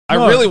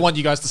I really want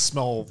you guys to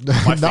smell my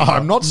finger. No,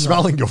 I'm not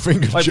smelling your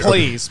finger, Like, Joe.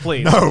 please.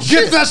 No,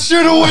 get that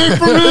shit away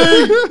from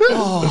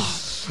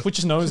me! Put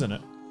your nose in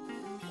it.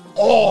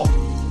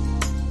 Oh.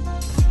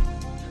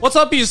 What's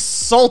up, you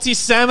salty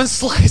salmon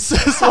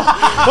slices?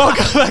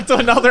 Welcome back to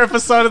another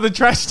episode of the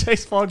Trash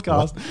Taste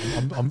Podcast.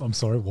 I'm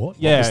sorry, what?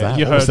 Yeah, What was that?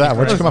 you What was heard that? me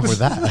Where'd you correct. come up with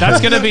that?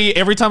 That's going to be,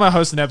 every time I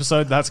host an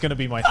episode, that's going to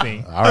be my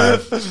theme. All right.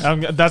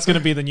 That's going to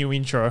be the new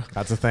intro.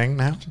 That's a thing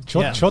now?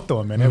 Shot though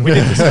a minute. We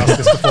didn't discuss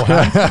this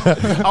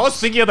beforehand. I was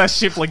thinking of that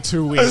shit for like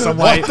 2 weeks. I'm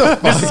like,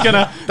 this is going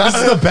to...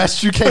 That's the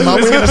best you came up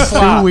This is with gonna in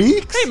slap. 2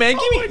 weeks? Hey man,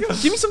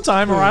 give me some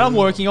time, all right? I'm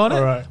working on it.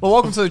 All right. Well,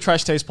 welcome to the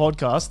Trash Taste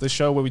Podcast, the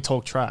show where we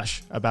talk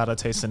trash about our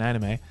taste in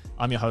anime.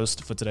 I'm your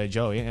host for today,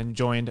 Joey, and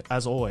joined,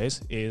 as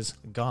always, is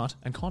Gart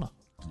and Connor.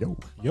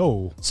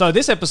 Yo. So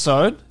this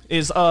episode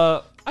is,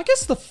 I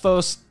guess, the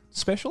first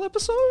special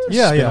episode?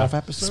 Yeah, Spin-off yeah.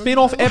 episode?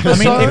 Spin-off I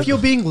episode? mean, if you're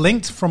being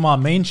linked from our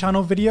main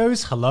channel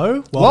videos,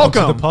 hello.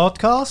 Welcome. to the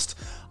podcast.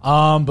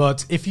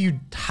 But if you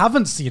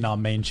haven't seen our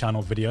main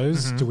channel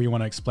videos, do we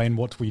want to explain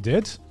what we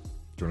did?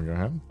 Do you want to go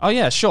ahead? Oh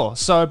yeah, sure.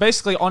 So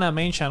basically on our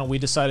main channel, we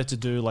decided to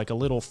do like a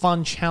little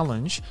fun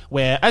challenge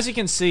where, as you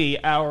can see,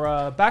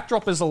 our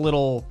backdrop is a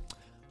little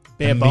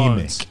bare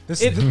bones.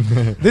 This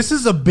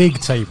is a big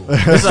table.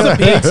 This is a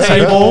big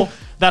table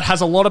that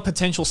has a lot of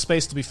potential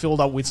space to be filled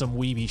up with some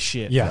weeby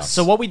shit. Yes.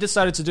 So what we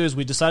decided to do is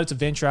we decided to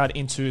venture out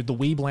into the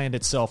weeb land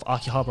itself,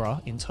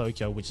 Akihabara in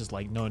Tokyo, which is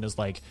like known as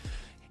like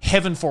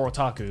heaven for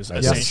otakus,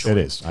 essentially. It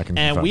is. I can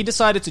And confirm. we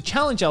decided to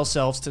challenge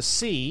ourselves to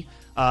see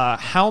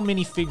how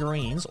many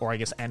figurines, or I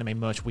guess anime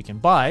merch, we can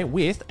buy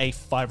with a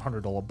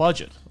 $500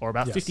 budget, or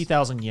about Yes.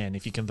 50,000 yen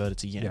if you convert it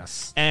to yen.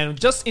 Yes. And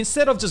just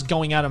instead of just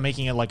going out and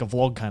making it like a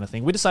vlog kind of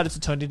thing, we decided to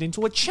turn it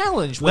into a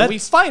challenge where we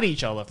Let's- fight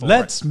each other for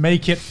Let's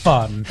make it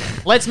fun.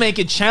 it. Let's make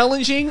it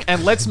challenging,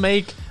 and let's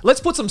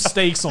put some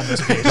stakes on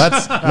this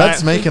bitch.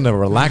 Let's make it a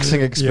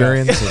relaxing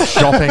experience of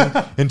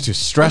shopping into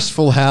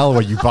stressful hell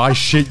where you buy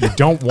shit you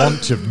don't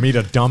want to meet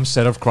a dumb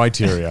set of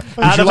criteria.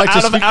 Would out you of, like to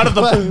out, of, speak- out of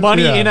the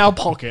money Yeah. in our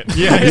pocket.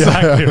 Yeah,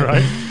 exactly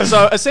right.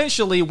 So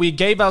essentially, we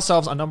gave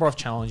ourselves a number of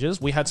challenges.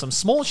 We had some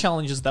small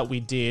challenges that we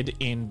did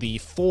in the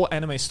 4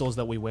 anime stores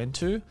that we went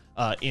to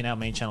in our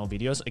main channel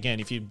videos. Again,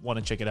 if you want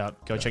to check it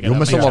out, go check it out. You'll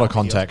miss a main lot of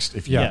channel video. context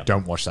if you Yeah.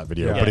 don't watch that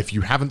video. Yeah. But if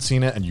you haven't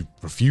seen it and you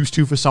refuse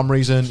to for some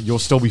reason, you'll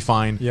still be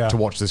fine Yeah. to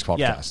watch this podcast.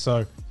 Yeah.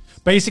 So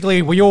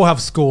basically, we all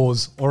have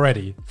scores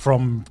already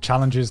from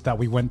challenges that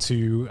we went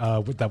to,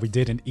 that we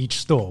did in each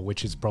store,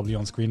 which is probably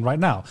on screen right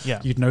now. Yeah.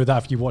 You'd know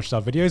that if you watched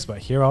our videos, but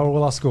here are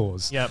all our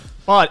scores. Yeah,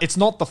 but it's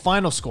not the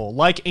final score.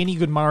 Like any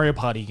good Mario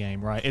Party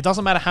game, right? It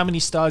doesn't matter how many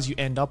stars you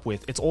end up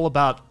with. It's all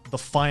about the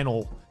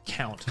final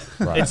count.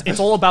 It's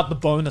all about the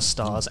bonus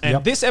stars. And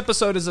Yep. this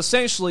episode is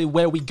essentially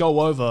where we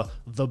go over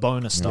the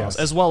bonus stars,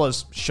 Yes. as well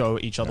as show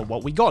each other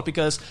what we got.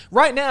 Because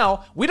right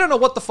now, we don't know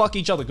what the fuck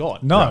each other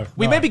got. No,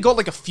 We no. maybe got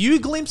like a few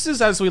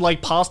glimpses as we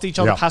like passed each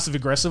other Yeah. passive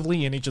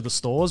aggressively in each of the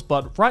stores.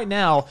 But right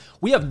now,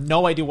 we have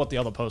no idea what the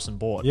other person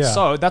bought. Yeah.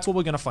 So that's what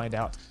we're going to find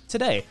out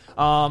today.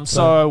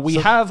 So we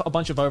have a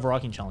bunch of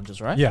overarching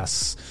challenges, right?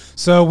 Yes.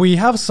 So we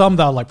have some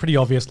that are like pretty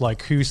obvious,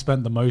 like who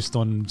spent the most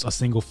on a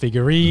single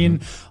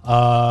figurine.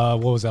 What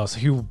was else?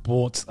 Who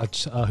bought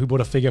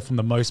a figure from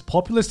the most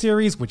popular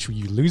series, which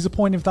you lose a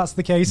point if that's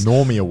the case.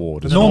 Normie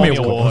Award. is Normie Normie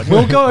Award. Award.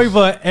 We'll go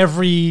over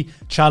every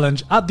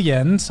challenge at the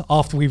end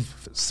after we've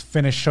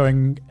finished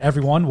showing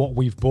everyone what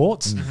we've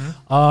bought.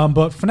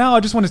 But for now, I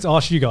just wanted to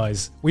ask you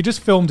guys. We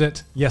just filmed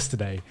it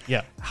yesterday.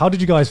 Yeah. How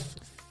did you guys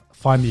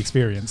find the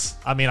experience?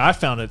 I mean, I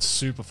found it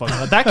super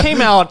fucking. That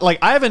came out like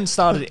I haven't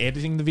started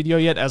editing the video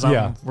yet as I'm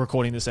Yeah.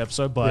 recording this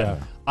episode, but Yeah.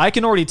 I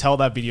can already tell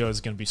that video is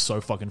going to be so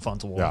fucking fun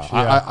to Yeah, watch.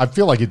 I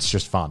feel like it's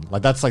just fun.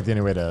 Like that's like the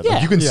only way to. Yeah.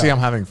 Like, you can see Yeah. I'm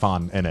having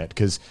fun in it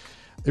because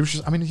it was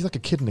just. I mean, you're like a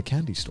kid in a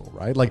candy store,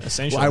 right? Like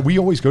Essentially. we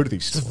always go to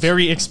these stores.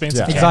 Very expensive.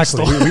 Yeah. candy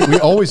Exactly. store. we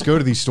always go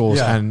to these stores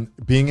Yeah. and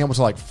being able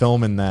to like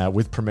film in there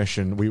with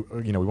permission. We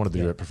wanted to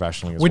do it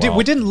professionally as well.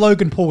 We didn't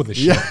Logan Paul this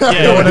shit.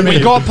 Yeah, we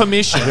got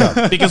permission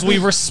because we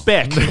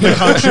respect the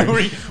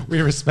country.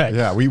 We respect.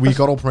 Yeah, we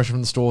got all permission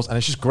from the stores, and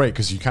it's just great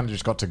because you kind of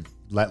just got to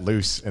let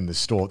loose in the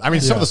store. I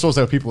mean, some Yeah. of the stores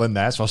there were people in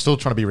there, so I was still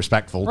trying to be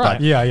respectful. Right.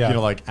 But Yeah, yeah. You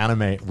know, like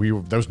anime,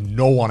 there was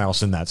no one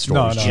else in that store.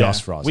 No, it was no.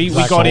 just Yeah. for us. We It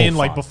was got so in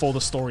like fun. before the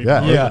story Yeah.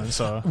 opened, Yeah.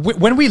 so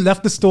When we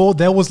left the store,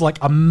 there was like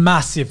a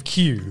massive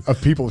queue. of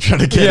people trying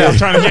to get Yeah. in.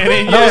 trying to get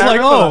in. And I was like,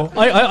 remember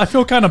oh, I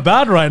feel kind of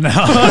bad right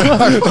now.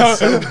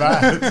 so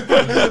bad.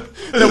 that.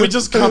 Then we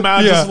just come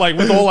out Yeah. just like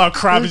with all our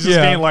crap, just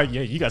Yeah. being like,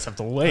 yeah, you guys have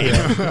to wait.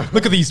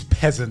 Look at these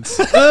peasants.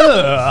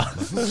 Ugh.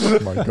 Oh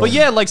my God. But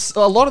yeah, like a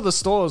lot of the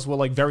stores were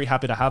like very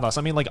happy to have us.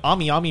 I mean, like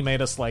Ami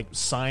made us like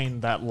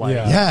sign that like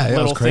Yeah. Yeah, it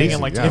little was thing crazy,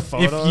 and like yeah. take a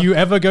photo. If you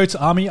ever go to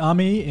Ami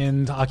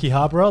in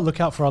Akihabara, look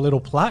out for our little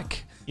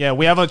plaque. Yeah,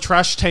 we have a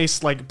trash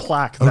taste like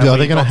plaque. Oh, that are we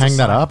they going to got hang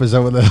that sign. up? Is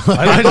that what they're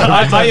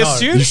I know.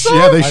 assume so.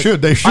 Yeah, they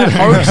should. They should. I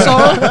hope so.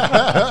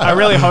 I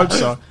really hope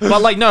so.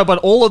 But like, no, but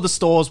all of the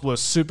stores were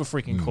super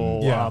freaking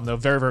cool. Yeah. They were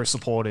very, very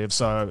supportive.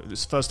 So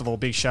first of all,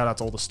 big shout out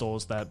to all the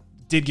stores that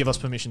did give us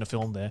permission to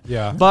film there.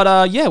 Yeah.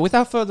 But yeah,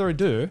 without further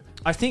ado,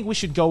 I think we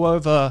should go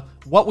over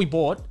what we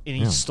bought in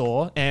each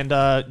store and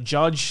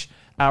judge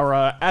our,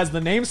 as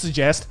the name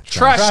suggests,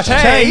 trash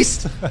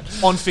taste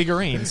on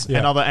figurines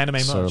and other anime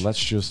merch. So let's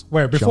just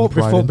Wait, before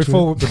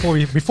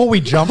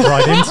we jump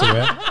right into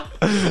it.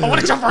 I want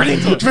to jump right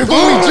into it. Before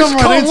we jump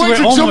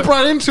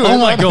right into it. Oh Oh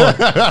my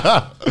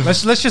god.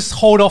 let's just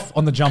hold off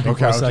on the jumping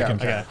for a Okay,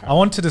 second. okay. I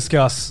want to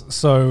discuss.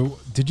 So,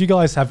 did you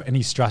guys have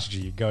any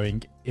strategy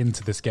going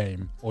into this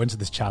game or into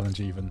this challenge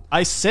even?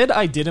 I said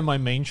I did in my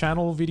main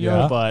channel video,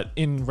 Yeah. but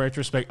in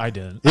retrospect, I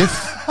didn't.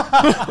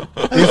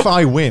 if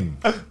I win,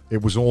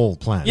 it was all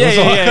planned.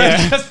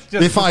 Yeah. Just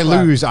If I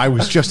lose, I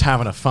was just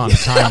having a fun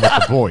time with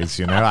the boys.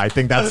 You know, I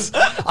think that's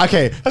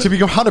okay. To be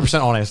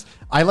 100% honest,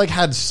 I like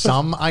had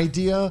some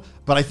idea,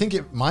 but I think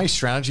my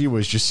strategy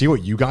was just see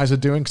what you guys are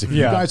doing. Because if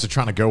you Yeah. guys are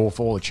trying to go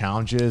for all the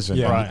challenges, and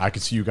Yeah. I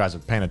could see you guys are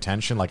paying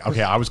attention. Like,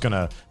 okay, I was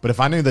gonna, but if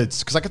I knew that,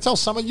 because I could tell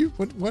some of you,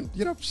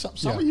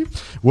 some of you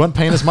weren't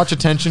paying as much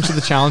attention to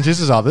the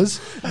challenges as others.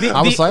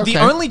 I was like, okay. The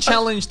only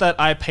challenge that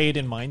I paid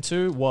in mind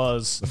to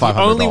was the $500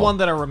 only one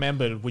that I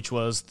remembered, which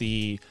was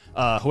the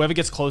whoever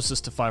gets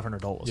closest to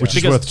 $500, which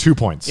is worth 2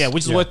 points. Yeah,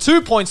 which is worth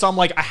 2 points. So I'm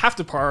like, I have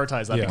to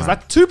prioritize that Yeah. because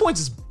that 2 points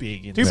is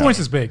big. In 2 this points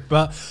game. is big,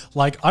 but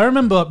like I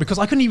remember because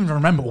I couldn't even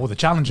remember all the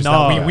challenges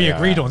No. that we Yeah,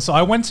 agreed yeah. on. So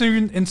I went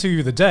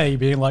into the day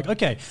being like,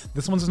 okay,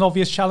 this one's an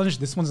obvious challenge.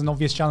 This one's an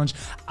obvious challenge.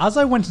 As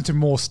I went into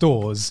more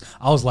stores,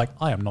 I was like,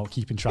 I am not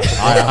keeping track of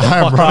I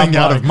am running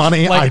out of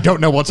money. I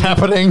don't know what's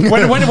happening.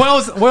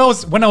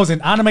 when I was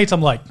in Animate,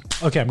 I'm like,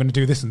 okay, I'm going to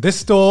do this in this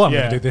store. I'm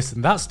going Yeah. to do this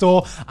in that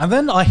store, and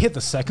then I hit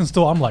the second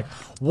store. I'm like,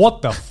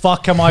 what the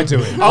fuck am I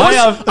doing?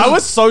 I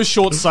was so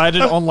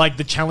short-sighted on like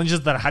the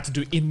challenges that I had to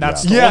do in that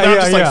store. Yeah, that I'm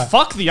yeah, just yeah. like,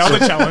 fuck the other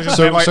challenges.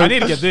 So- man. Like, so- I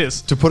need to get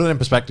this. To put it in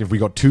perspective, we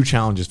got 2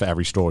 challenges for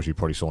every store, as you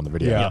probably saw in the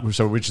video. Yeah.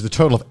 So, which is a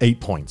total of 8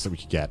 points that we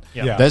could get.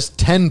 Yeah. There's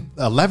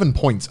 11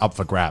 points up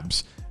for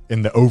grabs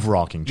in the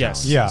overarching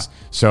Yes. challenges. Yeah.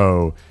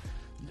 So,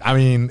 I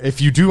mean,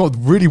 if you do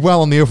really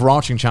well on the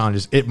overarching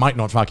challenges, it might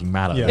not fucking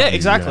matter. Yeah. Yeah,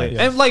 exactly.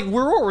 Yeah. And like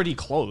we're already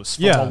close.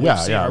 From Yeah. what we've Yeah,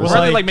 seen. yeah. We're It's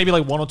only like- like maybe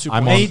like 1 or 2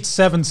 I'm points.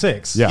 on-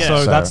 8-7-6. Yeah.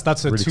 So So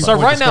that's a really 2 close. So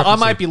point right now I discrepancy.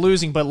 might be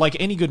losing, but like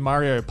any good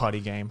Mario Party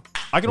game,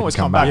 I can always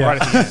come come back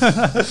back. right at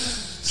the end.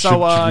 So Should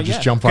we yeah,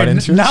 just jump right Okay,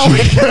 into now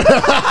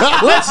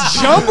it?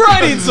 let's jump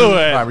right into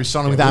it. All right, we're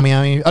starting with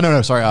Ami. Oh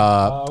no, sorry.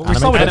 we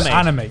start with Anime.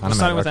 Animate. We're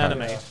starting with okay.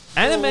 anime.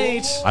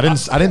 Animate. I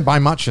didn't buy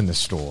much in this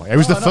store. It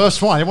was the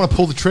first one. I didn't want to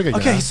pull the trigger. You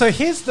Okay, know? so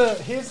here's the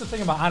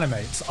thing about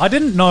Animates. I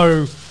didn't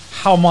know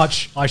how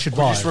much I should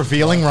buy. Just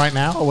revealing right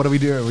now, or what do we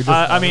do? We just,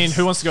 I mean,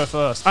 who wants to go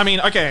first? I mean,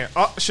 okay.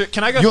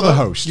 Can I go? you're the first?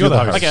 host. You're the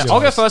host. Okay, You're I'll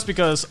the go host. first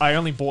because I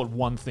only bought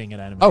one thing at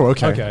Anime. Oh,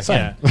 okay. Okay.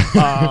 Same.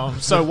 Yeah.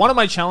 So one of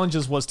my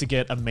challenges was to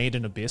get a Made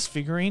in Abyss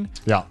figurine.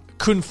 Yeah.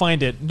 Couldn't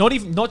find it. Not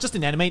just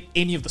in Animate,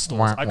 any of the stores.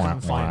 Wah, I wah,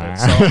 couldn't find wah. it.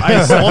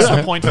 So I lost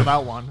the point for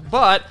that one.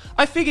 But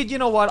I figured, you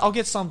know what? I'll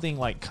get something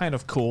like kind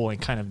of cool and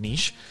kind of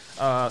niche.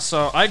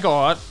 So I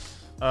got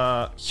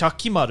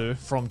Hyakimaru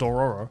from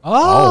Dororo.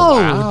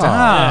 Oh, wow. damn.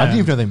 I didn't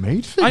even know they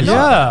made figures. I know.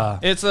 Yeah.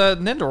 It's a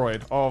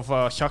Nendoroid of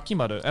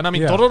Hyakimaru. And I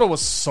mean, Yeah. Dororo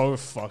was so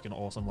fucking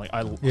awesome. Like,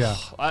 Yeah.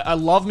 I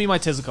love me my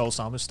Tezuka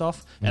Osamu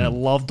stuff, and I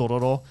love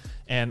Dororo.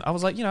 And I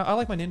was like, you know, I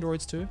like my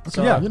Nendoroids too.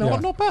 So, yeah. You know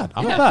what? Not bad.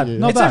 Not bad.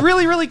 Not it's bad.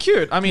 really, really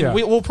cute. I mean, Yeah.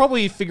 we'll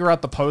probably figure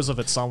out the pose of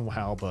it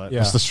somehow, but Yeah.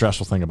 That's the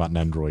stressful thing about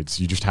Nendroids.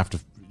 You just have to.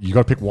 You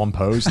got to pick one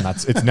pose, and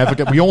it's never.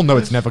 We all know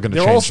it's never going to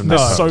they're change all from they're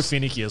that so pose.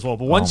 finicky as well.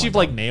 But once my you've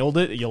like nailed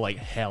it, you're like,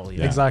 hell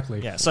yeah.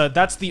 Exactly. Yeah. So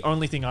that's the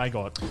only thing I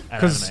got. Because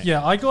Because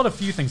yeah, I got a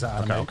few things at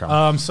Anime.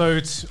 okay. So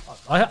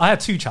I had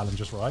 2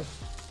 challenges, right?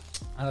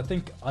 And I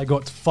think I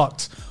got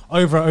fucked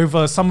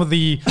over some of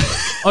the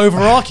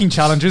overarching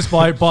challenges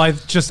by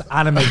just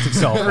Animate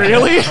itself.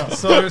 Really?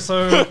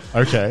 So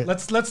Okay.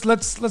 let's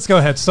go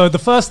ahead. So the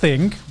first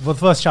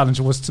challenge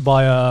was to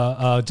buy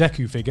a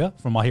Deku figure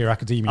from My Hero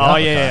Academia. Oh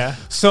yeah.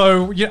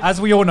 So yeah,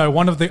 as we all know,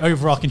 one of the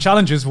overarching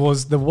challenges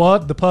was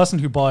the person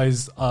who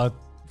buys a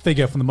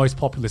figure from the most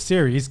popular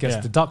series gets Yeah.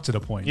 deducted a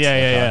point.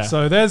 Yeah.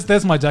 So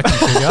there's my Deku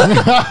figure.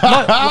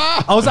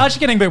 I was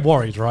actually getting a bit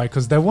worried, right?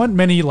 Because there weren't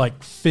many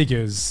like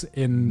figures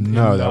in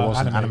No, in, that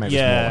wasn't anime. It was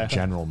more Yeah. like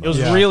general. It was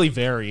Yeah. really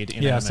varied.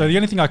 In Yeah, anime. so the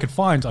only thing I could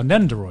find are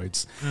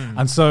Nendoroids.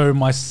 And so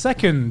my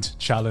second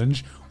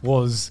challenge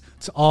was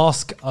to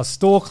ask a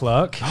store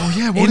clerk what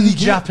in did he get?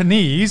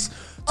 Japanese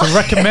to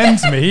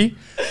recommend me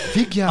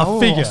figure. a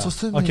figure.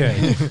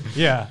 Okay.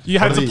 Yeah. you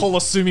had What to did he- pull a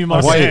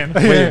Sumimo Wait, Sen.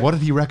 wait. What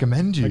did he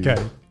recommend you? Okay.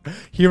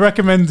 He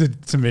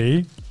recommended to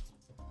me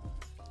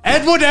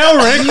Edward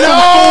Elric from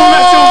Full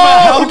Metal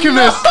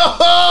Alchemist.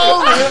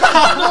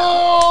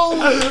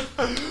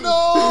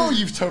 No,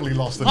 you've totally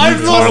lost the. I've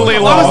meaning. totally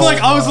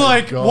lost. I was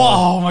like, God.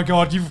 wow, oh my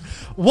god, you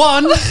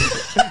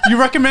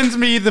recommended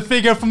me the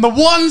figure from the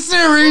one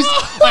series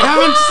I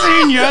haven't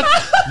seen yet.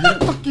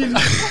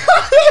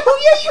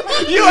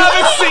 You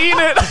haven't seen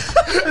it.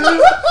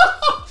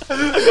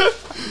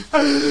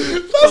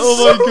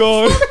 Oh my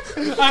god.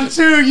 And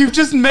 2, you've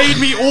just made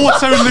me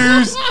auto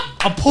lose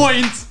a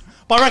point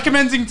by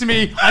recommending to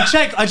me. I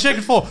checked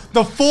before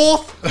the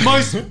 4th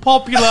most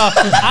popular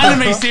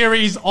anime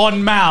series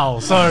on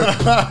Mal. So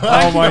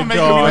thank you for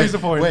making me lose the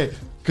point. Wait,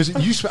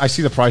 because I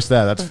see the price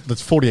there.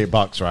 That's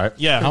 $48, right?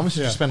 Yeah. How much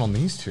did you spend on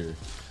these two?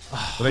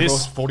 Were they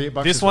both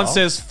 $48? This one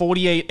says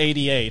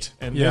 $48.88,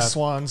 and Yeah, this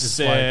one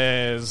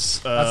says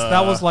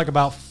that was like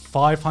about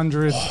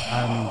 500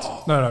 and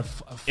no,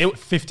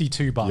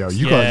 $52. Yo,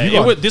 you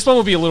got this one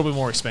would be a little bit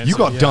more expensive. you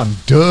got done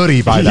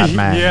dirty by that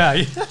man.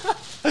 Yeah.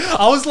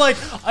 I was like,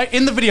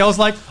 in the video, I was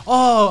like,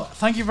 oh,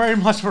 thank you very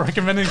much for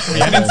recommending it to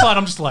me. And inside,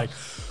 I'm just like,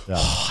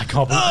 oh, I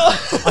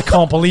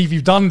can't believe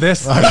you've done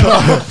this. I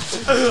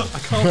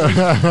can't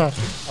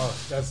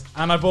believe.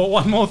 And I bought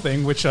one more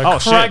thing, which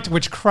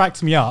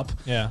cracked me up.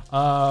 Yeah.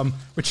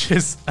 Which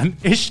is an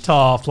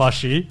Ishtar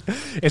plushie.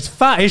 It's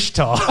Fat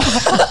Ishtar.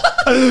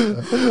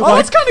 Oh,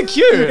 it's kind of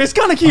cute. It's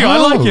kind of cute. I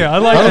like it. I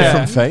like it.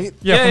 From Fate?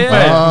 Yeah,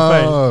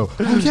 Yeah, from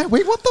Fate. Oh, yeah.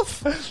 Wait, what the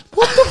fuck?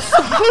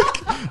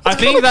 I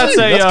think that's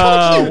cute. That's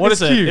a kinda what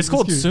It's is it? cute. It's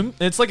called It's sum.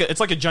 It's like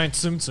a giant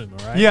tsum,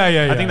 right?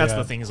 Yeah. I think that's yeah.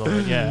 the things of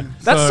it. Yeah,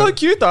 that's so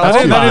cute though.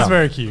 That Wow. is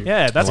very cute.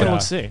 Yeah, that's gonna Yeah.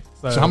 look sick.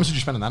 So how much did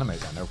you spend on anime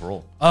then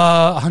overall?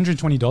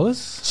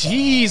 $120.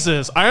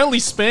 Jesus, I only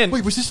spent.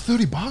 Wait, was this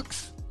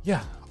 $30?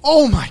 Yeah.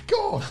 Oh my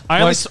god.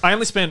 I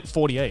only spent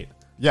 48.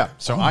 Yeah,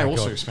 so I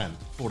also God. spent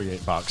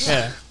 $48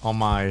 Yeah. on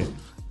my red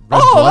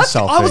Oh, blood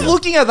cell I was figure.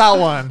 looking at that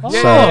one. So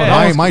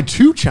Yeah. my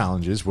two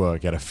challenges were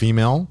get a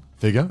female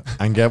figure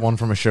and get one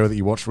from a show that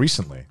you watched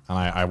recently. And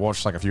I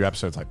watched like a few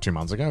episodes like 2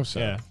 months ago. So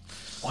Yeah.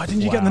 Why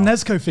didn't you get the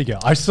Nezuko figure?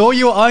 I saw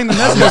you were eyeing the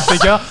Nezuko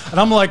figure, and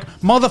I'm like,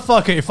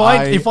 motherfucker, if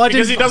I Because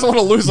didn't, he doesn't want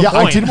to lose a yeah,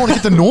 point. I didn't want to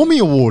get the Normie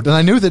Award, and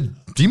I knew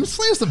that Demon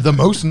Slayer's the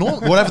most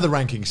norm. Whatever the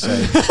rankings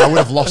say, I would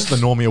have lost the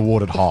Normie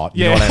Award at heart.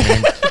 You know what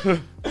I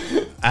mean?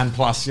 And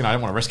plus, I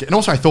didn't want to risk it. And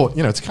also, I thought,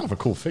 it's kind of a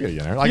cool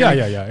figure. Like, yeah,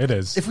 it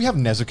is. If we have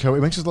Nezuko,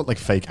 it makes us look like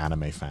fake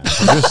anime fans.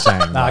 I'm just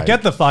saying. Nah, like,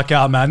 get the fuck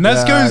out, man.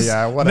 Nezuko's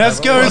whatever.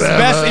 best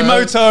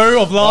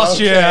emoto of last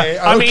year.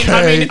 I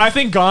mean, I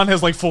think Garn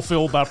has like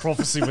fulfilled that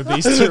prophecy with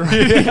these two.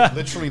 Right?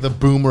 Literally the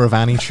boomer of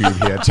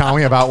AniTube here. Tell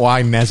me about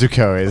why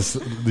Nezuko is,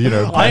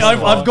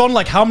 I've gone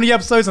like how many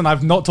episodes and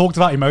I've not talked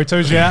about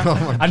emotos yet.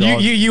 And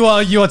God. you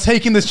are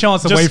taking this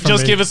chance away from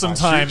Just me. give us some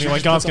time.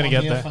 Like Garn's gonna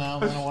get there.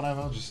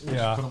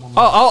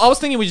 Oh, I was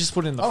thinking we just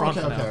put it in the front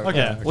for now.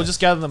 Okay, we'll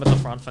just gather them at the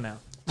front for now.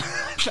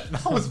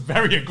 That was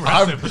very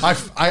aggressive.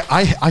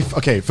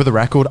 Okay, for the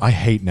record, I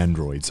hate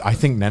Nendroids. I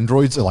think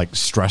Nendroids are like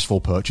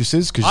stressful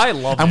purchases. I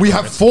love and we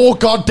have Nendroids. 4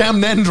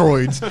 goddamn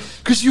Nendroids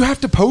because you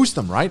have to pose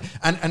them, right?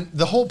 And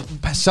the whole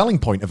selling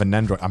point of a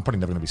Nendroid, I'm probably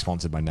never going to be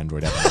sponsored by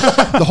Nendroid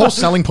ever. The whole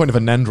selling point of a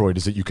Nendroid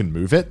is that you can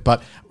move it.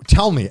 But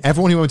tell me,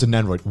 everyone who owns a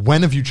Nendroid,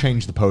 when have you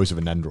changed the pose of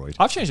a Nendroid?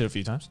 I've changed it a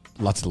few times.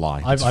 Let's lie.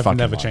 It's I've fucking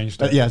never lie.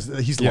 changed it. Yes,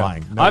 he's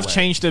lying. No I've way.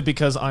 changed it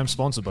because I'm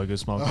sponsored by Good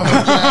Smoke.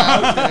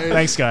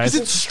 Thanks, guys.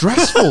 It's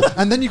stressful,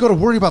 and then you got to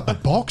worry about the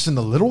box and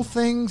the little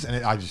things,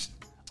 and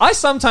I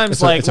sometimes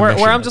It's a like where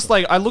mission, I'm I just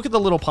think. like I look at the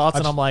little parts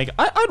and I'm like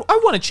I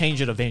want to change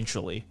it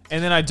eventually,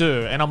 and then I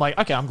do, and I'm like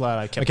okay, I'm glad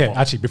I kept. Okay, it.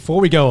 actually, before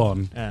we go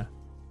on, Yeah.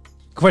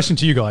 question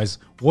to you guys: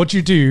 what do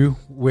you do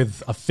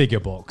with a figure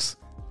box?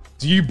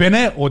 Do you bin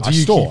it or do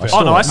you store. keep it?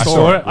 Oh no, I Store it.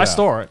 store it. Yeah. I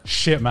store it.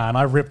 Shit, man,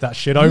 I ripped that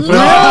shit open.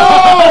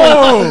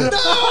 No!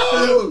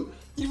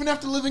 Even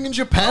after living in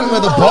Japan, where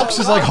the box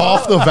is like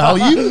half the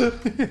value.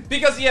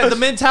 Because the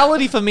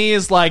mentality for me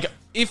is like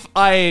if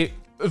I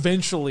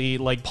eventually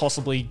like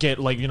possibly get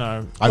like I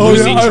lose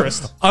lose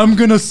interest. I'm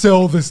gonna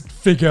sell this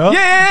figure.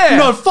 Yeah.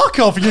 No, fuck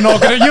off. You're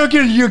not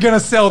gonna. You're gonna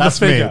sell That's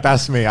the me. figure.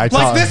 That's me. Like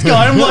this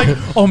guy, I'm like,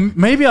 oh,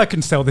 maybe I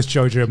can sell this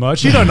JoJo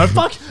merch. You don't know.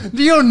 Fuck,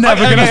 you're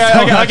never gonna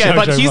sell that JoJo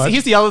But merch.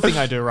 here's the other thing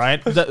I do, right?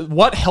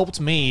 What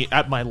helped me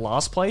at my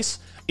last place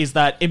is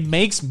that it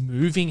makes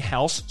moving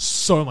house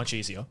so much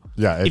easier.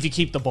 Yeah, if you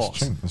keep the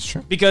box. That's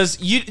true. Because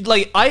you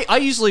like I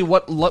usually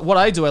what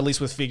I do at least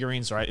with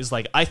figurines, right, is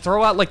like I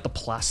throw out like the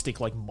plastic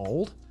like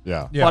mold.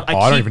 Yeah. But I Oh,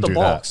 don't keep even the do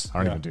box. that. I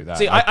don't even do that.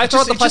 See, I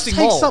throw out the plastic it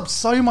just takes mold. up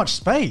so much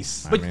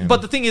space.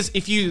 But the thing is,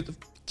 if you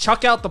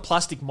chuck out the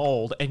plastic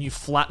mold and you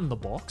flatten the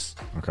box,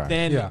 Okay.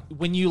 then Yeah.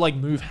 when you like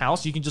move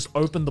house, you can just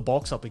open the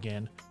box up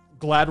again,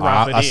 glad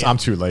wrap it in. I'm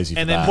too lazy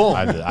for and that. then boom,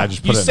 I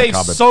just put you it in the save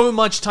cupboard. so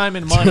much time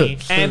and money,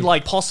 and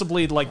like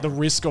possibly like the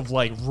risk of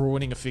like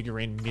ruining a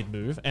figurine mid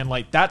move, and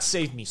like that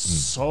saved me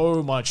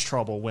so much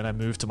trouble when I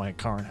moved to my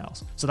current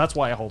house. So that's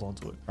why I hold on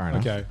to it. Fair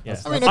enough. Okay. Yeah.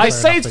 That's I fair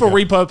say it's for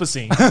enough,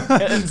 repurposing.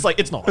 It's like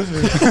it's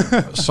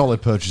not.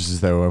 Solid purchases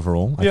though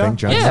overall. I Yeah. think.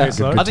 Jen. Yeah, I'd say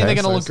so. I think they're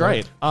taste. gonna look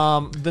great.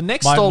 The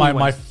next stall My, we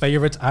my went-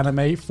 favorite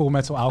anime, Full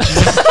Metal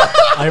Alchemist.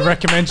 I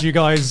recommend you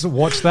guys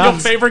watch that. your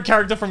favorite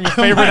character from your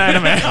favorite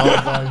anime. Oh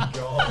my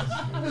god.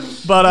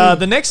 But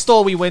the next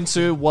store we went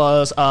to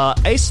was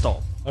A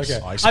Store. Okay.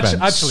 I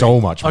spent so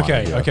much money.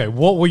 Okay, yeah. okay.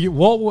 What were you?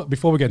 What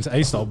before we get into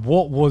A Stop?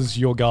 What was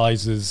your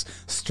guys'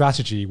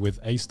 strategy with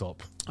A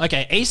Stop?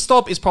 Okay,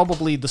 A-Stop is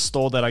probably the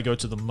store that I go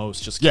to the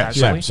most, just Yeah,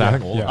 casually. same. I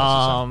think all of us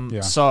are the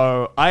same.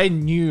 So I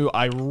knew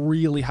I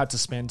really had to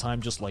spend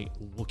time just like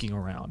looking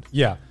around.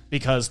 Yeah.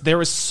 Because there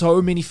are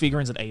so many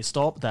figurines at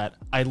A-Stop that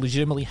I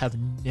legitimately have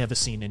never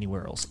seen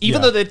anywhere else,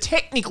 even Yeah. though they're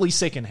technically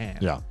secondhand.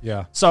 Yeah.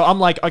 Yeah. So I'm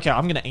like, okay,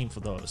 I'm gonna aim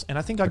for those, and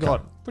I think I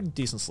got pretty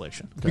decent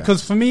selection.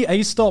 Because for me,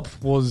 A-Stop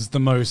was the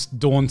most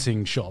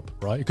daunting shop,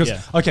 right? Because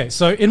Yeah. okay,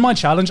 so in my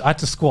challenge, I had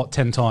to squat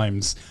 10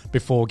 times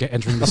before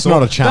entering the That's store.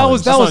 not a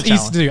challenge. That That's was not a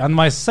easy to do. And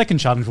my second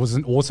challenge was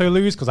an auto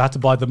lose because I had to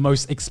buy the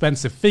most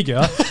expensive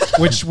figure,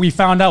 which we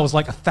found out was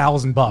like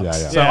 $1,000. Yeah,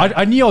 yeah. So Yeah.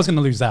 I knew I was going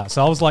to lose that.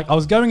 So I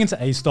was going into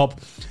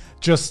A-Stop,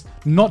 just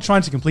not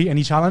trying to complete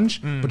any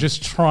challenge, but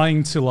just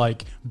trying to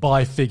like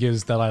buy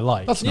figures that I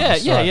like. That's Yeah,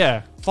 nice.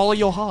 yeah. Follow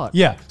your heart.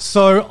 Yeah.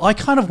 So I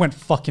kind of went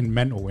fucking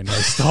mental in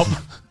A-Stop.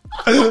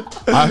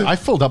 I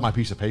filled up my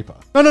piece of paper.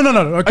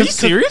 No. Are you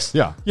serious?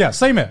 Yeah. Yeah,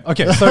 same here.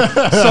 Okay, so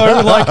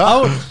like,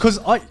 because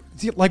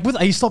like with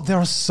A-Stop, there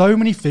are so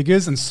many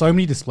figures and so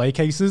many display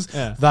cases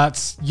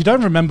that you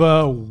don't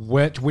remember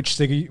which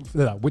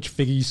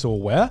figure you saw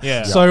where.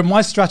 Yeah. So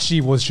my strategy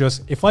was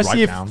just if I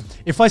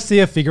see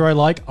a figure I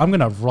like, I'm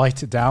gonna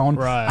write it down,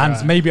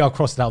 and maybe I'll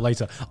cross it out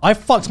later. I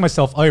fucked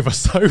myself over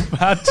so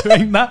bad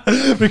doing that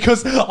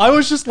because I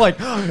was just like,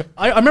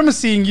 I remember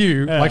seeing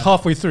you like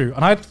halfway through,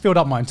 and I had filled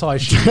up my entire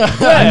sheet,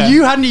 and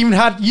you didn't even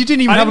have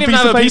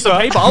a piece of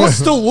paper. I was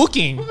still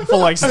looking for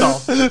like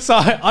stuff. So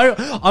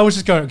I was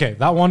just going, okay,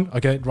 that one,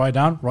 okay, write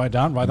down.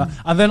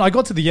 And then I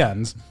got to the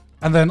end,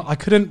 and then I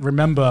couldn't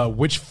remember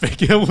which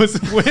figure was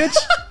which.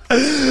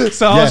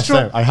 So I was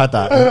trying. I had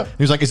that.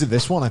 He was like, "Is it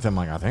this one?" I'm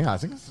like, "I think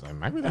it's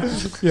maybe that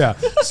one." Yeah.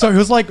 So he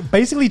was like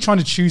basically trying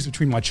to choose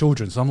between my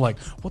children. So I'm like,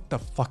 what the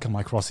fuck am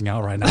I crossing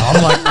out right now?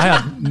 I'm like, I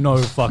have no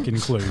fucking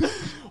clue.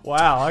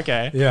 Wow,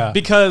 okay. Yeah.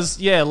 Because,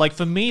 like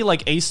for me,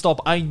 like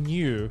A-Stop, I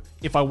knew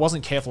if I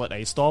wasn't careful at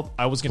A-Stop,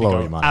 I was going Blow to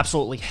your go mind.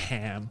 absolutely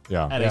ham at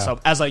Yeah.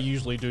 A-Stop, as I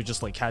usually do,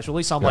 just like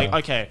casually. So I'm like,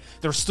 okay,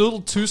 there are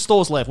still 2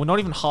 stores left. We're not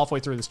even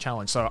halfway through this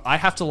challenge. So I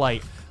have to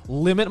like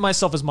limit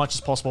myself as much as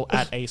possible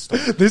at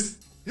A-Stop.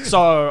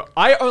 So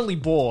I only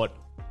bought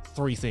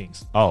 3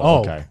 things.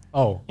 Okay.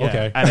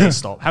 Okay. At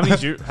A-Stop. How many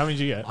did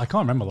you get? I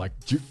can't remember, like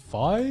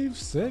 5,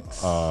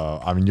 6.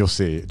 I mean, you'll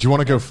see. Do you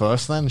want to go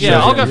first then? Yeah, Show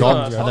I'll what go you got,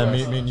 first. And I'll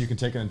then go me and you can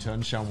take it in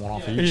turn, show them one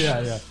off each.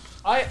 Yeah.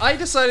 I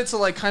decided to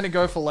like kind of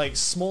go for like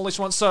smallish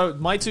ones. So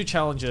my 2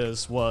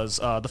 challenges was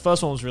the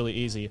first one was really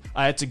easy.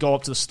 I had to go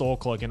up to the store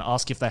clerk and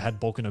ask if they had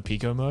Boku no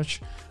Pico merch,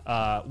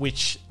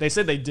 which they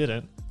said they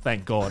didn't.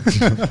 Thank God.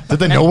 Did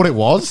they know what it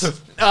was?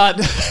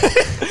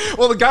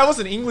 Well, the guy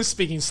wasn't English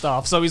speaking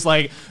staff, so he's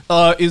like,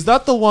 "Is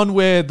that the one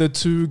where the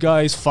 2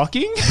 guys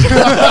fucking?"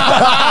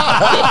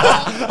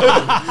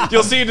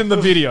 You'll see it in the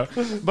video.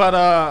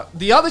 But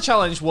the other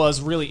challenge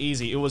was really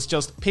easy. It was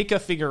just pick a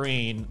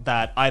figurine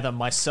that either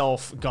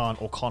myself, Gun,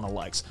 or Connor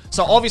likes.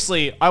 So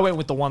obviously, I went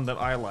with the one that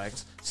I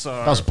liked.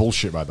 So That's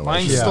bullshit, by the way.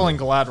 mine's still in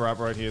Glad wrap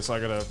right here, so I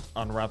gotta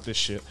unwrap this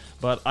shit.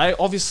 But I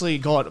obviously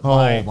got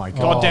my, my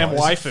God. goddamn Is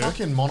it waifu.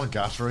 Fucking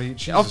Monogatari.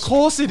 Jesus. Of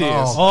course it is.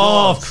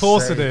 Oh, of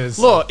course it is.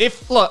 Look,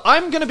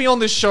 I'm gonna be on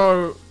this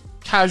show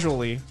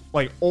casually,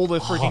 like all the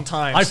freaking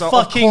time. I So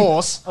fucking- of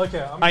course,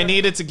 Okay, I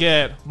needed to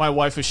get my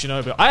waifu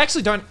Shinobu. I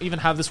actually don't even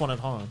have this one at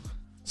home,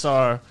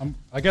 so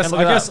I guess And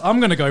look at that. I'm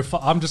gonna go.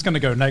 I'm just gonna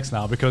go next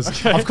now because,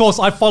 of course,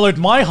 I followed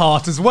my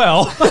heart as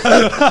well.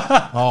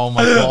 Oh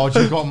my God,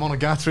 you got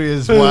Monogatari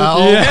as well.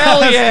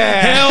 hell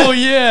yeah! Hell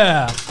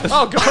yeah!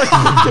 Oh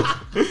god,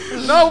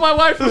 no, my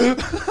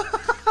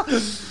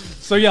waifu.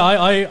 So yeah,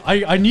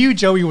 I knew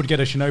Joey would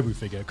get a Shinobu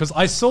figure because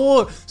I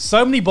saw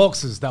so many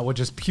boxes that were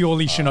just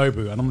purely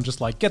Shinobu, and I'm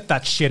just like, get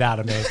that shit out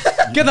of me,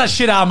 get that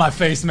shit out of my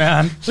face,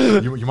 man.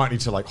 You might need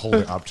to like hold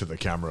it up to the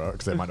camera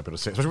because they might not be able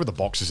to see it, especially with the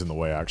boxes in the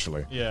way,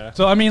 actually. Yeah.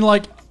 So I mean,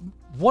 like,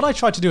 what I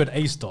tried to do at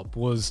A-Stop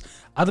was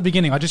at the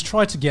beginning, I just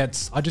tried to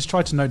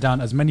note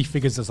down as many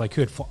figures as I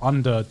could for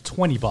under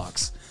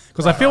 $20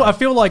 because I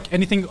feel like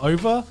anything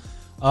over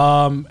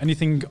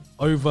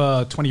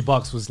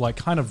 $20 was like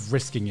kind of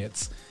risking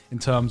it. In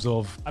terms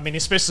of, I mean,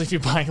 especially if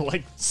you're buying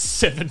like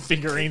 7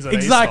 figurines at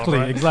exactly,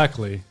 A-Stop, right?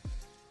 exactly.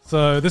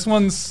 So this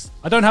one's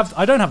I don't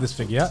have this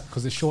figure yet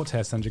because it's short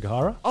hair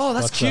Senjugahara. Oh,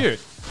 that's cute.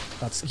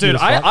 That's cute Dude,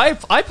 as fuck.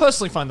 I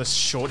personally find the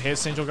short-haired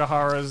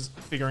Senjugahara's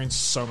figurines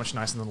so much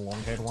nicer than the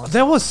long-haired ones.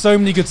 There was so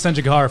many good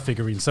Senjugahara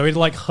figurines, so it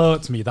like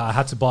hurt me that I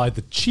had to buy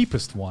the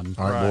cheapest one.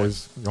 All right, Right.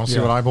 boys. You want to see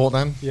Yeah. what I bought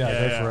then? Yeah,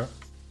 Yeah, go for it.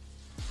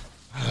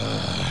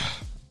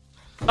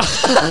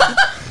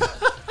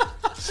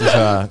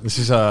 This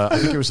is I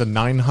think it was a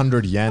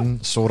 900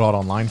 yen Sword Art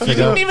Online You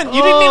figure. didn't even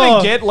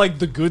get like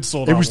the good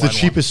Sword It Art was the Online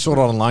cheapest Sword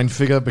Art Online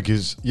figure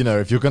because, you know,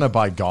 if you're going to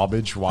buy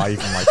garbage, why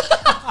even like,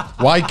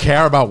 why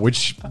care about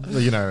which,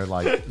 you know,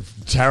 like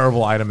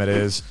terrible item it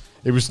is?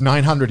 It was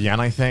 900 yen,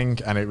 I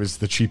think, and it was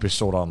the cheapest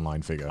Sword Art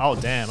Online figure. one.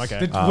 Oh damn!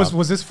 Okay.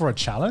 Was this for a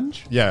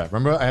challenge? Yeah,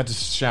 remember I had to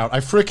shout, I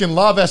freaking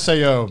love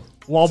SAO.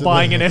 while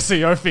buying an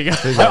SEO figure.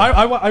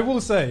 I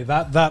will say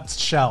that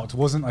shout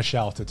wasn't a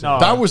shout at all.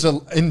 No. That was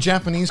in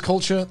Japanese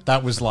culture.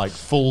 That was like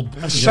full.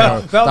 You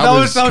know, That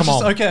was come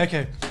just on.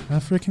 okay. I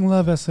freaking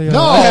love SEO.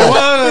 No,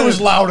 Okay, it was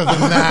louder than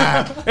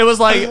that. It was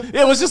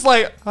just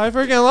like, I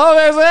freaking love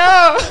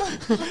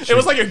SEO. It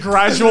was like a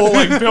gradual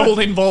like build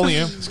in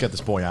volume. Let's get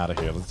this boy out of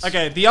here.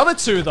 Okay, the other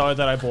two though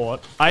that I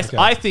bought,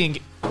 I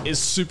think is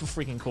super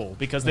freaking cool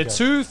because they're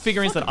two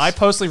figurines that I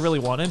personally really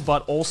wanted,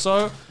 but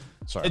also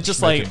Sorry,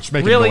 it's I'm just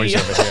making really. noise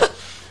over here.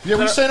 Yeah,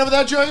 what are you saying over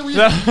there, Joey?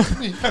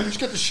 Just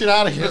get the shit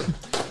out of here.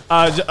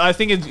 I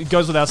think it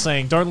goes without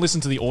saying, don't listen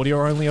to the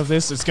audio only of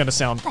this. It's going to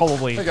sound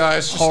probably Hey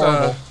guys, just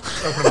horrible.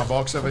 open our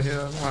box over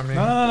here. I mean,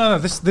 No.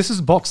 This is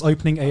box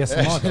opening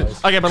ASMR,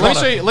 guys. Okay, but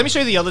let me show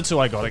you the other two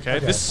I got. Okay,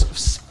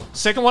 this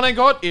second one I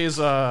got is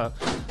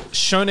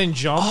Shonen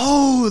Jump.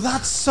 Oh,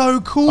 that's so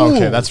cool.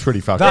 okay, that's pretty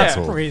fucking That's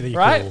cool. pretty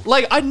Right? cool.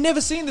 Like I'd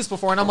never seen this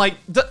before, and I'm like,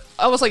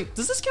 I was like,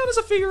 does this count as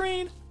a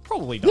figurine?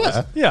 Probably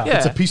does. Yeah, Yeah.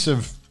 It's a piece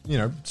of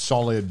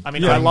solid. I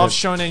mean, thing I love that-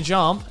 Shonen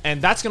Jump,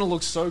 and that's gonna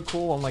look so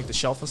cool on like the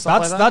shelf and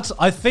stuff like that. That's.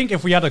 I think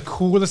if we had a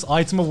coolest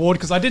item award,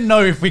 because I didn't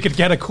know if we could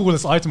get a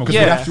coolest item award. We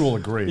Yeah. have to all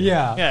agree.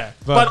 Yeah. Yeah,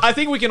 but I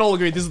think we can all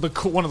agree this is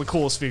one of the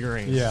coolest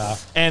figurines. Yeah.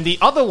 And the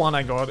other one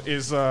I got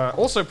is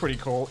also pretty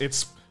cool.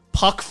 It's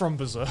Puck from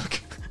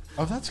Berserk.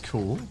 Oh, that's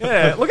cool.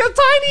 Yeah, look how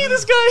tiny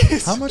this guy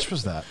is. How much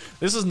was that?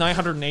 This is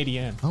 980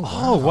 yen.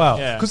 Oh wow!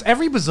 Yeah. Because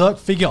every Berserk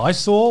figure I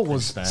saw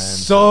was Expensive.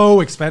 so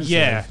expensive.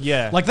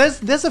 Yeah. Like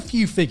there's a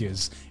few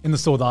figures in the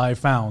store that I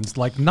found,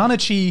 like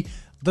Nanachi,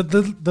 the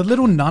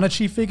little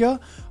Nanachi figure.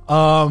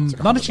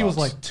 Nanachi was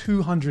bucks. like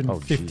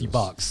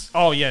 $250.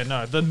 Oh yeah,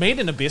 no, the Made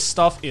in Abyss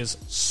stuff is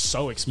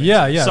so expensive.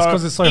 Yeah, it's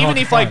 'cause it's so even hard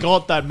to if I find.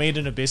 got that Made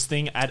in Abyss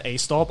thing at A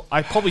Stop,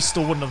 I probably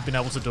still wouldn't have been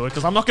able to do it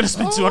because I'm not going to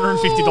spend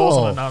 $250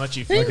 on a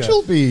Nanachi figure.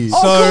 Angel Bees.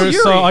 Oh, So cool,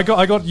 Yuri. so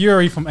I got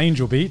Yuri from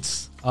Angel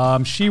Beats.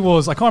 She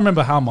was, I can't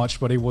remember how much,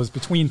 but it was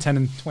between 10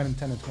 and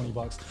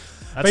 $20.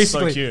 That's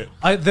so cute.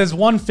 There's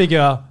one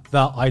figure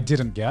that I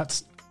didn't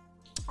get.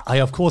 I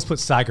of course put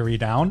Sagari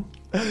down.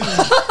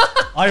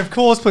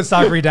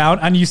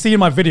 And you see in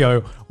my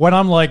video when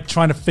I'm like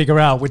trying to figure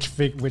out which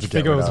figure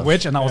rid was of.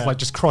 which, and I was like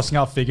just crossing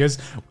out figures.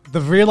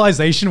 The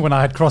realization when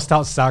I had crossed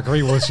out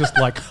Sagari was just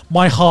like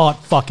my heart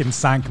fucking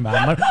sank,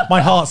 man.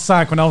 My heart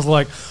sank when I was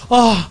like,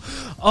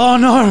 oh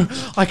no,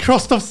 I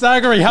crossed off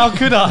Sagari. How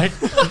could I?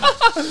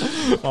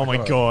 Oh my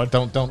god.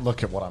 Don't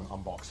look at what I'm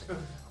unboxing.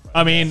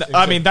 I mean,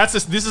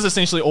 this is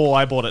essentially all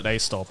I bought at A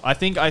Stop. I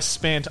think I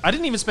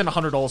didn't even spend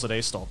 $100 at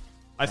A Stop.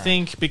 I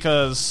think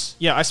because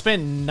I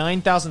spent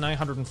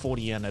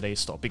 9,940 yen at A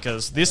Stop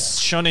because this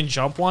Shonen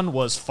Jump one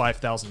was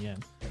 5,000 yen,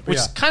 which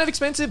is Yeah. kind of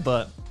expensive,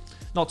 but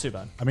not too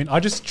bad. I mean, I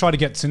just try to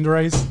get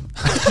Cindere's. You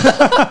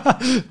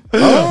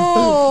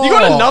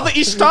got another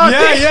Ishtar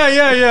thing?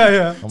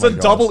 Yeah. It's a God.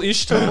 double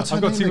Ishtar.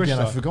 I've got two again.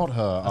 I Ishtar. forgot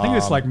her. I think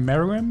it's like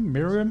Meruem.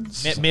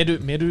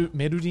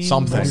 Medudin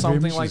Something. or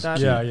something like that.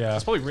 Yeah.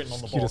 It's probably written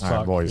on the Cute as box. fuck. All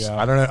right, boys.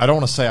 Yeah. I don't know. I don't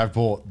want to say I've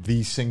bought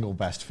the single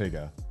best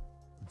figure,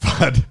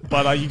 but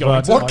But you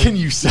got But- what can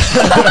you say?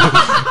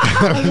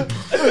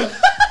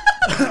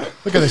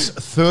 Look at this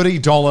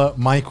 $30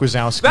 Mike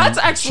Wazowski. That's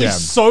actually gem.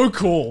 so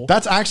cool.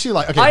 That's actually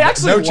like okay. I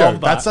actually no love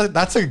joke. that.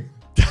 That's a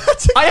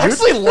I good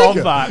actually love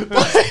figure. that.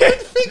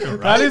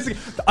 That is,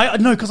 I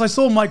no, because I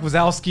saw Mike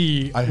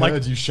Wazowski. I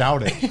heard you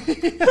shouting.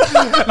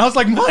 And I was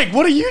like, Mike,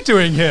 what are you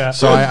doing here?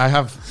 So I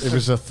have. It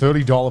was a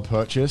 $30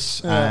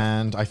 purchase,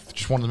 and I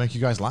just wanted to make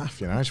you guys laugh.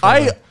 You know. Just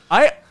wanted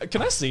to-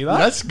 Can I see that?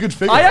 that's a good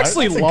figure. I right?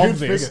 actually That's a love good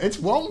this. figure. It's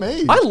well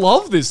made. I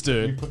love this, Let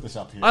me dude. put this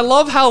up here. I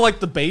love how like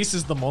the base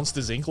is the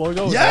Monsters Inc.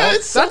 logo. as Yeah, well.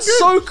 it's so that's good.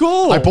 so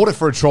cool. I bought it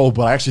for a troll,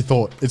 but I actually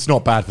thought it's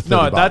not bad for 30 No,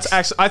 bucks. that's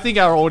actually. I think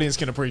our audience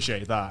can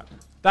appreciate that.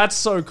 That's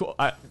so cool.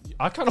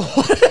 I kind of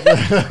want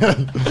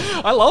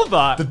it. I love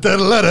that.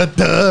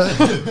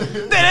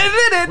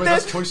 Wait,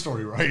 that's Toy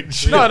Story, right?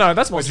 No,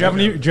 that's more. Do you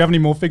have any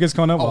more figures,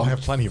 Connor? Oh, I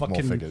have plenty of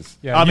more figures.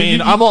 Yeah, I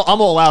mean, I'm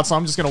all out, so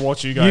I'm just gonna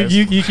watch you guys.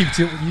 you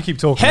keep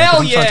talking. Hell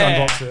 'cause I'm trying to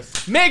yeah! unbox this.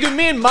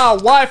 Megumin, my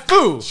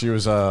waifu. She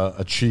was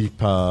a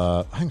cheap.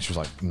 I think she was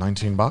like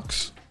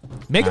 $19.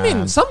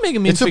 Megumin, And some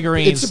Megumin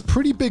figurines. It's a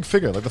pretty big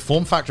figure. Like the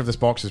form factor of this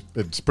box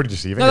it's pretty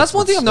deceiving. No, that's It's-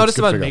 one thing I've it's noticed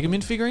good about figure.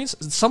 Megumin figurines.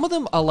 Some of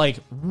them are like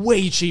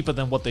way cheaper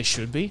than what they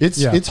should be.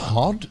 It's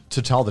hard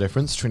to tell the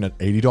difference between an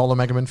 $80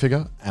 Mega Man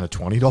figure and a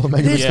 $20 Mega Man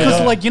It's figure.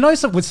 because, like, you know,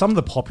 so with some of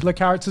the popular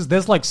characters,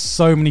 there's like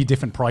so many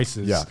different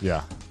prices.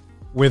 Yeah.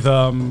 With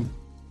some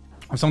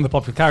of the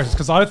popular characters,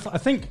 because I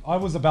think I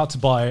was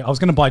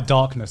going to buy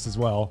Darkness as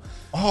well,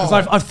 because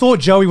I thought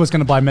Joey was going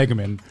to buy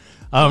Megaman.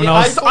 And Yeah,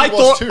 I was- I it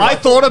was too. I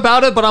thought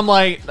about it, but I'm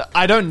like,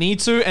 I don't need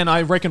to, and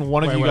I reckon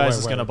one of Wait, you wait, guys wait,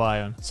 is wait. gonna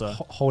buy one. So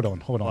hold on.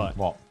 What?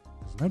 What?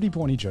 Nobody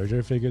bought any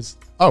JoJo figures.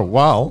 Oh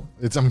well,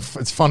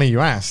 it's funny you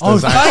asked. Oh,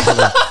 There's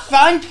actually-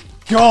 thank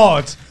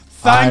God.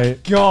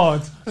 Thank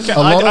God. Okay,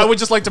 lot I of- would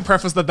just like to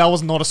preface that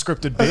was not a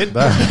scripted bit.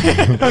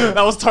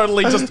 That was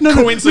totally just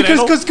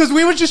coincidental. Because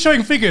we were just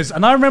showing figures,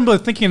 and I remember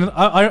thinking,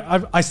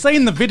 I say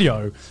in the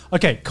video,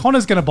 okay,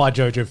 Connor's gonna buy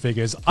JoJo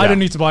figures. I don't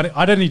need to buy any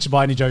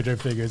JoJo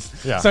figures.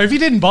 Yeah. So if he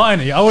didn't buy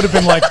any, I would have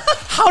been like,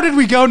 how did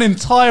we go an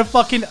entire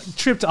fucking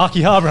trip to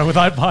Akihabara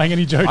without buying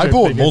any JoJo? I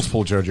bought figures?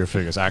 multiple JoJo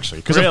figures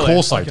actually, because of Really?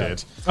 course I Okay.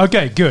 did.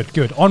 Okay,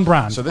 good, on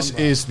brand. So this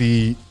is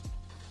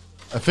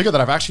a figure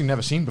that I've actually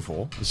never seen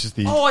before. This is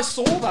the. Oh, I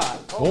saw that.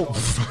 Oh,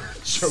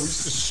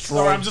 Joey's destroyed.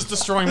 Sorry, I'm just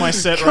destroying my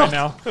set right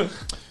now.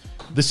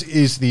 This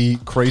is the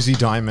Crazy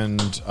Diamond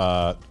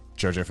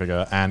JoJo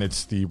figure, and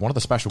it's one of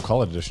the special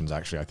colored editions,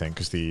 actually, I think,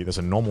 because there's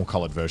a normal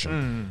colored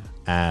version.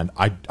 And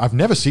I've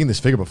never seen this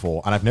figure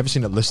before, and I've never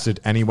seen it listed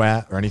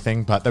anywhere or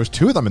anything, but there was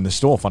 2 of them in the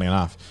store, funny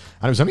enough,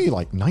 and it was only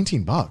like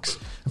 $19.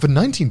 And for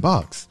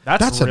 $19,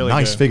 that's really a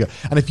nice good. figure.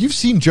 And if you've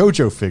seen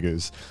JoJo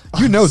figures,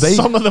 you know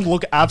Some of them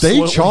look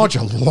absolutely. they charge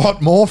a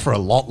lot more for a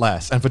lot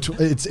less, and for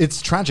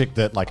it's tragic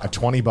that like a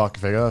 $20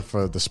 figure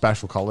for the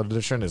special colored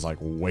edition is like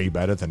way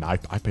better than I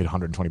paid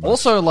 $120.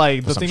 Also,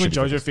 like, the some thing with shitty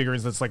JoJo figures.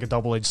 figures that's like a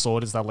double-edged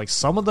sword is that like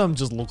some of them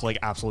just look like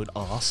absolute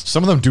ass.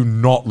 Some of them do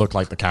not look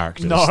like the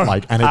characters. No,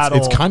 like, and at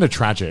it's all. kind of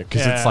tragic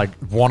because Yeah. it's like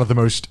one of the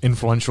most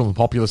influential and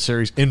popular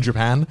series in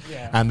Japan,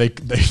 Yeah. and they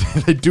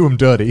they do them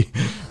dirty.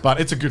 But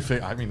it's a good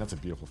figure. I mean, that's a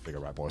beautiful figure,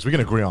 right, boys? We can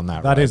agree on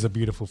that. That right? is a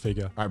beautiful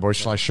figure. All right, boys.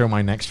 Shall I show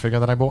my next figure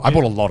that I bought? I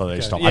bought a lot of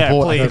these stuff. Yeah, I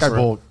think please. I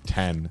bought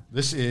 10.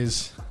 This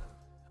is.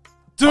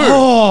 Dude,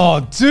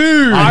 Oh,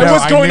 dude. I know,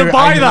 was going to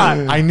buy knew-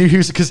 that. I knew he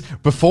was because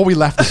before we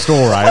left the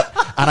store, right?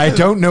 And I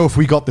don't know if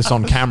we got this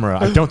on camera.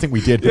 I don't think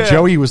we did. But Yeah.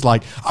 Joey was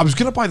like, "I was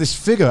gonna buy this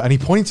figure," and he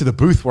pointed to the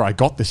booth where I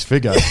got this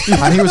figure,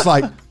 and he was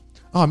like,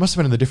 "Oh, I must have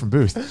been in a different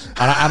booth."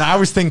 And I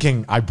was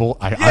thinking, I fucking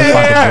bought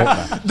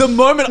that. The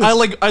moment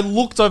I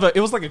looked over, it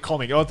was like a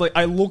comic.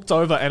 I looked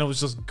over and it was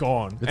just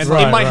gone. And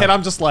right, in my right. head,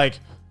 I'm just like,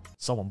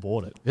 someone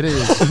bought it. It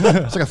is.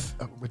 It's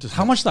like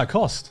How much did that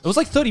cost? It was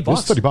like $30. It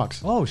was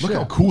 $30. Oh, shit. Look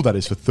how cool that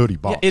is for $30.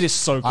 Yeah, it is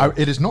so cool.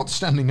 It is not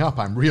standing up.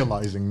 I'm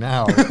realizing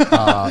now.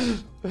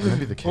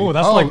 Maybe the cape. Oh,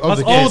 that's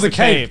cape. the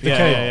cape. Yeah,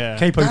 yeah.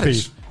 Cape That OP.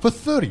 is for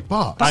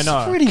 $30. I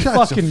know. Pretty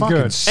That's a fucking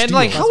good. steal. And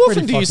like, That's how pretty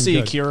often do you fucking see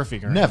good. Akira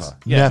figures? Never,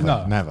 Yeah. never,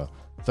 No. never.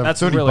 So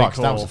That's $30. really That was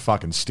cool. a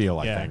fucking steal.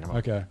 I Yeah. think. I'm gonna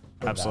Okay.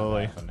 put that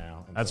Absolutely. there for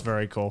now. That's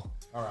very cool.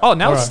 Oh,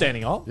 now it's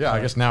standing up. Yeah, I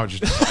guess now it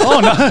just. Oh,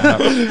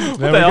 no.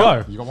 There we hell?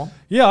 go. You got one?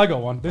 Yeah, I got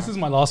one. This is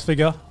my last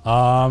figure.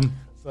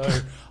 So,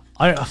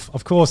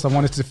 of course, I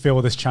wanted to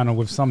fill this channel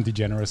with some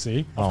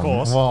degeneracy. Of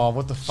course. Oh,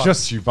 what the fuck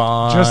Just- did you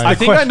buy? just I the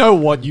think I know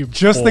what you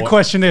Just the bought.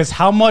 question is,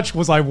 how much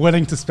was I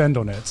willing to spend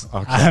on it?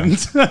 Okay. And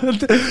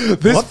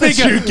this what did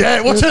figure, you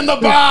get? What's in the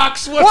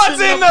box? What's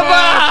in the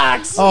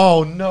box?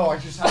 Oh no! I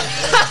just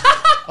had.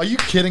 Are you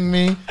kidding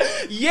me?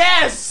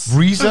 Yes!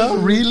 Reza,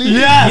 really?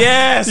 Yes!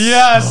 Yes!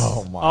 Yes!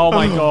 Oh my. Oh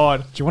my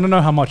god. Do you want to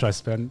know how much I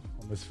spent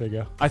on this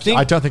figure? I think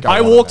I don't think I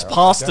I wanna walked know.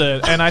 past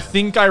it and I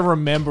think I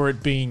remember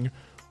it being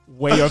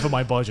way over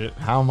my budget.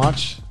 How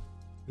much?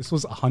 This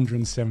was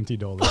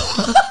 $170.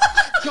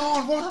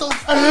 God, what the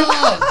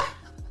fuck?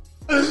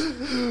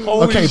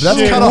 Holy Okay, but that's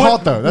shit. kind of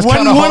hot though. That's when,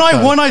 kind of when hot. I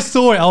though. when I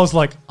saw it, I was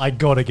like, I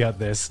gotta get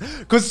this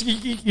because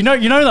you know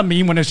that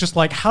meme when it's just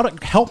like, how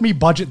to help me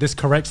budget this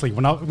correctly.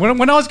 When I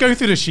was going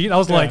through the sheet, I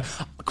was like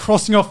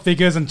crossing off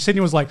figures, and Sydney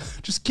was like,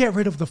 just get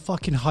rid of the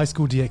fucking High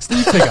School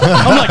DxD figure.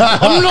 I'm like,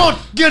 I'm not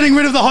getting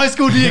rid of the High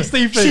School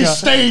DxD figure. She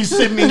stays,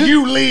 Sydney.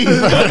 You leave.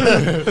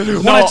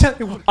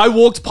 No, I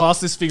walked past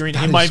this figurine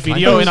in my is kind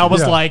video of- and I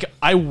was yeah. like,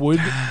 I would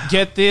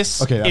get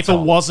this Okay, that's if it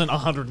hot. wasn't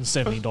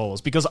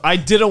 $170 because I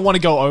didn't want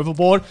to go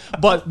overboard.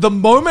 But the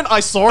moment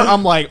I saw it,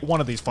 I'm like,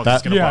 one of these fuckers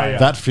That, gonna buy it.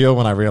 that feel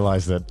when I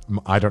realized that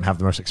I don't have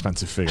the most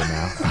expensive figure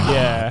now.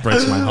 Yeah.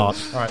 Breaks my heart.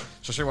 All right,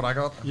 so see what I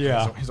got?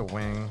 Yeah. Here's a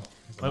wing.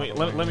 Let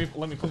me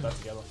put that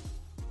together.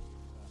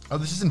 Oh,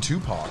 this is in 2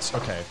 parts.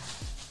 Okay.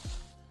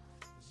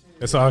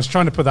 So I was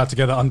trying to put that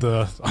together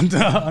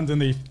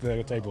underneath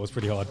the table. It's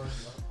pretty hard.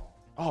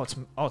 Oh,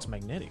 it's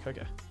magnetic.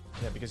 Okay.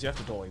 Yeah, because you have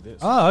to do it like this.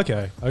 Ah,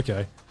 okay.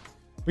 But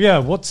yeah,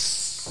 what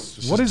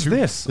is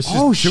this? This is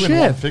Oh 2 shit! in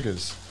 1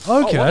 figures.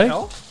 what the Okay.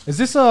 hell? Is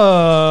this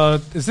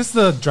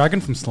the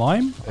dragon from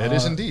Slime? It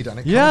is indeed, and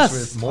it yes.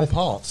 comes with more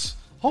parts.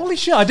 Holy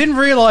shit! I didn't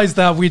realize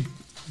that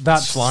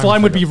Slime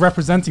slime would be figure.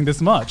 representing this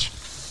much,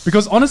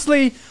 because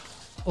honestly,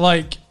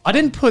 like I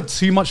didn't put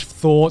too much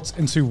thought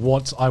into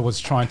what I was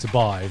trying to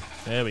buy.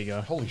 There we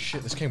go. Holy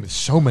shit! This came with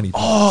so many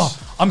parts.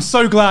 I'm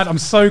so glad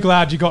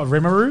you got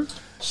Rimuru.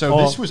 So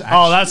this was actually.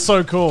 Oh, that's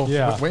so cool.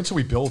 Yeah. Wait until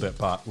we build it,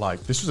 but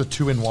like this was a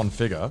 2-in-1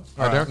 figure.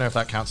 I don't know if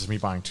that counts as me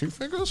buying 2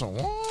 figures or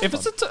what. If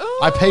it's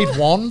I paid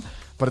 1,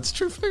 but it's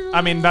 2 figures.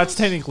 I mean, that's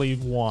technically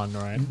one,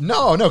 right?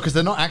 no, because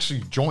they're not actually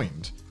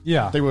joined.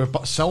 Yeah. They were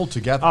sold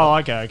together. Oh,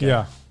 okay.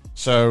 Yeah.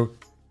 So,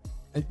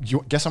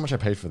 you guess how much I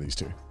paid for these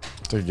 2?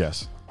 Take a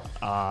guess.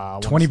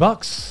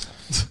 $20.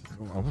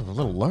 Oh, a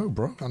little low,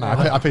 bro. No,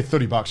 I paid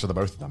 $30 for the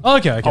both of them.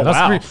 Okay, Oh, that's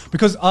wow. great.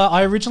 Because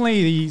I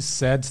originally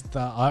said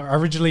that I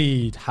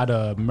originally had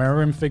a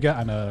Meruem figure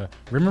and a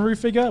Rimuru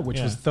figure, which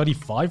Yeah. was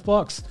 $35.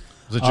 Was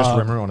it just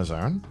Rimuru on his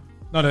own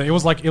No, it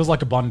was like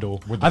a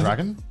bundle with the I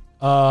dragon?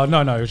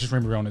 No, it was just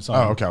Rimuru on its own.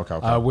 Oh, okay.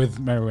 With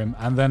Meruem,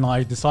 and then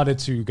I decided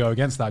to go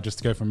against that just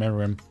to go for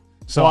Meruem.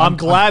 So I'm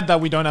glad that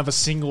we don't have a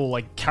single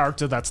like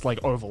character that's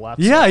like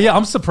overlaps. Yeah,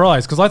 I'm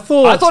surprised because I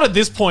thought at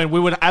this point we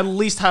would at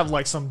least have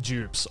like some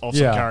dupes of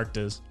some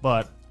characters,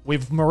 but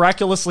we've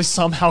miraculously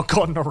somehow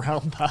gotten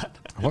around that.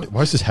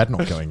 Why is his head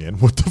not going in?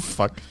 What the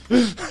fuck?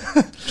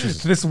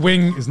 this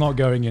wing is not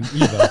going in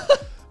either.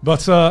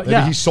 But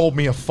Maybe he sold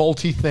me a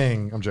faulty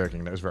thing. I'm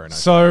joking. That was very nice.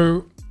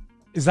 So,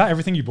 is that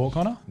everything you bought,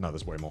 Connor? No,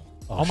 there's way more.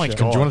 Oh my shit.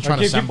 god! Do you want to try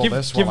and Give- assemble give-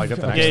 this give- while I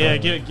get the next Yeah,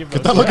 one? give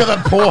Look at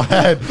that poor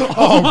head. Oh,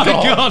 Oh my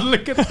god. god!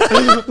 Look at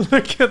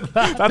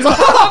that!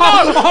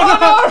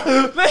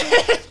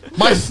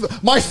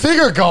 That's My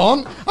figure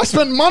gone. I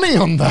spent money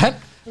on that.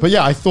 But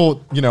yeah, I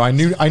thought, I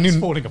knew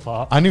falling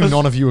apart. I knew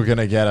none of you were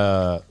gonna get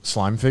a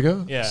slime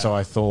figure. Yeah. So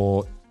I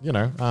thought,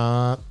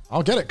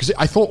 I'll get it because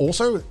I thought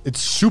also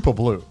it's super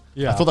blue.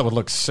 Yeah. I thought that would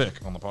look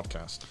sick on the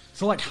podcast.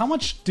 So, like, how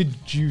much did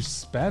you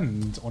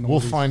spend on? all We'll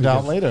these find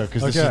out figures? later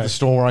because this is Okay. the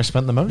store where I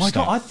spent the most. My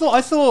God, time.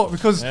 I thought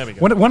because There we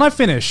go. when I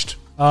finished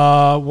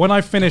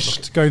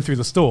going through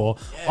the store,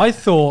 I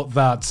thought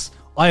that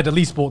I had at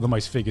least bought the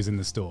most figures in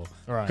the store.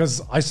 Right.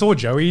 Because I saw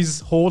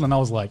Joey's haul and I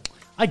was like,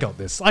 I got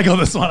this one. I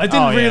didn't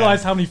Oh, yeah.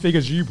 realize how many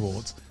figures you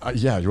bought.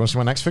 Yeah, you want to see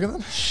my next figure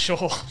then?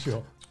 Sure.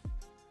 Sure.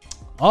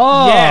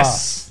 Oh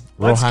Yes.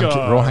 Let's go.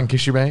 Rohan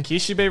Kishibe.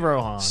 Kishibe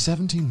Rohan.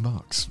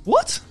 $17.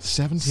 What?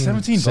 17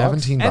 bucks?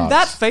 $17. And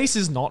that face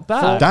is not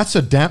bad. That's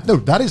a damn no.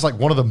 That is like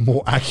one of the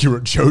more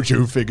accurate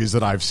JoJo figures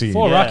that I've seen.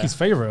 For Yeah. Raki's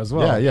favorite as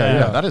well.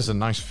 Yeah. That is a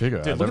nice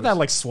figure. Dude, look at that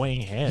like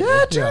swaying head.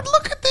 Yeah, dude, Yeah.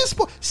 look at this.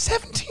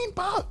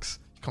 $17.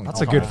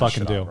 That's a good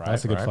fucking deal.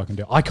 That's a good fucking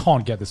deal. I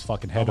can't get this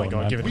fucking head Oh my on, God,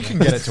 man. give it We can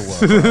get it to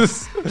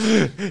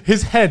work.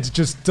 His head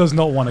just does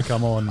not want to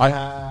come on. I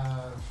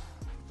have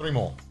 3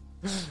 more.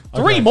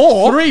 Three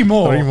more? Three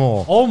more. 3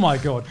 more. Oh my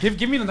god. Give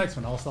me the next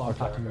one. I'll start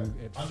unpacking it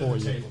Under for the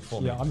you. table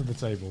for me. Yeah, under the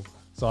table.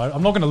 So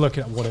I'm not going to look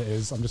at what it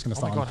is. I'm just going to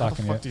start God, how the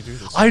unpacking fuck it. do you do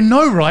this? I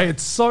know, right?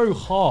 It's so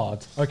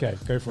hard. Okay,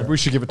 go for We it.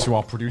 should give it to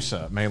our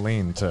producer,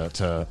 Maylene,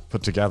 to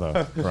put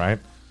together, right?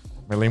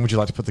 Maylene, would you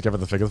like to put together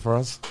the figure for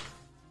us?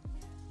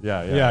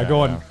 Yeah, Go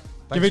on.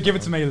 yeah. Give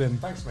it to Maylin.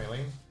 Thanks,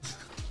 Maylene.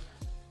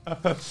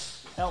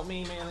 Help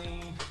me,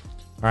 Manny.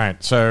 All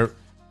right, so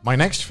my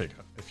next figure,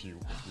 if you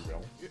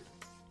will.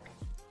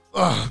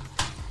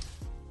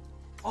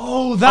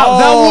 Oh, that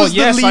Oh, was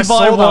yes, the I Levi saw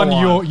that one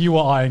one. you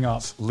were eyeing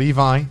up.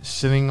 Levi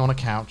sitting on a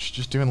couch,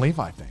 just doing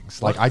Levi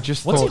things. Like I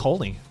just What's he thought,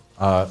 holding?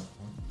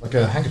 like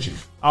a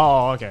handkerchief.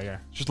 Oh, okay.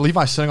 Just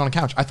Levi sitting on a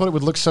couch. I thought it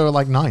would look so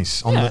like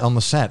nice on Yeah. the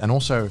set, and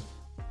also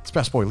it's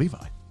best boy Levi.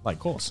 Like, Of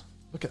course.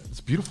 look at it's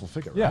a beautiful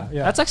figure. Yeah, right?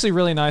 yeah. That's actually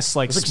really nice.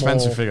 Like It's an small.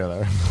 expensive figure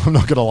though. I'm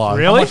not gonna lie.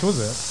 Really? How much was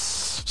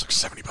it? It's like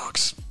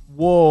 $70.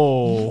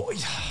 Whoa.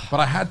 But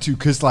I had to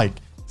because like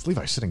it's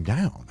Levi sitting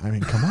down. I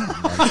mean, come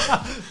on. Like,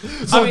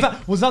 So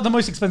was that the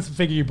most expensive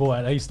figure you bought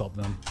at A-Stop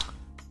then?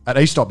 at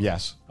A Stop,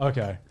 yes.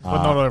 Okay.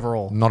 But not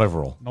overall. Not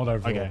overall. Not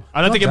overall. Okay.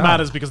 I don't think it Damn.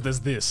 matters because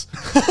there's this.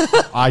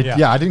 I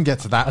didn't get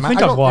to that. I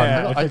think I've won.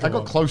 I I think I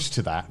got won. close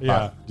to that.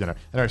 Yeah. But,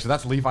 anyway, so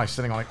that's Levi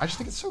sitting on it. I just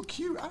think it's so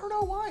cute. I don't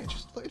know why. It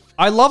just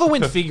I love it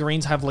when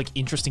figurines have like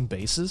interesting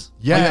bases.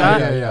 yeah, Like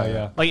yeah, that.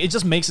 yeah. Like it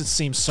just makes it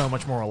seem so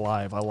much more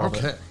alive. I love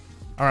Okay. it.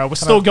 All right, we're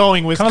still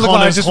going with Kind of looked like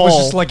I Connor's was haul.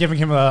 just like giving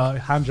him a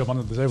hand job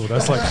under the table.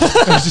 That's like,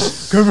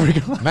 just go for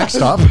it. Next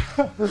up,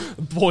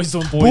 boys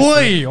on boys.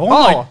 Boy, oh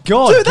my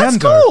god, dude, that's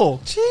Gendo.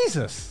 cool.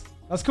 Jesus,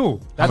 that's cool.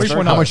 how much, Which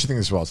one how up? much do you think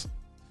this was?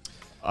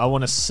 I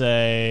want to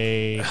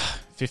say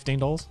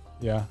 $15.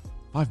 Yeah.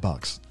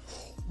 $5.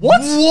 What?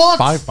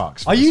 $5. for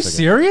Are this you figure.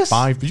 serious?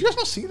 5. Did you guys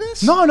not see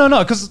this? No,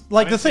 because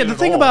like the see it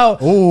thing at all. about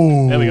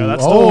Oh, There we go,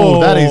 that's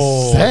that is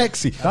Oh.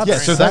 sexy. That's yeah,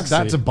 so sexy.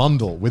 that's a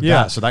bundle with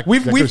yeah, that. So that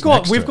we've goes got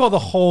next to we've it. got the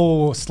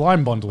whole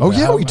slime bundle. Oh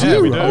there, yeah, we haven't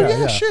do. we do. Oh yeah,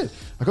 Yeah. shit.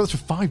 I got this for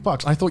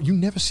 $5. I thought you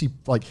never see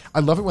like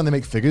I love it when they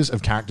make figures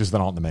of characters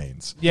that aren't the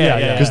mains.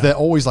 Yeah. Because they're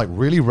always like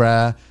really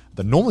rare.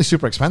 They're normally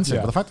super expensive.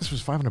 Yeah. But the fact this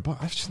was $500,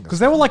 I just think Because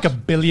there were like a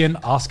billion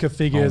Asuka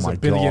figures, oh my a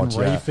billion God,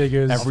 Ray yeah.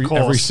 figures. Every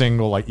course.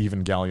 single like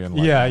Evangelion.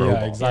 Like, yeah,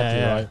 robot. exactly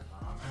Yeah, yeah. right.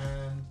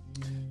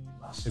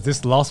 Is this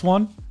the last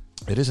one?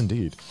 It is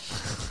indeed.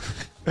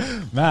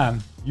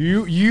 Man,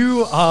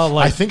 you are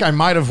like. I think I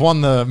might have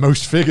won the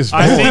most figures.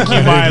 I think you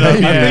might have.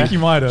 Maybe. I Yeah. think you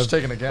might have. Just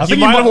taking a guess. I You think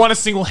might have won it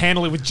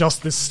single-handedly with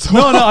just this stuff.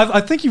 No,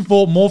 I think you've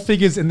bought more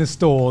figures in this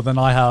store than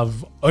I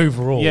have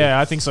overall. Yeah,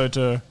 I think so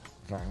too.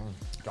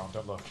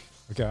 Don't look.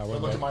 Okay, I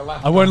won't Look at look. my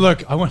lap. I won't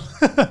look. I won't.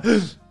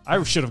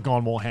 I should have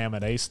gone more ham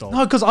at A-Stop.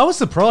 No, because I was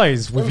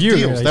surprised with you.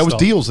 Deals. at There was A-Stop.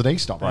 deals at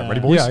A-Stop, right? Yeah.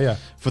 Ready, boys? Yeah, yeah.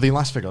 For the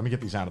last figure, let me get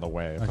these out of the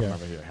way. Put them Okay.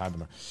 over here. Hide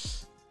them.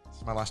 This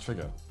is my last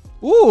figure.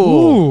 Ooh,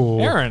 Ooh.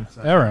 Aaron.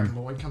 Aaron.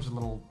 It comes with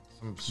some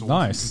swords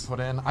Nice. you can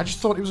put in. I just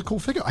thought it was a cool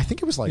figure. I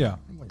think it was like Yeah.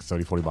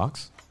 $30,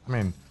 $40. I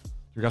mean,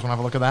 you guys want to have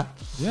a look at that?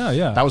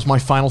 Yeah. That was my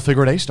final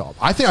figure at A-Stop.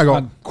 I think I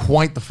got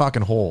quite the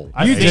fucking haul.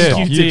 I you think did.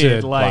 you You did,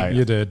 did. like-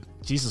 you did.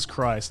 Jesus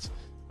Christ.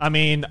 I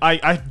mean,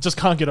 I just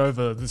can't get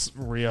over this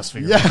Rias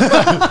figure.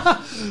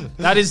 Yeah.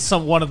 That is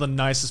one of the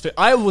nicest.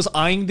 I was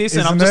eyeing this,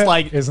 and I'm Isn't just it?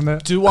 like, Isn't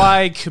it? do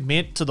I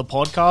commit to the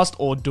podcast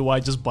or do I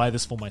just buy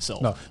this for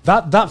myself? No,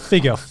 that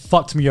figure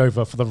fucked me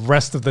over for the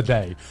rest of the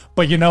day.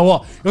 But you know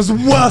what? It was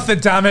worth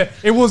it. Damn it!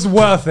 It was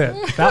worth it.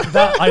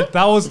 That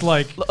was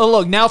like.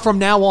 Look, from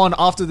now on,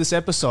 after this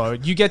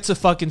episode, you get to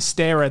fucking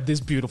stare at this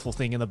beautiful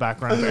thing in the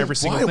background for every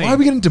single thing. Why are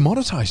we getting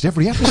demonetized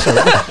every episode?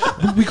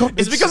 we got.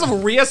 It's because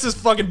of Rias's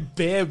fucking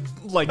bare,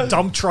 like,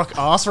 dump truck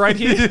ass right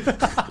here.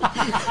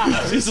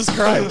 Jesus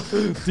Christ.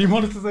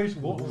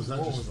 Demonetization. What was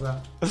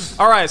that?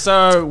 All right,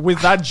 so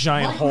with that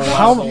giant hole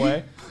out of the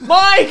way.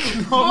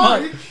 Mike!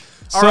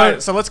 All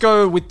right, so let's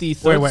go with the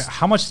third. Wait.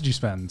 How much did you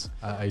spend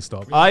at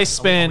A-Stop? I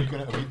spent,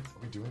 Are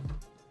we doing?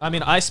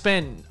 I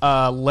spent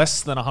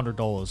less than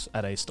 $100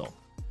 at A-Stop.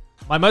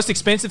 My most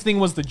expensive thing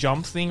was the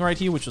jump thing right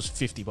here, which was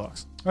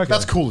 $50. Okay.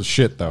 That's cool as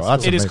shit, though.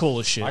 That's It is amazing. cool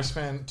as shit. I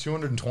spent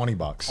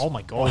 $220. Oh my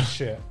Oh god.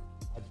 shit.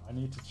 I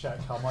need to check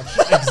how much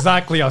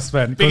exactly I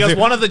spent. Because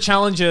one of the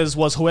challenges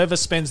was whoever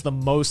spends the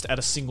most at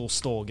a single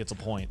store gets a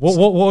point.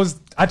 What was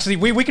actually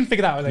we can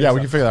figure that out later. Yeah,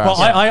 we can figure that but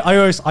out.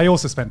 I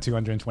also spent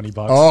 $220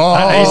 Oh,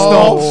 at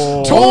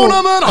A-Stop.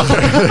 tournament!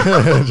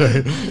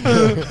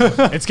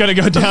 It's going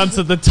to go down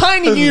to the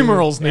tiny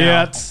numerals now.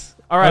 Yeah.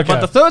 All right, Okay.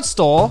 but the third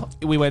store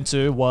we went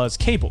to was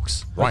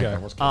K-Books. Right. Okay.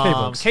 that was cool.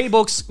 K-Books.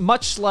 K-Books,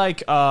 much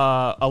like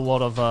a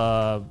lot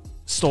of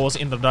stores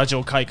in the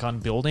Rajo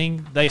Kaikan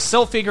building, they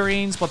sell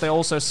figurines, but they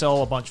also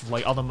sell a bunch of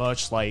like other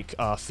merch like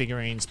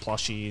figurines,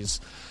 plushies,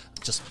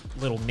 just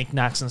little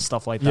knickknacks and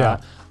stuff like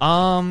that.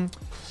 I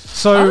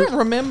So don't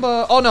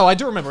remember. Oh no, I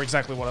do remember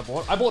exactly what I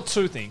bought. I bought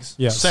two things.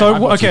 yeah. Same, So I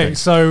bought two okay. things.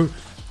 So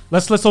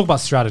let's talk about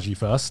strategy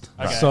first.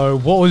 Okay. So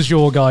what was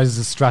your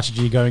guys'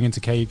 strategy going into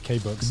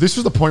K-Books? This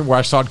was the point where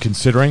I started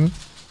considering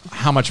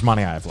how much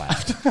money I have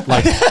left.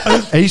 Like,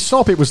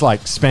 A-Stop, it was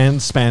like spend,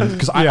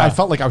 because Yeah. I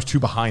felt like I was too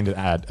behind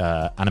at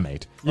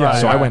Animate. Yeah,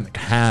 so yeah. I went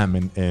ham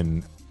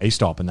in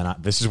A-Stop, and then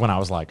this is when I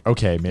was like,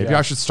 okay, maybe Yeah.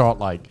 I should start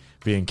like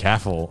being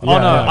careful. Oh no,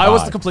 yeah. I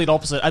was the complete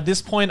opposite. At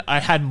this point, I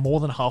had more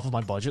than half of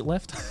my budget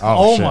left.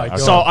 Oh shit, my okay. God.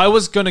 So I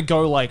was gonna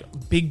go like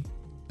big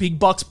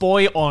bucks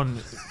boy on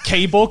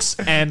K-Books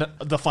and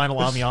the Final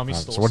Army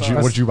store. So what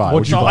did you buy?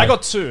 What'd you So buy? I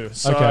got two.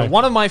 So Okay.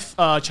 one of my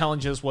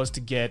challenges was to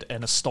get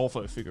an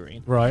Astolfo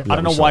figurine. Right. I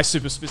don't know we why saw.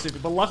 super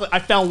specific, but luckily I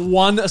found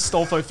one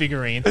Astolfo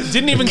figurine.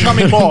 Didn't even come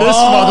in box.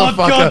 Oh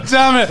motherfucker. god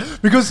damn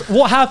it! Because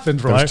what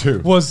happened, right? was two.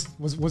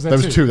 Was There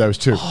was two. There was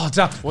two. Oh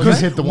damn! He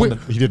hit the one that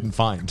he didn't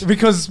find.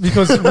 Because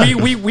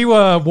we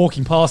were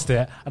walking past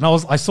it and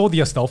I saw the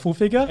Astolfo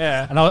figure,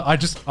 Yeah. and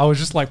I was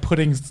just like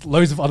putting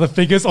loads of other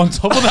figures on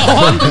top of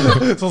that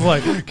one. So I was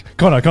like,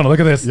 Connor, look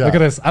at this, Yeah. look at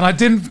this, and I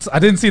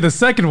didn't see the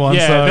second one.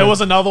 Yeah, so there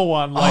was another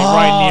one like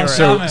right near it.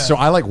 Damn it. So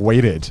I like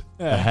waited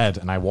ahead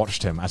and I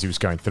watched him as he was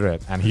going through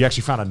it, and he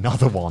actually found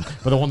another one,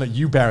 but the one that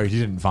you buried, he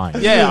didn't find.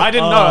 Yeah, I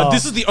didn't know.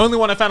 This is the only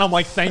one I found. I'm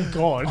like, thank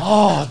God.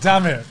 Oh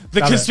damn it!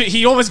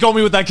 He almost got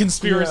me with that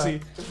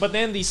conspiracy. But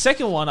then the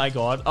second one I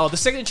got, the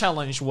second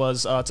challenge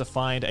was to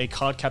find a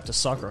Card Captor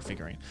Sakura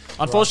figurine.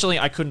 Unfortunately,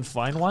 I couldn't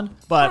find one,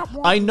 but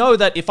I know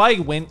that if I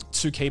went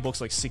to K-Books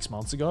like 6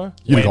 months ago,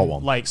 You'd when, got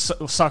one. like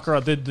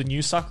Sakura, the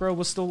new Sakura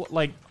was still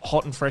like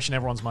hot and fresh in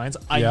everyone's minds,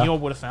 I Yeah. knew I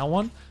would have found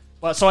one.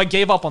 But so I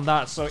gave up on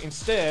that. So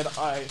instead,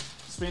 I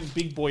spent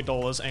big boy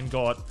dollars and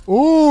got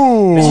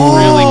Ooh. this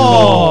really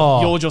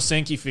cool Yojo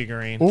Senki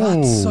figurine.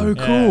 That's so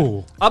Yeah.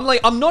 cool.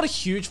 I'm not a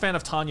huge fan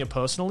of Tanya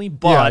personally,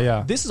 but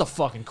Yeah. this is a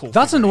fucking cool.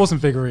 That's an figurine. awesome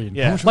figurine.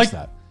 Yeah. How much was like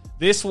that?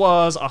 This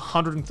was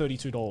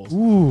 $132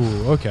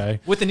 Ooh, okay.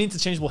 with an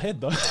interchangeable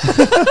head though.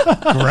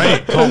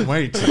 Great. Can't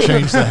wait to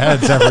change the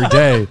heads every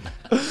day.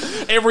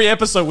 Every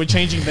episode we're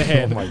changing the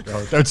head. Oh my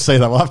God. Don't say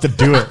that. We'll have to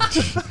do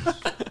it.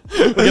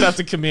 We're gonna have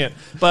to commit.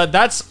 But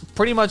that's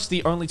pretty much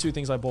the only two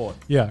things I bought.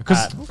 Yeah,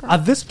 because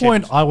at this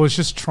point I was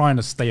just trying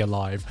to stay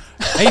alive.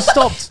 A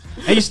stopped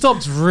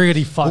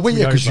really fucked Oh, wait,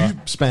 me yeah, because over. you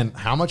spent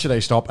how much at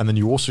A-Stop, and then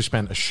you also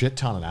spent a shit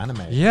ton at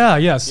Anime.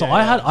 Yeah. So Yeah, I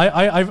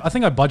yeah. had I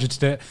think I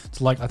budgeted it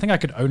to like I think I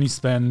could only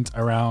spend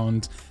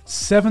around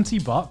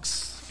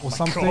 $70 or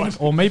something, God.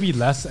 or maybe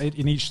less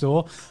in each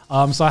store.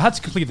 So I had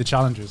to complete the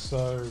challenges.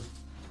 So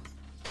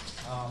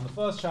the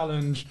first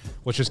challenge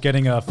was just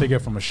getting a figure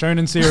from a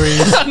Shonen series.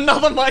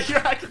 Another My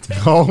Hero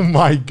Academia. Oh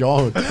my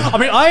God. I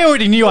mean, I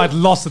already knew I'd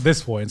lost at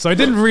this point, so I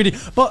didn't really.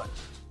 But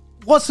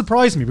what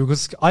surprised me,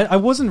 because I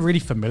wasn't really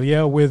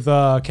familiar with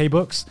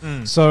K-Books,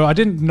 so I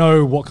didn't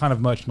know what kind of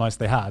merchandise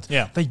they had.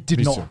 Yeah. they did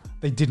Me not. too.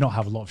 They did not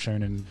have a lot of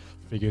Shonen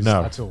figures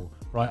No. at all.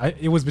 Right,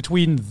 it was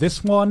between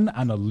this one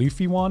and a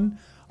Luffy one.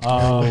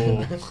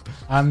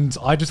 And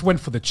I just went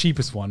for the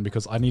cheapest one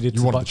because I needed You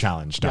to wanted bu- the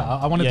challenge Yeah,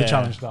 done. I wanted Yeah. the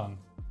challenge done.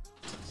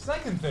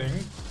 Second thing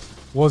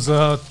was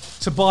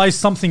to buy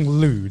something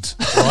lewd,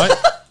 right?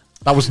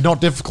 That was not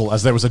difficult,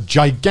 as there was a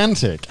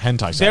gigantic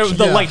hentai There, section.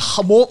 the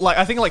Yeah.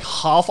 I think like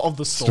half of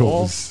the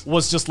store Stores.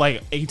 was just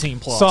like 18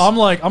 plus. So I'm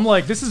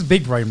like, this is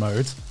big brain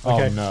mode.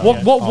 Okay, no.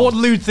 what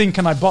lewd thing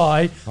can I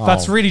buy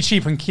that's Oh. really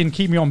cheap and can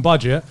keep me on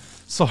budget?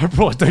 So I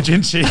brought a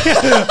Dojinshi.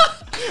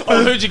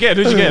 Oh, who'd you get?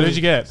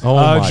 Oh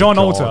my John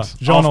God. Alter.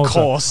 John Of Alter.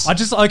 course.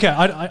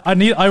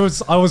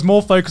 I was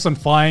more focused on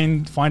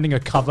finding a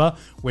cover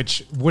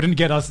which wouldn't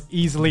get us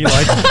easily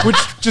which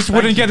just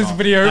wouldn't get this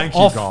video Thank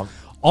you, God.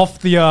 off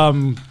the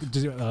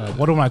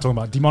what am I talking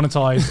about?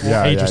 Demonetized or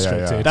Yeah, age yeah, yeah,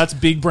 restricted. yeah. That's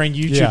big brain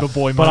YouTuber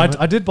boy But moment.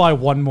 I did buy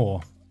one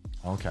more,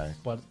 Okay.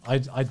 but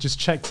I just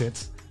checked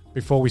it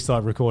before we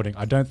started recording.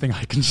 I don't think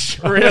I can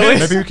show Really? it.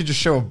 Maybe we could just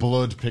show a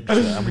blurred picture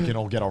and we can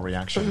all get our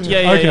reaction to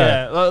it.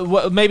 Yeah.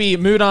 Okay. Maybe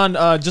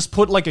Mudan, just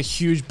put like a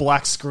huge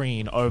black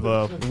screen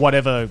over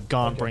whatever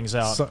Garn brings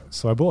out.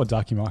 So I bought a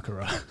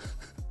Dakimakura.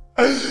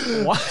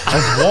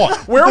 What?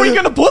 Where are we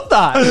gonna put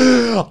that?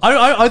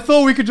 I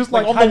thought we could just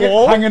Like on the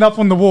wall? hang it up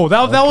on the wall.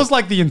 That was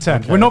like the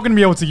intent. We're not going to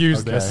be able to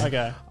use this.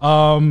 Okay.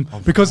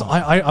 Because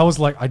I was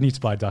like, I need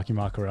to buy a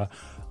Dakimakura.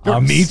 You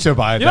don't need to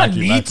buy a You don't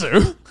Dakimakura. need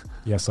to.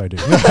 Yes, I do.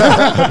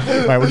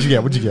 Right, what'd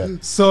you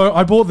get? So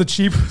I bought the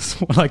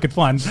cheapest one I could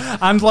find,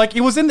 and like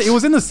it was in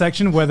the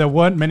section where there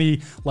weren't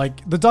many,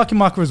 like the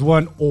Dakimakuras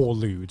weren't all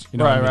lewd. You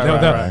know, what I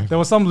mean? Right. There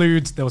were some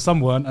lewds, there were some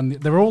weren't, and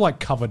they were all like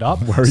covered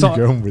up. Where are you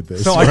going with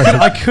this? So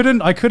I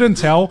couldn't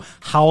tell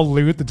how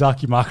lewd the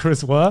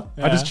Dakimakuras were.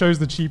 I just chose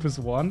the cheapest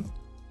one.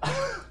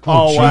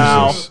 Oh,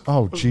 wow. Jesus.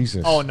 Oh,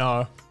 Jesus. Oh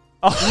no.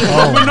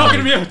 We're not going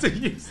to be able to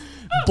use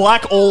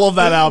Black all of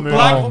that out,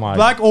 Mudan. Oh my-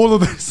 black all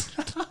of this.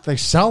 They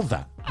sell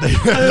that.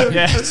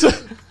 Yes.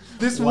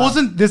 This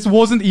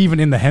wasn't even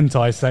in the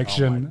hentai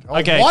section.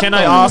 Okay, What can the-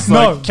 I ask?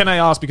 No. Can I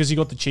ask because you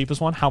got the cheapest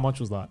one? How much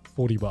was that?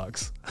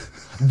 $40.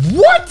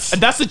 What?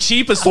 And that's the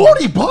cheapest one.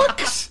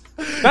 $40?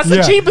 That's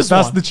the cheapest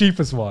That's one. the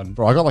cheapest one.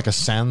 Bro, I got like a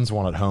Sans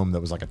one at home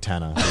that was like a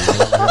tenner.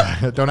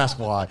 Don't ask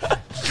why.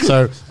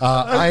 So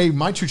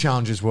my two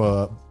challenges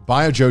were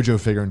buy a JoJo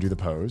figure and do the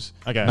pose.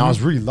 Okay. Now I was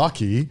really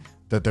lucky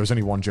that there was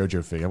only one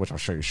JoJo figure, which I'll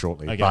show you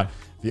shortly. Okay. But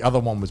the other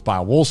one was buy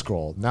a wall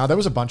scroll. Now there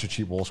was a bunch of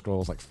cheap wall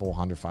scrolls, like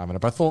 400, 500.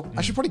 But I thought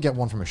I should probably get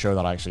one from a show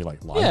that I actually like.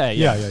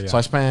 Yeah. So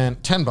I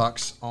spent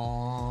 $10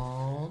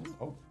 on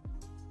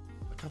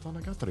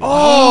Katanagatari.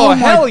 Oh, my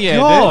hell yeah,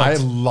 God. I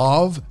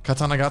love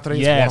Katanagatari. It's one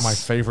Yes. of my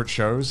favorite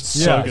shows.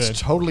 So It's good.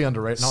 totally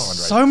underrated. Not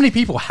underrated. So many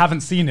people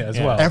haven't seen it as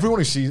well. Everyone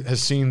who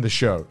has seen the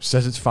show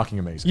says it's fucking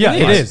amazing. Yeah,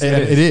 it is. And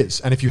it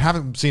is. And if you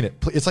haven't seen it,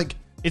 it's like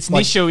It's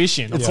like, Nisho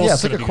Ishin. It's,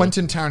 it's like a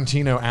Quentin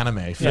Tarantino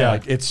anime. Film. Yeah.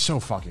 Like it's so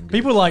fucking good.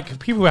 People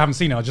who haven't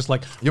seen it are just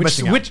like, You're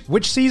missing out.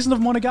 which season of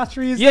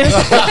Monogatari is Yeah. this?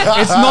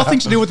 It's nothing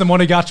to do with the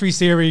Monogatari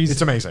series.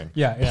 It's amazing.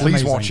 Yeah, it's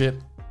please amazing. watch it.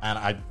 And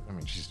I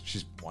mean,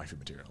 she's wifey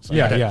material. So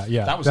Yeah, okay.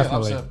 yeah, That was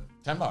definitely. it.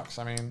 That was $10.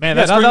 I mean, Man,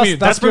 Yeah, that's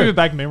that's bringing me good.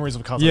 back memories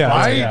of Cousin. Yeah.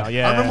 Right? I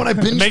Yeah. remember when I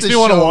binged Makes this me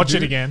want to show, watch it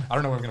dude. again. I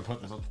don't know where I'm gonna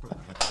put this. I'll just put it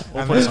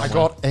and then I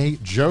got a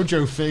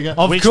JoJo figure.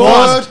 Of Which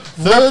course.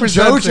 third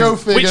Representing. JoJo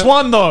figure. Which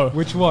one though?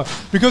 Which one?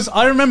 Because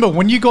I remember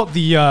when you got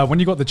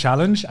the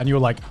challenge and you were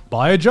like,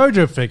 buy a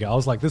JoJo figure. I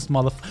was like, this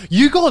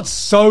you got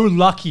so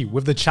lucky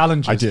with the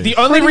challenges. I did. The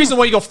only reason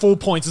why you got 4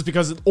 points is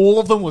because all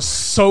of them were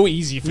so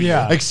easy for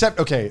Yeah. you. Except,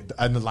 okay,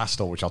 and the last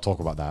store, which I'll talk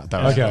about that.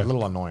 That was Okay. a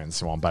little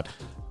annoyance one. But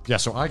yeah,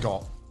 so I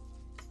got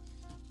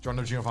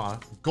Giorno Giovanna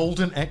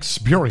Golden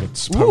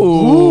Experience.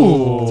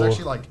 Ooh. It's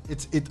actually like,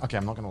 okay,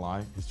 I'm not going to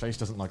lie. His face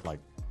doesn't look like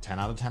 10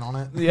 out of 10 on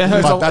it. Yeah,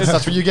 it's But all- that's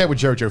what you get with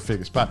JoJo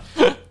figures. But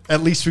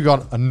at least we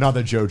got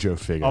another JoJo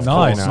figure. Of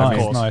Nice, course, nice,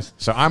 of course. nice.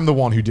 So I'm the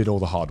one who did all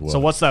the hard work. So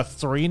what's that?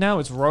 3 now?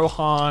 It's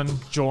Rohan,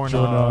 Giorno,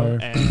 Giorno.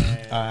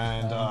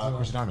 and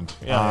Chris Diamond.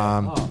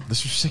 Yeah.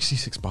 This was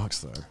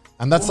 $66 though.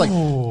 And that's like,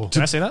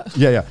 can I say that?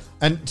 yeah.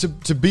 And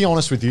to be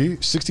honest with you,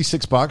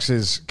 $66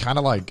 is kind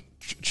of like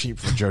cheap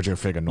for a JoJo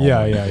figure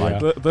normally. Yeah. Like,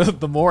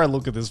 The more I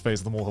look at this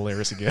face, the more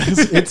hilarious it gets.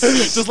 It's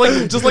just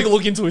like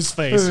look into his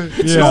face.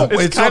 It's Yeah. not,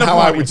 It's kind not of how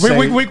I funny. would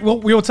say-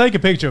 We'll take a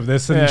picture of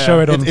this and Yeah. show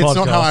it on the podcast. It's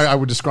not how I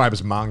would describe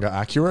as manga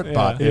accurate,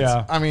 but it's,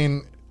 Yeah. I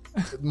mean,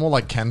 more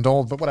like Ken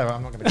doll, but whatever.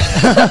 I'm not going to.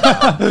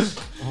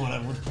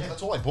 Whatever. Yeah,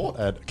 that's all I bought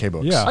at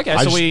K-Books. Yeah. Okay, I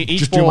so just- we each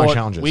just do my bought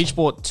challenges. we each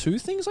bought 2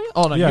 things. I guess?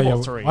 Oh no, Yeah, you yeah.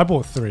 bought 3. I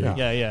bought 3.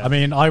 Yeah. I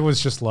mean, I was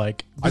just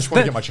like, I just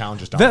want to get my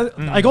challenges done.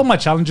 I got my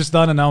challenges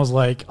done, and I was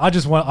like, I'm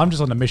just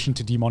on a mission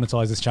to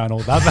demonetize this channel.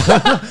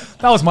 That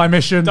was my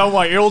mission. Don't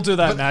worry, you'll do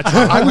that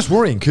naturally. I was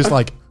worrying because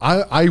like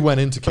I went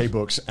into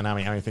K-Books and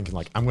I'm thinking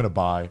like I'm going to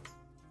buy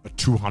a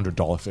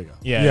 $200 figure.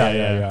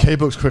 Yeah.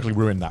 K-Books quickly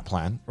ruined that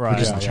plan Right.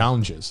 because Yeah, of the yeah.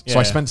 challenges. Yeah, So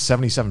I yeah. spent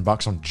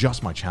 $77 on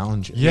just my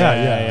challenges. Yeah.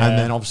 And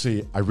then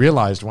obviously I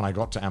realized when I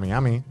got to Ami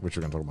Ami, which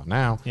we're going to talk about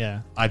now, Yeah.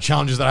 I had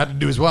challenges that I had to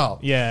do as well.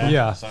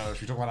 Yeah. So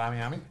should we talk about Ami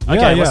Ami? Okay,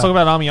 Yeah, let's yeah. talk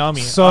about Ami Ami.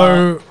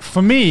 So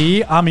for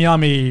me, Ami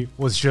Ami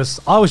was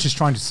I was just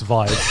trying to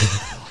survive.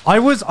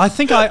 I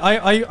think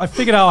I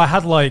figured out I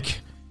had like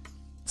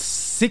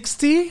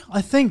 $60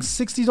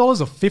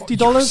 or $50.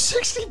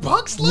 $60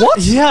 left? What?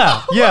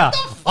 Yeah.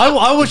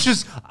 I was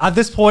just at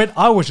this point.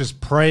 I was just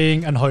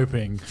praying and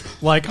hoping.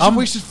 Like I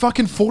wasted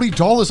fucking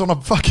 $40 on a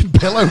fucking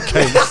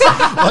pillowcase.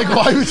 Like,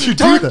 why would you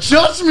do don't that?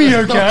 judge me,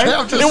 okay?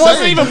 I'm just it wasn't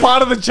saying. even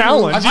part of the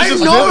challenge. I I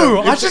just know.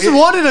 did it. I just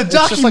wanted a It's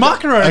just Daki like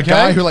Makara, a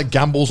guy okay? who like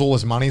gambles all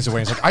his monies away.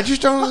 He's like, I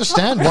just don't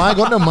understand why I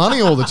got no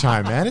money all the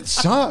time, man. It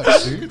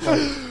sucks, dude.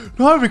 Like,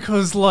 No,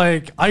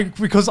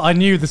 because I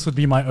knew this would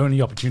be my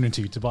only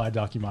opportunity to buy a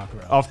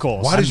Dakimakura. Of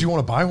course. Why did you want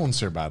to buy one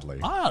so badly?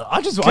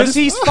 I just Because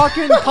he's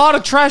fucking part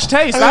of Trash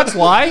Taste. That's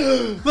why.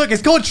 look.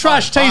 It's called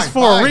Trash Taste fine,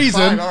 for fine, a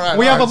reason. fine, all right,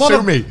 we all have a right, lot sue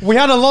of me. we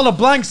had a lot of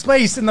blank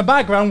space in the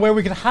background where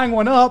we could hang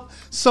one up.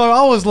 So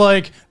I was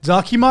like,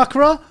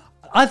 Dakimakura.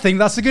 I think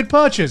that's a good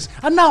purchase.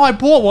 And now I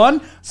bought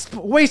one,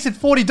 wasted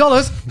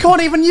 $40,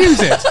 can't even use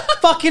it.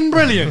 Fucking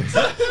brilliant.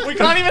 We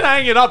can't even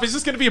hang it up. It's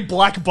just going to be a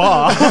black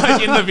bar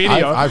in the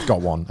video. I've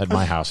got one at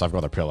my house. I've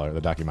got a pillow,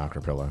 the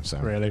Dakimakura pillow. So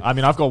Really? I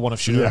mean, I've got one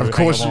of Shooter. Yeah, of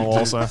course you do.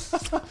 Also.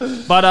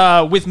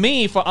 But with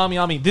me, for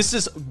Ami, this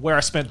is where I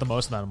spent the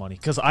most amount of money.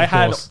 Because I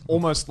had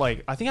almost I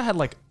think I had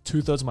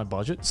 2/3 of my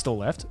budget still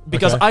left.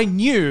 Because Okay. I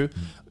knew...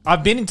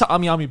 I've been into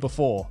Ami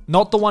before.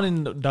 Not the one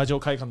in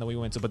Daijo Kaikan that we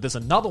went to, but there's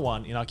another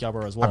one in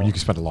Akihabara as well. I mean, you can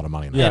spend a lot of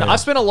money on that. And I've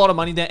spent a lot of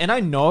money there, and I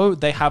know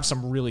they have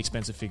some really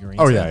expensive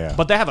figurines. Oh, yeah, there, yeah.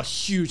 But they have a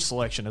huge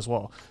selection as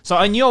well. So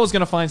I knew I was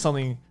going to find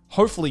something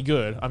hopefully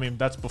good. I mean,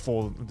 that's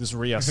before this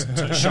Rias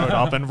showed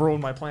up and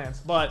ruined my plans.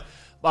 But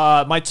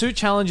my two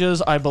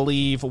challenges, I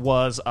believe,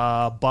 was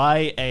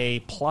buy a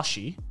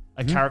plushie,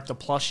 a character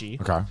plushie.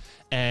 Okay.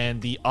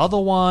 And the other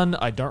one,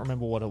 I don't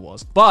remember what it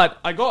was. But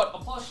I got a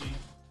plushie.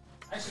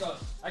 I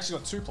actually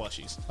got two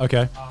plushies.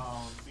 Okay.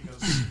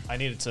 Because I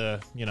needed to,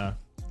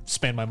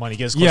 spend my money,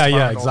 get as close Yeah, to $500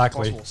 yeah, as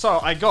exactly. possible. So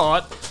I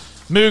got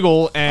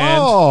Moogle and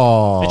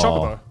Oh. a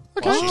Chocobo.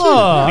 Okay.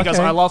 Oh, Because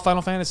okay. I love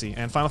Final Fantasy,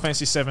 and Final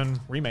Fantasy VII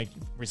Remake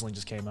recently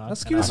just came out.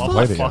 That's and cute I as love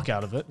fuck. the fuck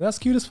out of it. That's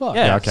cute as fuck.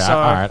 Yeah, Yeah, okay. so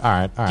all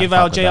right. give fuck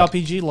our with that.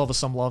 JRPG lovers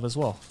some love as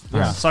well.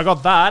 Yeah. So I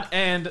got that,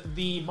 and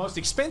the most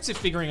expensive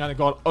figuring I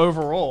got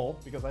overall,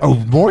 because I Oh,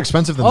 more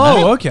expensive than that?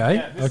 Oh, okay.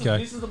 yeah, Okay.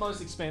 This is the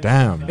most expensive.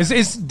 Damn.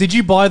 Did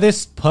you buy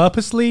this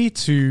purposely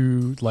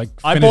to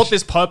I finish- bought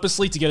this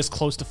purposely to get as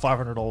close to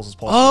 $500 as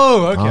possible.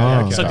 Oh, okay.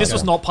 Oh. okay. So this okay.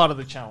 was not part of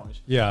the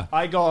challenge. Yeah.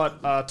 I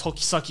got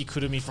Tokisaki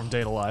Kurumi from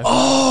Date Alive.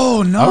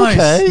 Oh, nice.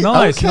 Okay,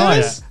 Nice, okay.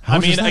 nice. How I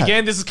much mean, is that?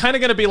 again, this is kind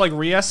of going to be like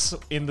Rias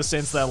in the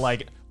sense that,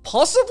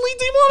 possibly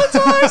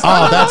demonetized.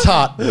 Oh, that's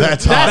hot.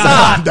 That's hot. That's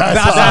hot.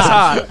 That's That's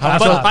hot. hot.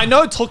 But I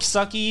know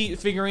Tokisaki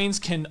figurines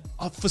can,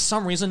 for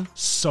some reason,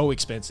 so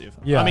expensive.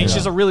 Yeah, I mean, yeah.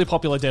 she's a really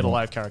popular Dead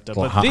Alive character.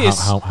 Well, but this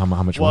how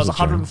much was was it,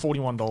 Jeremy?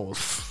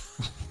 $141.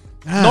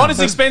 Not as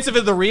expensive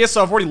as the Rias,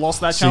 so I've already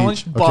lost that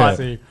challenge. But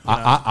Okay.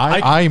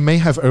 I may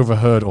have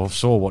overheard or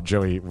saw what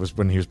Joey was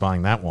when he was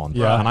buying that one.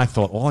 Yeah. And I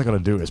thought, all I got to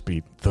do is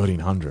beat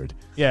 1,300.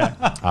 yeah.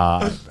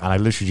 And I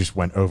literally just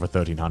went over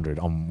 1,300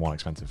 on one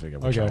expensive figure,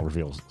 which Okay. I'll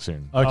reveal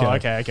soon. Okay. Oh,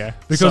 okay.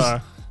 Because-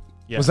 So,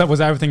 yeah. Was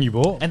that everything you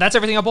bought? And that's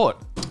everything I bought.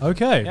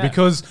 Okay, Yeah.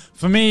 because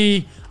for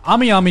me,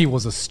 Ami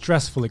was a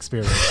stressful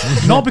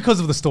experience. Not because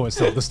of the store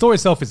itself. The store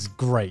itself is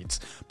great,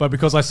 but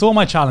because I saw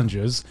my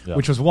challenges, Yeah.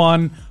 which was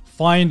one,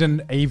 find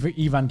an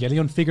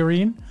Evangelion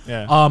figurine.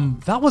 Yeah.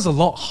 That was a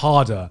lot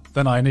harder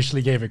than I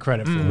initially gave it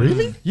credit for.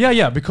 Really?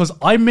 Yeah, because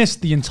I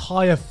missed the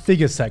entire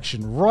figure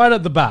section right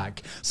at the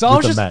back. So I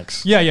With was the just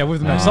mechs? yeah,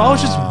 with the mechs. So I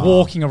was just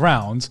walking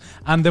around,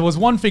 and there was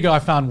one figure I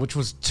found which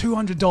was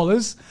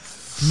 $200.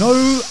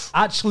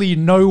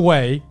 No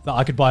way that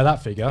I could buy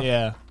that figure.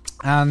 Yeah.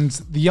 And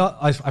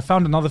I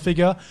found another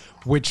figure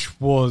which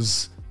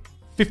was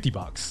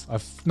 $50.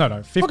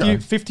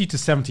 50 to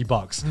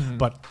 $70.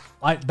 But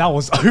that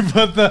was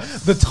over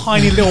the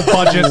tiny little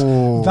budget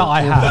that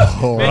I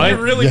had. Man, Right?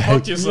 you really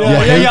fucked yourself.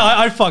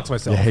 I fucked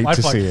myself. You hate I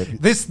to fucked- see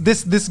it.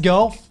 This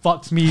girl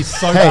fucked me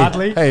so Hey,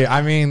 badly. hey,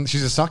 I mean,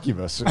 she's a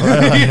succubus.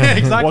 Yeah,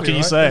 exactly. What can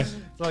you right? say?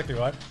 Exactly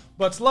right.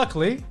 But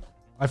luckily,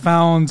 I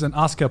found an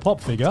Asuka Pop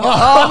figure.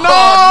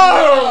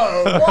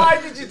 No! Why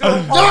did you do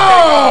it?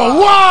 Oh,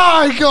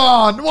 why,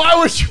 God? Why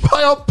would you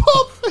buy a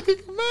pop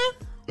figure,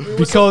 man?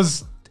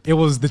 Because it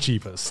was the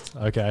cheapest.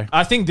 Okay.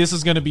 I think this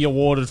is going to be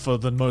awarded for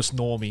the most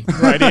normie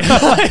right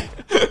here.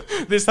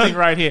 This thing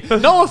right here.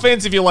 No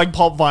offense if you like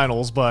pop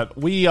vinyls, but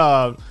we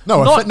No,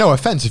 not- no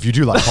offense if you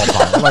do like pop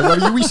vinyl.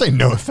 Like, we say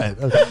no offense.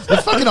 They're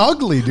fucking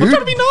ugly, dude. trying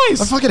to be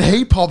nice. I fucking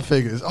hate pop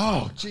figures.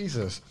 Oh,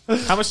 Jesus.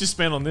 How much you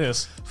spend on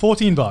this?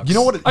 $14. You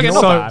know what? Okay, you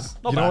not know bad.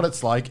 what, Not you know bad. what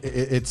it's like?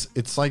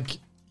 It's like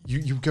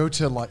you go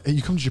to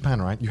you come to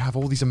Japan, right? You have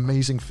all these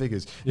amazing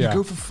figures. Yeah. You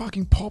go for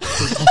fucking pop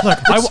figures. Look,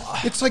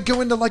 it's like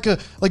going to like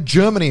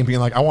Germany and being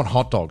like, I want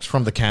hot dogs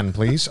from the can,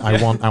 please.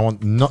 I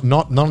want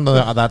none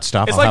of that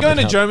stuff. It's I'll like have going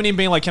to the- Germany and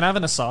being like, "Can I have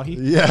an Asahi?"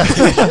 Yeah,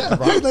 yeah,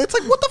 right. It's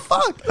like, what the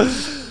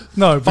fuck?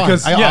 No, Fine,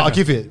 because I'll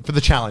give it for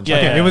the challenge. Yeah,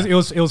 Okay.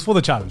 yeah. it was for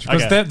the challenge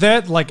because Okay.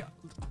 they're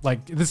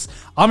like this.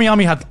 Ami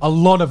had a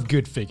lot of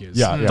good figures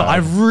Yeah, yeah. that I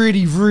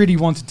really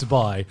wanted to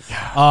buy.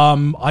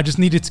 I just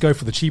needed to go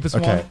for the cheapest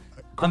Okay. one.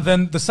 And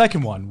then the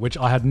second one, which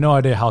I had no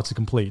idea how to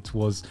complete,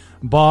 was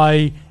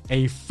buy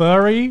a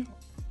furry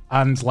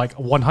and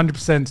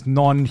 100%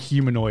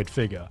 non-humanoid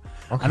figure.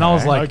 And I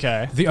was like,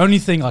 Okay. the only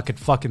thing I could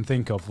fucking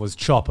think of was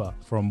Chopper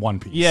from One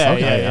Piece. Yeah,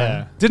 Okay,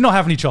 yeah. Did not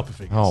have any Chopper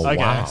figures. Oh, Okay.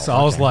 wow. So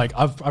I was like,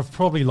 I've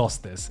probably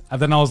lost this. And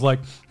then I was like,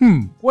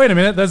 wait a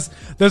minute.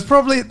 There's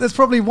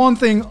probably one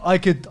thing I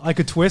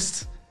could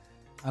twist,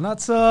 and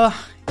that's a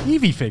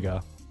Eevee figure.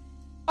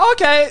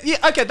 Okay, yeah,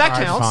 okay, that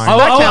Alright, counts. fine. I,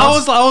 That I- I counts.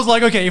 was, I was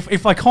like, okay,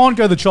 if I can't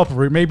go the chopper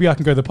route, maybe I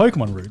can go the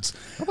Pokemon routes.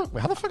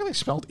 How the fuck are they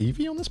spelled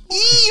Eevee on this book?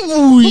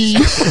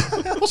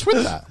 Eevee. What's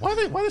with that? Why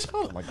they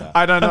spell it like that?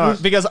 I don't know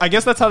because I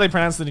guess that's how they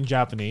pronounce it in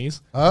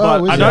Japanese. Oh,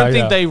 but is I it? don't Yeah,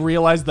 think yeah. they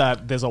realize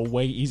that there's a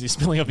way easy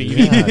spelling of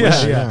Eevee.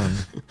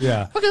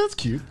 Yeah. Okay, that's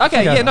cute.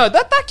 Okay, Okay. yeah, no,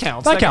 that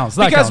counts. That counts,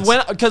 that because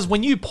counts.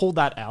 when you pulled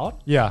that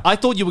out, Yeah. I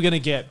thought you were gonna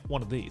get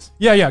one of these.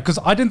 Yeah, because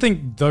I didn't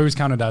think those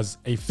counted as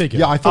a figure.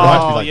 Yeah, I thought it had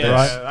to be like Oh,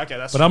 yeah, this. okay,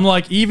 that's. But I'm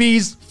like,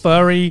 Eevee's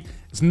furry,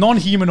 it's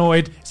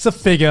non-humanoid, it's a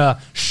figure.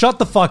 Shut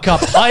the fuck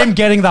up. I am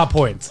getting that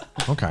point.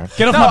 Okay.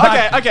 Get off no, my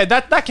back. okay,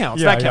 that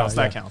counts.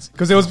 That counts.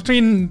 Because it was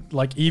between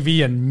like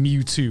Eevee and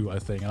Mewtwo, I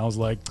think. And I was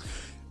like,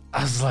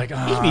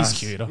 Eevee's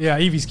cuter. Yeah,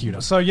 Eevee's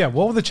cuter. So yeah,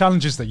 what were the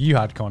challenges that you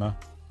had, Connor?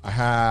 I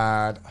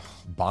had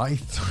buy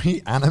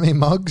 3 anime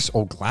mugs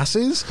or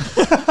glasses.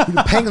 It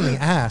was paying in the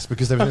ass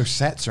because there were no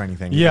sets or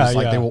anything. Yeah, it was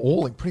like yeah. they were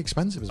all like pretty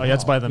expensive as Oh, well. you had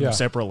to buy them Yeah.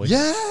 separately.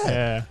 Yeah.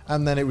 Yeah.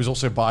 And then it was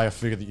also buy a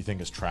figure that you think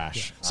is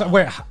trash. So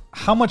wait,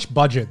 how much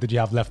budget did you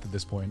have left at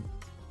this point?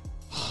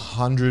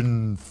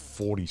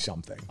 140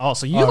 something. Oh,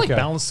 so you Oh, like okay.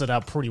 balanced it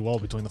out pretty well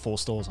between the 4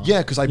 stores, huh? Yeah,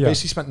 because I Yeah.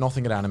 basically spent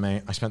nothing at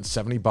anime. I spent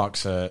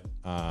 $70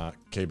 at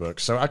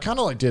K-Books. So I kind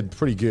of like did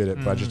pretty good at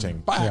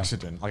budgeting by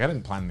accident. Like I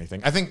didn't plan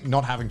anything. I think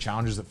not having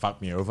challenges that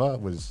fucked me over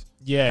was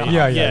Yeah,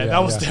 Yeah,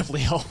 that was yeah.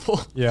 definitely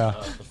helpful. Yeah.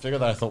 the figure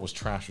that I thought was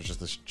trash was just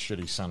this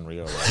shitty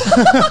Sanrio.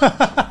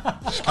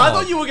 I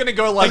thought you were gonna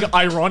go like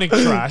ironic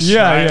trash.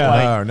 Yeah, right?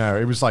 yeah. Like, No,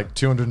 it was like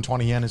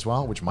 220 yen as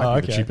well, which might Oh,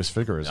 be the okay. cheapest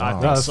figure as I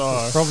well. think That's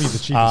so. probably the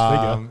cheapest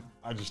figure.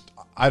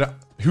 I don't.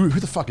 Who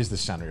the fuck is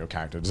this Sanrio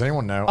character? Does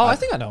anyone know? Oh, I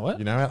think I know it.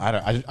 You know it? I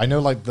don't. I know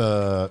like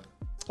the.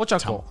 What's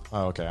that called?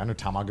 Oh, okay. I know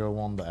Tamago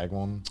one, the egg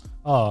one.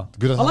 Oh,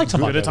 Good I like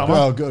Tamago. Good Tamago.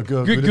 Oh, good.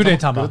 Good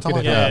Tama.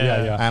 Tama.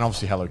 Yeah. And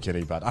obviously Hello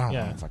Kitty, but I don't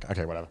Yeah. know. Fuck.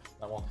 Okay, whatever.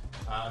 That one.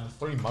 And the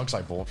 3 mugs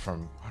I bought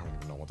from. I don't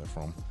even know what they're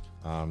from.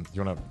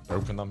 You want to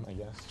open them? I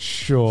guess.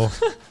 Sure.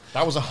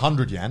 That was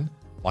 100 yen.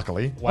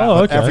 Luckily. Wow. Oh,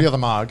 But okay. every other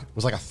mug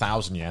was like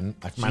 1,000 yen.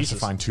 I managed to Jesus.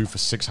 find 2 for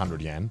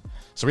 600 yen.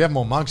 So we have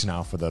more mugs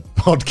now for the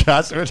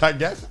podcast, which I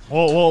guess.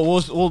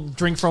 We'll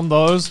drink from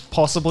those,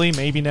 possibly,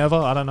 maybe never.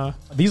 I don't know.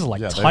 These are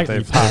like Yeah,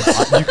 tightly packed.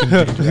 you can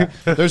do that.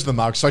 Those are the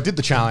mugs. So I did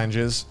the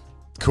challenges.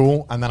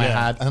 Cool. And then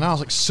Yeah. I was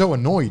like so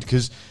annoyed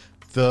because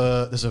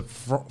there's a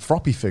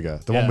Froppy figure,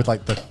 the one Yeah. with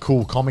like the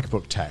cool comic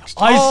book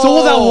text. I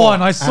saw that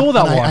one. I saw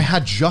that And one. I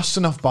had just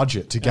enough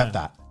budget to get Yeah.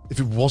 that if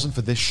it wasn't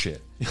for this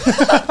shit.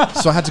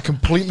 So I had to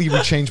completely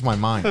rechange my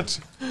mind.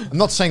 I'm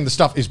not saying the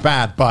stuff is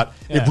bad, but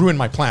it Yeah. ruined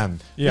my plan.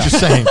 Yeah. Just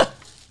saying.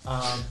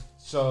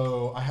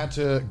 So I had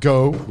to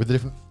go with a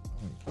different.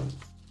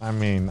 I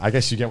mean, I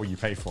guess you get what you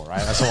pay for, right?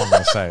 That's all I'm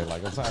going to say.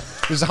 Like,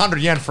 it's 100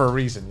 yen for a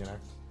reason, you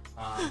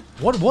know?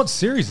 What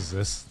series is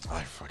this?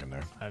 I fucking know.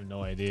 I have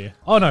no idea.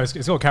 Oh no, it's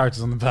got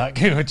characters on the back,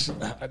 which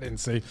I didn't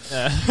see.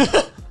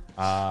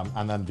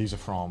 And then these are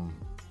from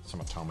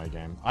some Otome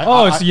game.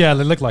 Yeah,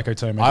 they look like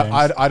Otome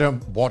games. I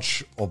don't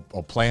watch or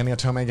play any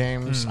Otome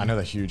games. I know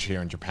they're huge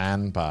here in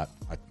Japan, but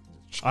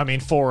I mean,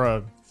 for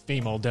a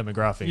female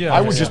demographic. Yeah.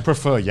 I would just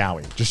prefer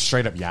yaoi, just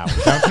straight up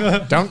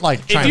yaoi. Don't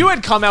like. Try If you and-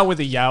 had come out with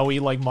a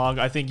yaoi like mug,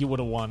 I think you would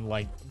have won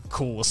like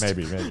coolest.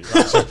 maybe. Right.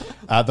 So,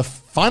 the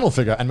final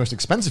figure and most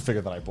expensive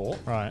figure that I bought,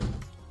 Right.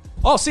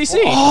 Oh, CC.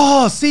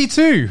 Oh,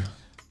 C2.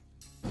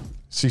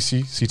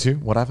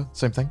 C2, whatever,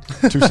 same thing.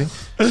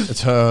 2C.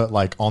 It's her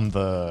like on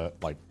the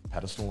like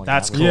pedestal. Like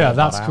That's that with cool. all Yeah, that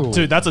that's out. cool.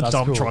 Dude, that's a That's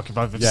dump cool. truck if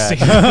I've ever Yeah. seen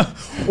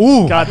it.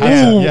 Ooh, God ooh,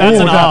 damn. Yeah, that's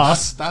ooh, an that-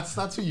 ass. That's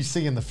what you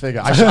see in the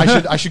figure.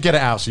 I should get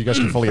it out so you guys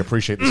can fully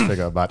appreciate this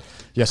figure. But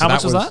yeah, so How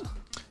much was that?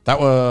 That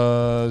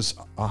was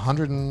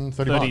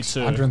 130 bucks. 32.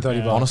 130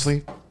 bucks.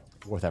 Honestly,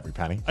 worth every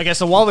penny. Okay,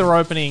 so while they're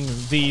opening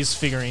these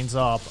figurines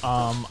up,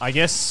 I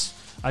guess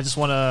I just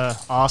want to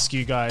ask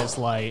you guys,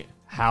 like,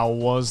 how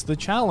was the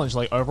challenge,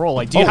 like overall?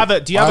 Like, do you Oh, have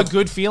a I've-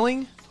 good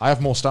feeling? I have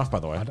more stuff, by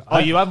the way. Oh,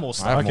 you have more I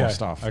stuff. have more Okay,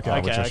 stuff.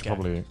 okay. Which I should Okay.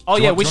 probably. Oh,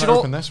 Do yeah, you want- we do you should wanna all-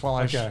 open this while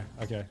I.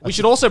 Okay. We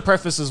should also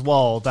preface as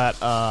well that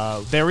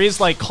there is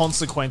like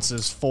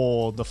consequences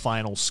for the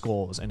final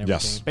scores and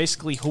everything. Yes.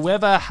 Basically,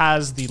 whoever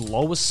has the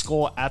lowest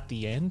score at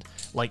the end,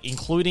 like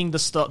including the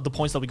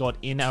points that we got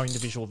in our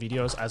individual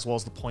videos, as well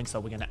as the points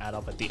that we're going to add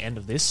up at the end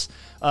of this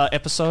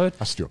episode,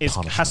 Has to do a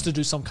punishment. has to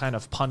do some kind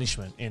of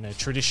punishment in a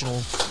traditional,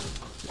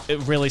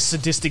 really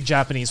sadistic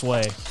Japanese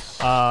way.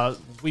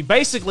 We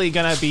basically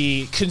going to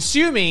be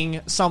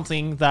consuming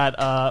something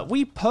that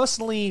we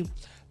personally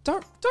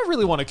don't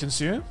really want to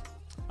consume.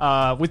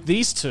 With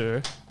these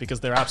two, because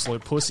they're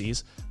absolute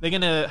pussies, they're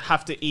gonna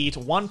have to eat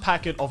 1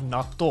 packet of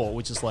natto,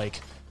 which is like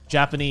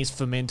Japanese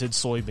fermented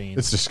soybeans.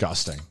 It's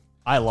disgusting.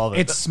 I love it.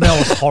 It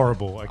smells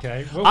horrible,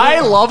 okay? I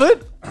love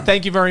it.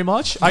 Thank you very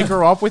much. I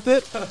grew up with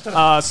it.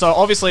 So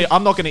obviously,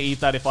 I'm not gonna eat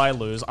that if I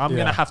lose. I'm Yeah.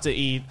 gonna have to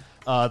eat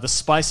the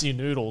spicy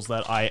noodles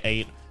that I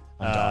ate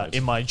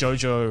in my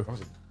JoJo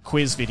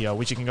quiz video,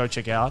 which you can go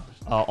check out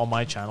on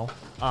my channel.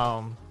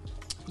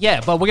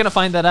 Yeah, but we're going to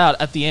find that out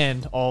at the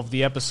end of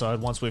the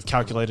episode once we've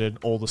calculated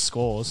all the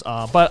scores.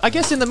 But I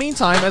guess in the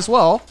meantime as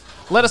well,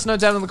 let us know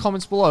down in the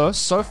comments below,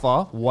 so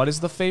far, what is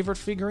the favorite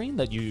figurine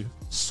that you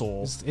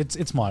saw?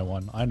 It's my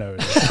one. I know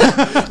it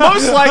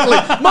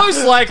is.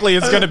 most likely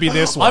it's going to be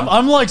this one.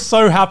 I'm like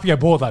so happy I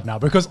bought that now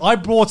because I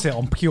bought it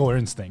on pure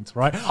instinct,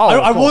 right? Oh,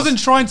 I of wasn't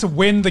trying to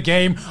win the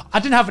game. I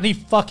didn't have any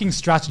fucking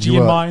strategy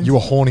in mind. You were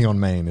horny on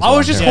main. I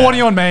was just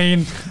horny on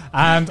main,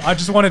 and I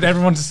just wanted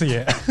everyone to see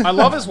it. I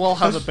love as well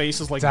how the base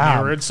is like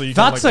Damn. mirrored, so you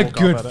can That's like, a walk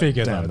good up at it.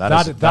 figure, Damn, though.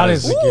 that is That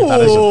is a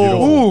beautiful.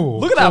 Ooh,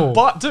 Look at that cool.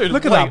 butt, dude.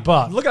 Look at like, that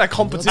butt. Look at that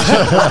competition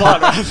for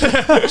butt right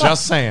there.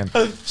 Just saying.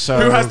 So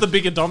Who has the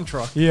bigger dump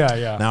truck? Yeah.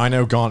 Now I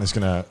know Gaunt is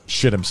gonna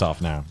shit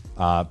himself now,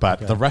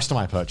 but the rest of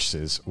my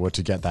purchases were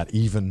to get that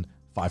even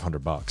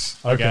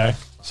 $500. Okay.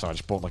 So I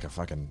just bought like a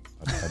fucking.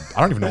 I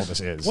don't even know what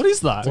this is. What is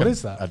that? What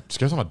is that? It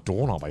goes on a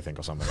doorknob, I think,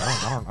 or something.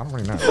 I don't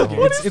really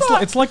know.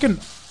 It's like an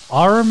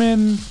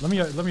Armin. Let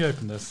me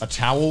open this. A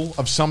towel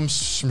of some. Of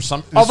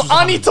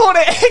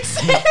Anitone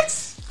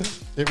XX!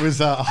 It was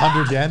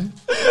 100 yen.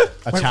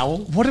 A towel.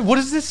 What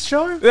is this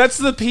show? That's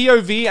the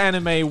POV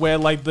anime where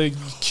like the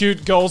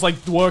cute girls like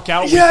work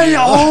out with Yeah, you.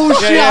 yeah. Oh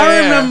shit, yeah, I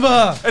yeah.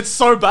 remember. It's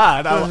so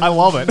bad. I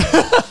love it.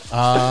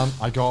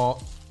 I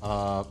got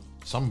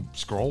some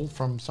scroll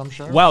from some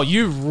show. Wow,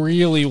 you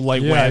really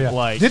like went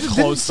like Did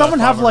close to someone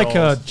have like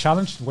a $500?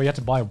 challenge where you had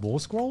to buy a war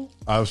scroll?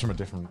 I was from a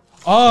different.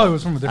 Oh, it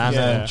was from a different. And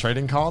Yeah. then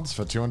trading cards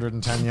for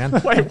 210 yen.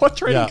 Wait, what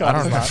trading Yeah, I card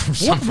don't is know. that? From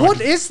some What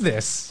fucking- is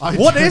this? I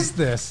What don't- is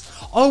this?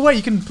 Oh wait,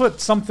 you can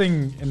put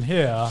something in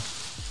here.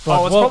 But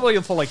Oh, it's what-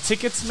 probably for like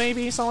tickets,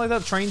 maybe something like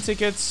that. Train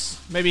tickets,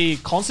 maybe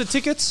concert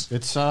tickets.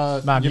 It's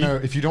Man, you you- know,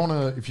 if you don't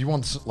want to, if you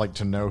want like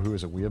to know who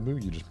is a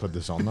weeaboo, you just put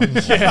this on them.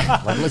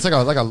 Yeah, like, it's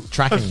like a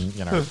tracking,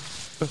 you know.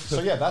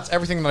 So yeah, that's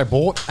everything that I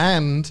bought,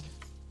 and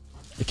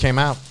it came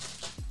out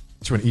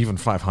to an even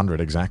 500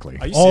 exactly.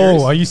 Are you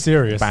serious? Oh, are you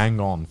serious? Bang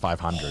on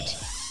 500.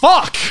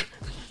 Fuck!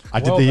 I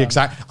did Well the done.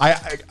 exact.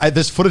 I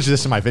there's footage of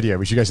this in my video,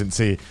 which you guys didn't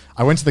see.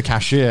 I went to the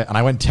cashier and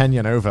I went 10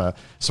 yen over.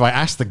 So I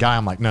asked the guy,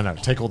 I'm like, no,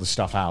 take all this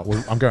stuff out.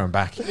 I'm going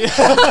back.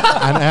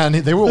 and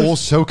they were all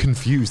so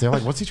confused. They were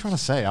like, what's he trying to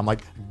say? I'm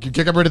like,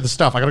 get rid of the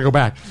stuff. I got to go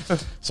back.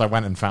 So I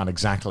went and found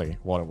exactly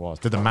what it was.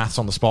 Did the maths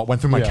on the spot.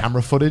 Went through my Yeah.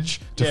 camera footage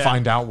to Yeah.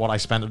 find out what I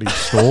spent at each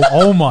store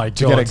Oh my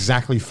to god. get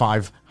exactly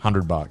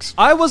 $500.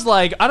 I was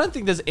like, I don't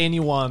think there's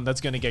anyone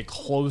that's going to get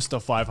close to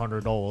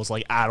 $500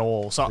 like at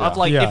all. So I'm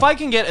like, Yeah. if I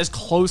can get as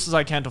close as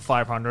I can to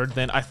 500,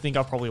 then I think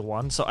I've probably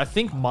won. So I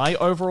think my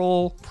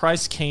overall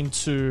price came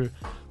to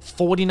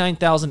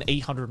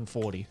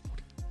 49,840.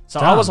 So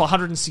I Damn. was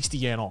 160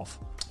 yen off.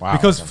 Wow.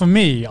 Because for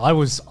me, I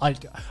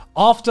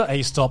after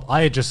a stop,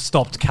 I had just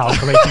stopped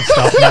calculating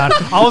stuff, man.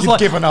 I was You've like,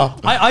 given up.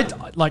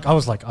 I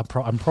was like,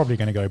 I'm probably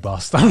going to go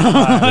bust.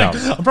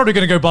 I'm probably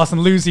going to go bust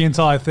and lose the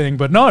entire thing.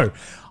 But no,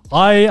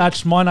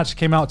 mine actually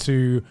came out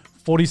to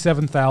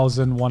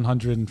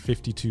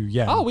 47,152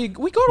 yen. Oh, we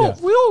got Yeah. all,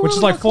 we all which is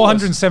really like got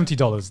close.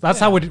 $470.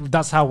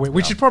 That's how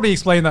we should probably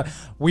explain that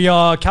we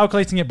are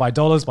calculating it by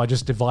dollars by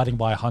just dividing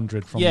by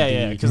 100 from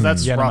Yeah, because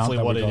that's yen amount roughly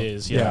that what we it got.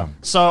 is. Yeah.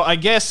 So I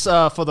guess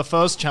for the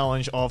first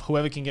challenge of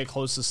whoever can get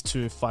closest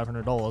to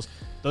 $500,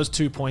 those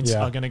 2 points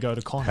Yeah. are going to go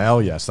to Connor.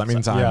 Hell yes. That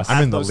means yes.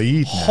 I'm in the Those-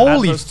 lead now.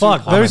 Holy those 2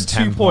 fuck, points. those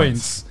I'm 2 10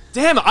 points.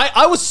 Damn,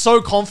 I was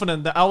so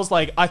confident that I was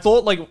like, I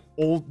thought like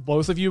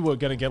both of you were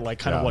gonna get like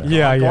kind of what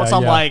Yeah, I got. yeah, So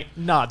I'm yeah. like,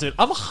 nah, dude,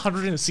 I'm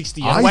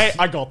 160. I Wait, th-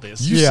 I got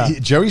this. Yeah.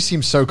 Joey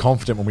seemed so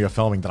confident when we were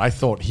filming that I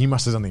thought he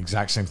must have done the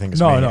exact same thing as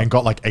No, me no. and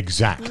got like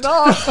exact.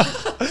 No,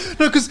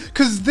 No,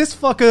 because this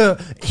fucker,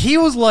 he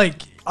was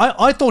like,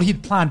 I thought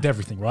he'd planned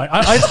everything, right?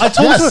 I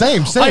told Yeah,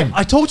 him, same.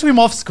 I talked to him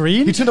off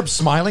screen. He turned up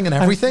smiling and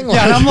everything.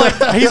 Yeah, and I'm like,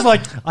 he's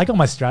like, I got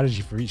my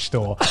strategy for each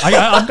store.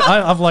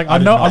 I'm like, I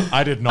know.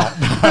 I did not.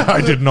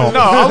 I did not. no,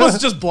 I was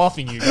just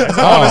bluffing you guys.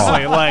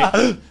 Honestly,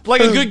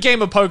 like a good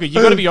game of poker,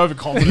 you got to be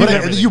overconfident. But in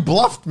everything. you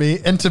bluffed me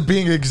into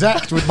being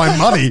exact with my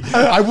money.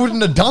 I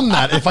wouldn't have done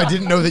that if I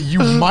didn't know that you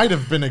might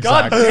have been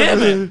God exact.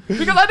 damn it!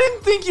 Because I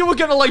didn't think you were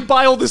gonna like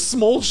buy all this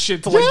small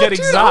shit to like get dude,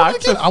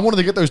 exact. I wanted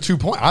to get those 2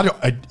 points.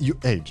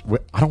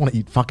 I don't want to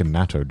eat fucking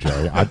natto,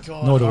 Joey. I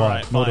Nor do All I.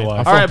 right, Nor do fine.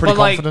 I. feel Alright, pretty but,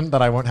 like- confident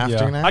that I won't have Yeah.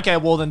 to now. Okay,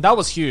 well then that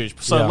was huge.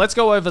 So Yeah. let's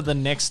go over the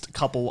next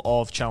couple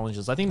of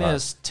challenges. I think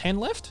there's 10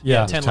 left.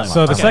 Yeah. 10 10 left.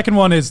 So the Okay. second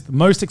one is the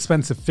most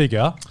expensive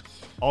figure.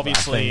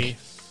 Obviously,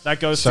 that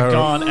goes So- to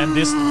Gun, and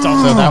this So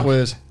doesn't. that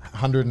was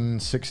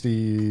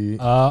 160.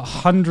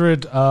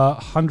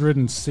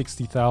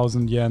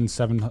 160,000 yen,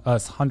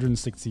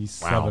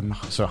 167. Wow.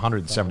 So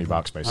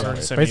 $170 basically.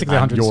 170. Basically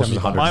And yours 170.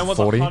 was Mine was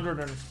 140.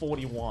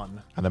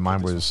 141. And then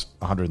mine was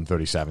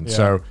 137. Yeah.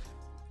 So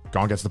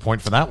Gon gets the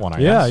point for that one, I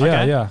Yeah, guess. yeah,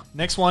 Okay. yeah.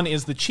 Next one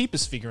is the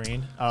cheapest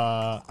figurine.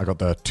 I got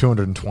the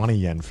 220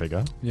 yen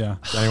figure. Yeah.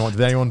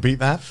 Did anyone beat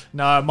that?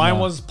 No, mine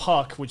was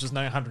Puck, which is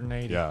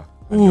 980. Yeah.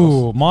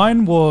 Ooh,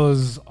 mine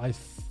was, I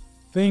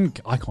think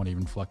I can't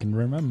even fucking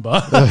remember.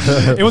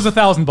 It was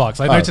 $1,000.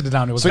 I noted it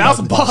down. It was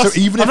 $1,000. So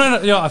even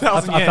if, yeah,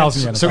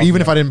 1,000 yen. so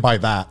even if I didn't buy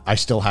that, I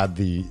still had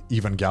the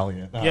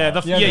Evangelion.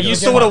 You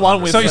still would have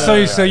won with. So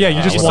yeah,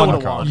 you just you won. still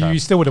would've won. You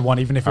still would have won,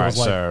 even if it All was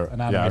right, like so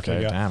an anime yeah, okay,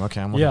 figure. damn,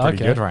 okay, I'm looking pretty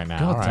good right now.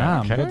 God All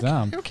right,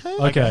 damn. okay,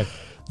 Okay.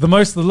 The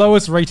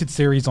lowest rated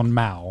series on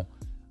Mao.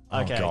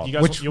 Okay, God. you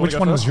guys, Which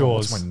one was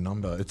yours? What's my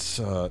number? It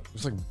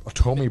was like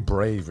Otomi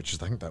Brave, which is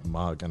I think that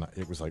mug, and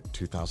it was like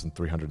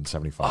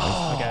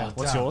 2,375. Okay,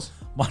 what's yours?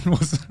 Mine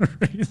was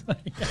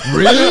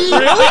Really?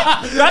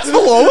 That's the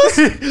lowest.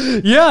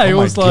 yeah, it Oh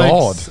my was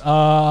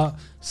like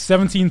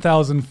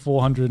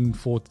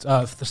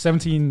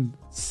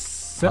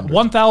 17,744.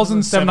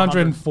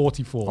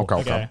 1,744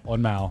 Okay.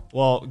 on Mao.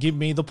 Well, give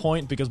me the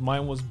point because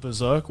mine was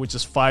Berserk, which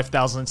is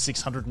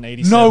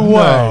 5,687. No way.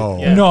 No.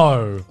 Yeah.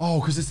 No. Oh,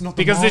 because it's not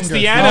the Because it's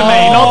manga. the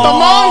anime, not the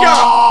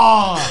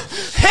manga.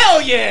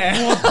 Hell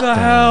yeah! What the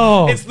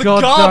hell? It's the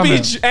God damn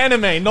garbage it.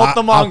 anime, not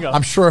the manga.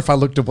 I'm sure if I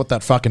looked at what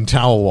that fucking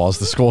towel was,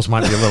 the scores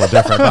might be a little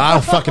different. But I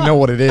don't fucking know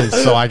what it is,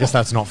 so I guess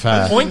that's not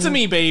fair. Point to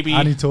me, baby.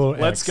 Anitour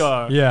Let's X.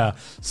 go. Yeah.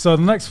 So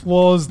the next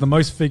was the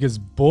most figures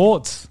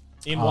bought.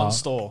 In one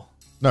store.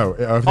 No, I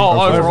think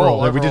overall.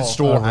 Like, we did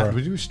store. Overall. And,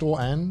 we do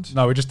store and.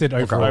 No, we just did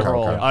overall.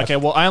 Overall. okay. Okay,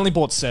 well, I only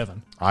bought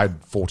 7. I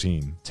had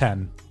 14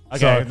 10. Okay,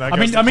 So, that I goes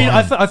mean,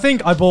 to I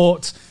think I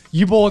bought.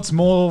 You bought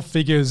more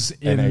figures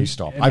in A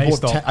stop. in I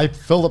bought. A-Stop. I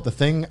filled up the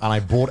thing, and I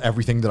bought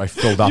everything that I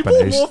filled up You in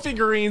bought A more stop.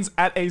 figurines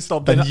at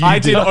A-Stop than Than you I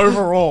did did.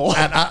 overall.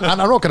 And I'm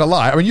not gonna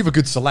lie. I mean, you have a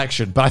good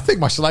selection, but I think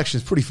my selection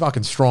is pretty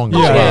fucking strong.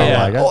 Yeah, as well.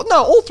 yeah. Like, Oh,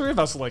 no, all 3 of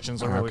our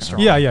selections are really Okay.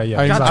 strong. Yeah. I, mean,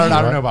 Exactly, I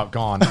don't right? know about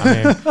Gone.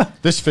 I mean,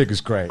 this figure's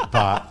great,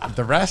 but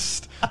the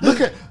rest. Look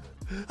at.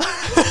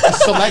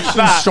 His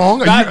selection's strong.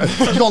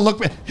 You don't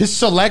look. His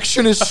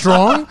selection is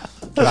strong.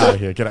 Get out of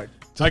here. Get out.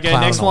 Okay,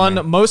 Clown next on one.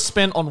 me. Most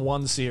spent on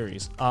one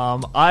series.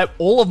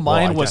 All of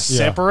mine I was guess. Yeah.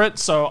 separate,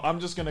 so I'm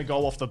just gonna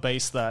go off the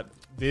base that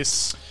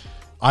this.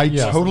 I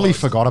Yeah. totally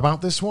forgot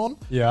about this one.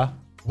 Yeah.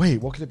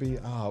 Wait, what could it be?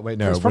 Oh, wait,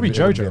 no. It was probably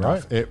wouldn't be JoJo,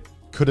 enough. right? It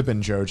could have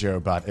been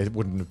JoJo, but it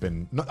wouldn't have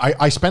been. No,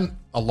 I spent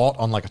a lot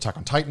on like Attack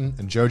on Titan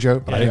and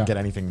JoJo, but I didn't Yeah. get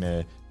anything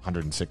near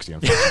 160.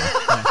 Unfortunately.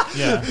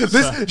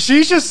 Yeah.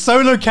 She's just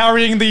solo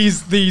carrying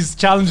these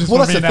challenges Well,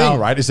 for that's me the now. thing,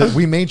 right? Is that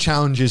we made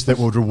challenges that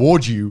would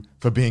reward you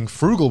for being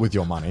frugal with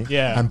your money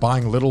Yeah. and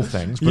buying little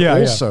things, but Yeah,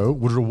 yeah. also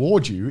would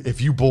reward you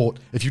if you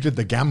did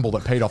the gamble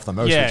that paid off the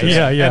most. Yeah, which is-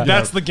 Yeah. And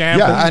that's the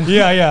gamble. Yeah, and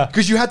Yeah.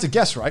 Because you had to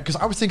guess, right? Because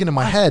I was thinking in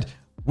my head,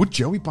 would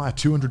Joey buy a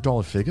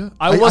 $200 figure?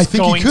 I was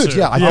think going he could. to.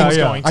 Yeah, I was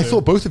yeah. going I to.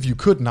 thought both of you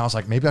could, and I was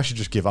like, maybe I should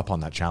just give up on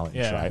that challenge,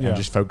 Yeah. right? Yeah. And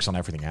just focus on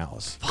everything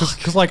else.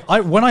 Because like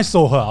when I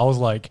saw her, I was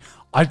like,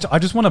 I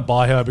just want to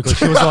buy her because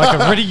she was like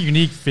a really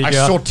unique figure.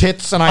 I saw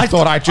tits, and I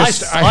thought I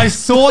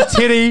saw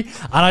titty,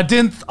 and I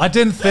didn't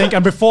think,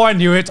 and before I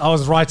knew it, I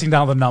was writing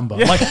down the number.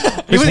 Like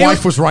his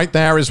wife was right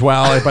there as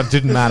well, but it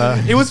didn't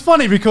matter. It was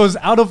funny because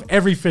out of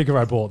every figure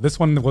I bought, this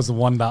one was the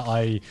one that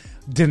I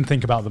didn't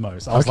think about the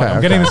most. I was Okay, like,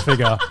 I'm getting okay. this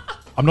figure.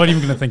 I'm not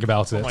even going to think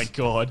about it. Oh my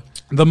god.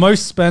 The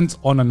most spent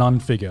on a nun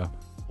figure.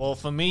 Well,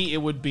 for me, it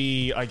would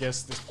be, I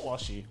guess, this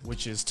plushie,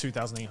 which is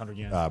 2,800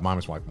 yen. Mine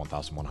was like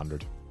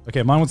 1,100.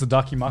 Okay, mine was the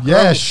Ducky Makaro.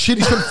 Yeah, shit,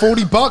 he spent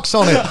 $40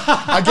 on it.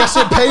 I guess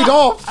it paid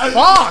off.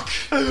 Fuck.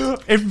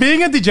 If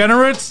being a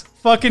degenerate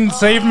fucking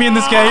saved me in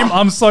this game,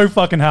 I'm so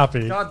fucking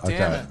happy. God Okay.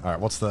 damn it. All right.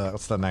 What's the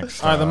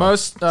next? All right, the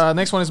most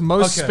next one is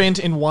most Okay. spent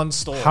in one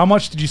store. How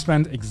much did you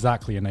spend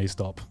exactly in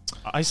A-Stop?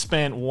 I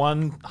spent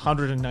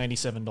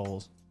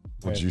 $197.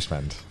 What did you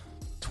spend?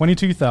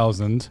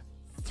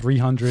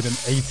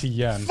 22,380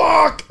 yen.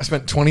 Fuck! I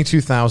spent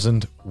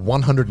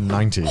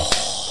 22,190.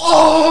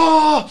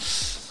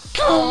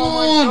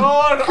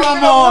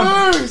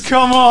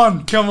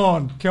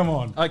 Come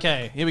on.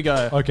 Okay, here we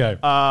go. Okay.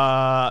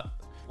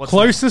 What's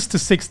Closest to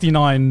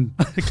 69.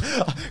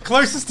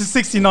 Closest to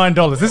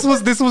 $69.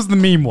 This was the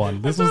meme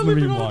one. This was the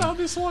meme one.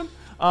 This one.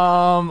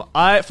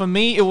 For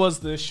me it was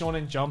the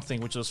Shonen Jump thing,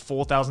 which was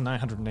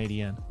 4,980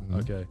 yen.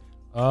 Okay.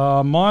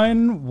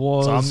 Mine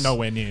was. So I'm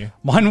nowhere near.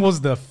 Mine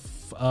was the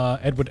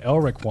Edward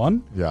Elric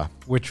one, Yeah.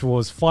 which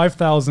was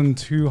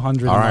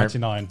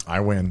 5,299. I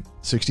win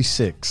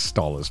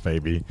 $66,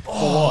 baby.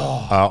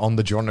 On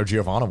the Giorno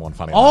Giovanna one,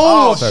 funny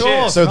Oh, enough. So,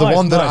 shit. so the Nice,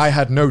 one that nice. I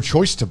had no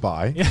choice to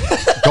buy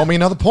got me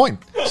another point.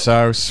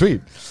 So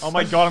sweet. Oh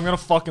my god, I'm gonna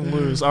fucking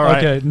lose. All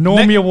right. Okay,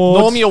 Normie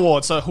Awards. Normie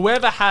Awards. So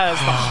whoever has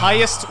the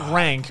highest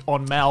rank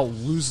on Mal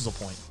loses a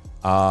point.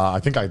 I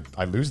think I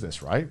lose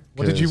this, right?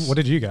 What did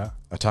you get?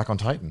 Attack on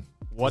Titan.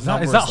 What Is that,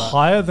 number is that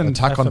higher than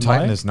Attack on FMI?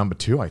 Titan is number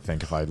 2, I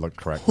think, if I looked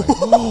correctly.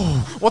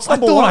 What's I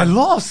number thought I one?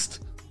 lost.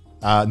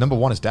 Number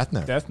 1 is Death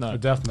Note. Death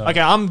Note. Death Note. Okay,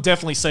 I'm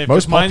definitely safe.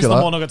 Most Mine's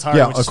popular. the Monogatari,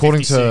 yeah, which according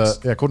is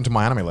 56. according to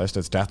my anime list,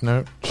 it's Death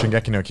Note,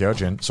 Shingeki no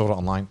Kyojin, Sword Art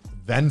Online,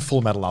 then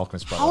Full Metal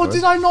Alchemist How Brotherhood.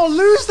 did I not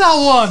lose that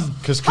one?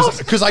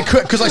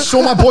 Because I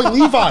saw my boy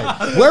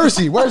Levi. Where is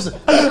he? Where is it?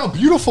 Look how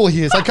beautiful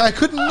he is. Like I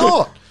couldn't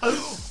not.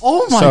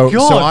 Oh my So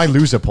god. I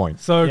lose a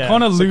point. So Yeah,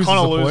 Connor so loses, Connor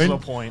a, loses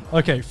point. a point.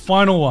 Okay,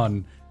 final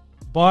one.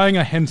 Buying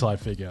a hentai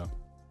figure.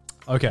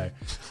 Okay.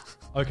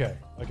 Okay.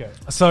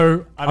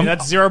 So I mean,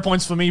 that's 0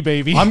 points for me,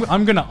 baby.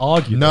 I'm gonna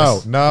argue. No,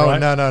 this, no, right?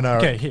 no.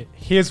 Okay,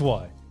 here's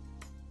why.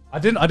 I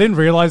didn't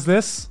realize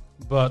this,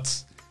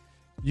 but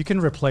you can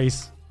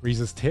replace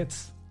Reese's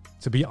tits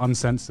to be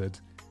uncensored.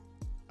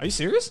 Are you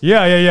serious?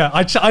 Yeah.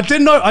 I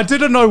didn't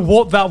know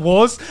what that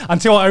was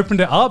until I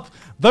opened it up.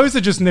 Those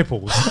are just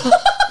nipples.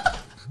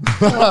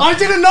 I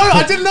didn't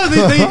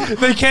know.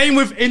 They came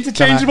with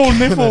interchangeable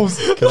nipples.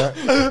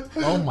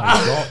 Oh my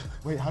god!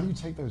 Wait, how do you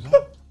take those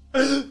out?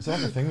 Is that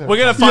the thing? We're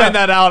gonna find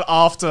that out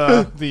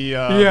after the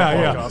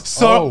podcast.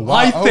 So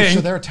I think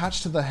so they're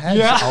attached to the head.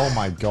 Yeah. Oh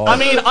my god! I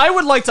mean, I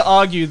would like to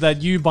argue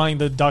that you buying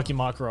the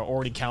Dakimakura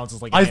already counts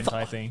as like a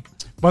hentai thing.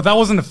 but that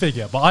wasn't a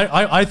figure. But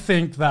I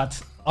think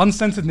that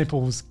uncensored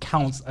nipples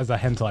counts as a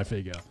hentai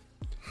figure.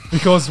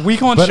 Because we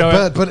can't show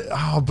it.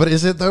 But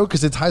is it though?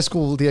 Because it's High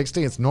School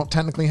DxD. It's not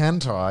technically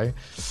hentai.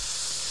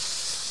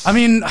 I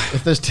mean,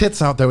 If there's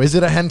tits out though, is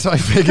it a hentai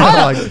figure?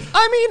 I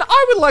mean,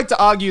 I would like to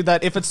argue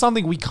that if it's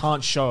something we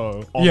can't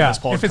show on this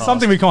podcast, if it's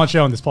something we can't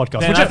show on this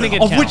podcast, Then I think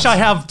it of which counts. I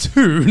have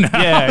two now.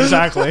 yeah,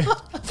 exactly.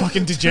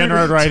 Fucking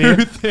degenerate right two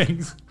here.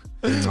 things.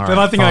 All Then right,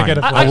 I think I fine. get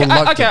a point. I would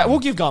like Okay, to- we'll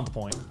give Gant the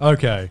point.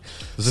 Okay.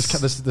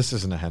 This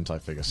isn't a hentai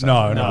figure. Sam. No.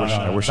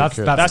 I wish it That's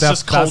could. just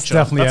That's culture.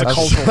 definitely That's a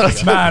cultural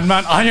figure. Man,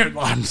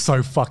 I'm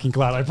so fucking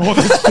glad I bought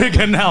this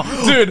figure now.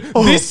 Dude,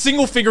 this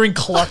single figurine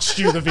clutched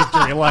you the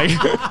victory, like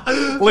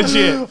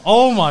legit.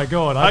 Oh my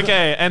god.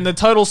 Okay, and the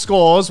total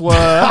scores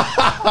were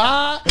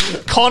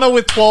Connor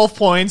with 12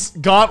 points,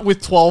 Gant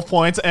with 12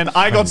 points, and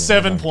I got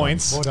 7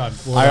 points. Well done.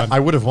 I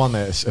would have won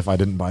this if I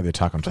didn't buy the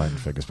Attack on Titan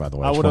figures. By the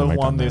way, I just would wanna have make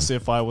won that this known.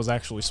 if I was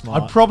actually I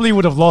smart. probably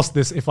would have lost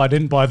this if I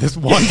didn't buy this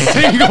one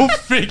single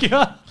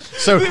figure.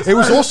 So it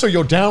was also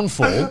your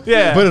downfall.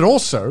 Yeah. But it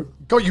also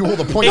got you all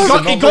the points.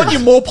 It got you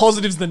more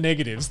positives than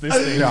negatives, this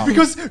thing. Yeah.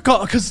 Because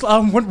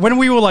when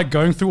we were like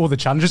going through all the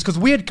challenges, because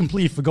we had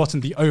completely forgotten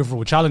the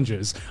overall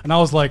challenges, and I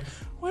was like,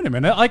 wait a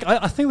minute,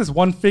 I think this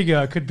one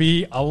figure could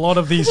be a lot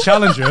of these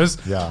challenges.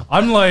 Yeah.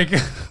 I'm like,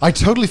 I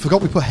totally forgot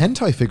we put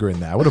hentai figure in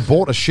there. I would have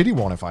bought a shitty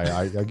one if I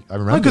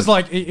remember. because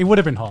like it would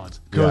have been hard.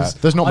 yeah, 'Cause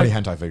there's not many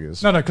I- hentai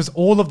figures. No, because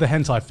all of the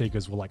hentai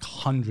figures were like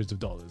hundreds of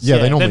dollars. Yeah,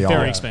 Yeah, they normally they're are.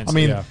 very expensive. I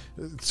mean, Yeah.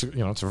 it's,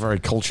 it's a very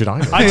cultured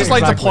item. I just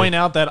like to Exactly. point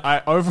out that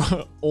I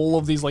over all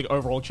of these like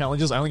overall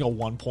challenges, I only got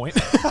 1 point,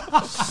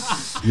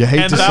 you hate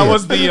and to that see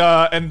was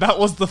it. that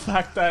was the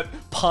fact that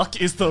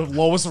Puck is the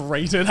lowest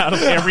rated out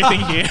of everything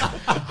here.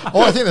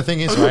 Oh, I think the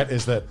thing is, right,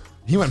 is that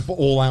he went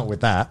all out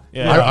with that.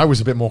 Yeah. I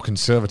was a bit more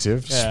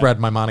conservative, Yeah. spread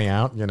my money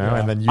out,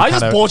 and then you I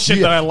just kinda- bought shit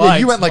you- that I yeah, liked,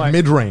 you went like, like-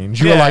 mid-range.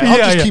 You Yeah. were like, I'll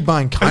Yeah, just yeah. keep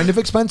buying kind of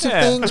expensive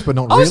Yeah. things, but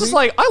not I really. was just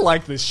like, I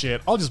like this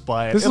shit. I'll just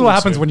buy it. This It is what looks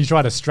happens good. when you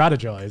try to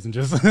strategize and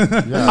just.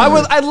 I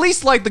would at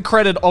least like the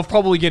credit of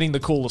probably getting the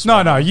coolest. No,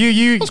 one. no,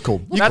 you. That's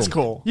cool. That's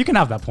cool. You can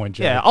have that point,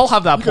 Joe. Yeah, I'll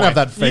have that point. can have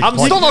that fake I'm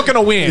point. still not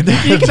gonna win.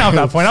 you can have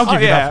that point. I'll Oh,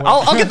 give you yeah, that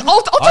point.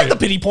 I'll take the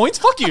pity points.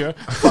 Fuck you.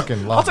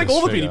 fucking love I'll take this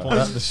all the figure. pity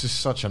points. This is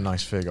such a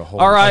nice figure.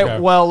 Holy All right. Okay.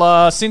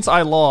 Well, since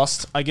I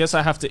lost, I guess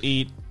I have to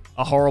eat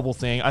a horrible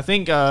thing. I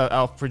think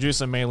our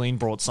producer Maylene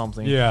brought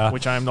something. Yeah.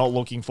 Which I am not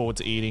looking forward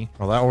to eating.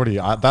 Well, that already.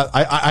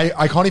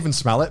 I can't even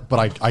smell it, but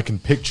I can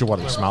picture what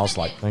it smells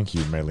like. Thank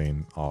you,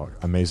 Maylene, our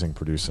amazing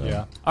producer.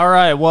 Yeah. All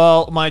right.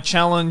 Well, my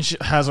challenge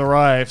has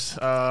arrived.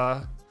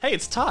 Hey,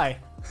 it's Thai.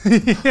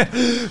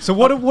 So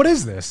what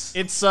is this?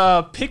 It's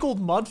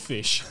pickled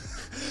mudfish.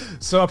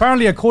 So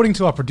apparently, according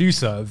to our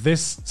producer,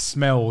 this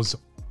smells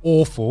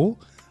awful.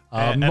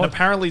 And Not-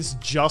 apparently it's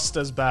just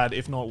as bad,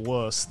 if not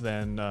worse,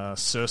 than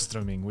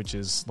surströmming, which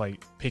is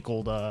like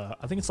pickled, I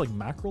think it's like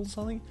mackerel or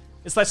something.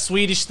 It's that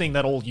Swedish thing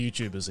that all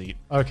YouTubers eat.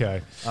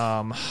 okay. Do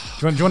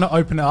you want to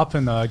open it up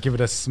and give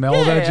it a smell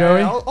Yeah, there,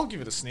 Joey? I'll give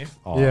it a sniff.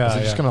 Oh, Yeah, is it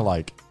just yeah. gonna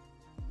like?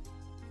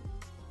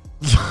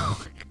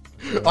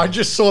 I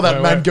just saw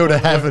that man wait, go to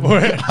heaven.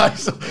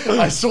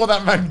 I saw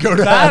that man go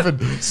to That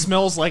heaven.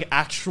 smells like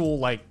actual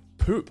like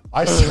poop.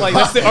 I saw- Like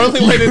that's the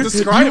only way to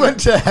describe You it. went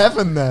to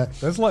heaven there.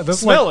 There's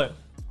Smell like, it.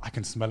 I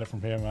can smell it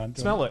from here, man.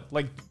 Smell it.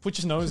 Like put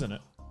your nose in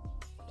it.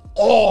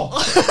 Oh.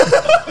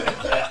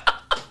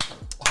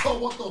 Oh,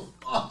 what the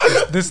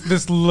fuck?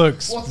 This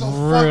looks What the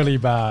fuck? really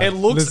bad. It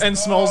looks This- and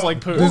smells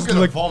like poop. You're gonna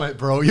look- vomit,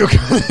 bro. You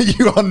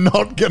are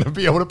not gonna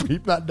be able to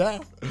keep that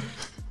down.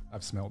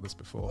 I've smelled this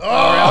before.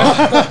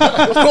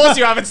 Of course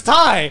you have. It's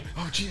Thai.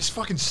 Oh, gee, it's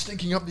fucking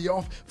stinking up the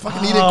off.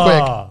 Fucking eat it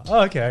quick.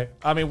 Oh, okay.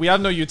 I mean, we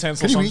have no utensils,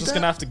 Can so you I'm eat just that?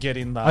 gonna have to get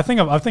in that. I think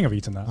I've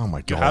eaten that. Oh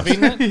my god. have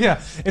eaten it?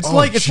 Yeah, it's Oh,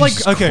 like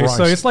Jesus okay, so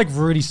Christ. it's like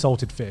really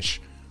salted fish,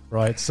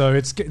 right? So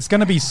it's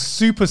gonna be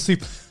super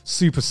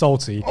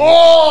salty.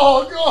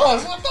 Oh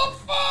god, what the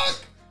fuck?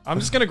 I'm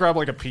just gonna grab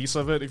like a piece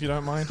of it if you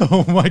don't mind.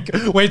 Oh my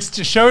god! Wait,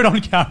 show it on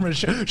camera.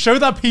 Show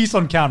that piece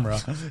on camera.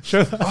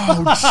 Show that.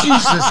 Oh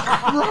Jesus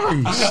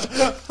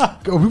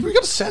Christ! Are we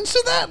gonna censor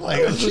that?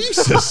 Like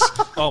Jesus.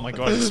 Oh my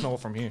god, I can smell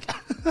it from here.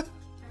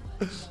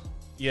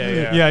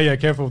 Yeah. Yeah.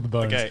 Careful with the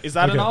bones. Okay, is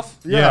that enough?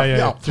 Yeah.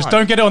 Yeah, Just fine.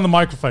 don't get it on the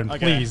microphone, Okay.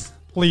 please.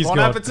 Please, Bon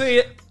God.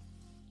 appetit.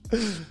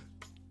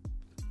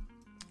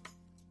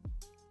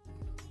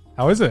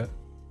 How is it?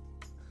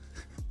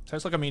 Tastes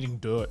Tastes like I'm eating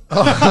dirt.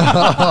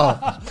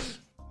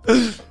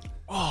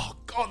 Oh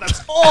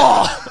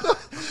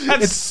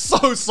That's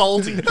so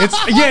salty.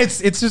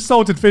 It's just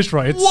salted fish,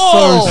 right? It's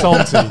Whoa.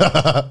 so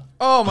salty.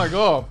 Oh my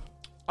god.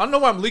 I don't know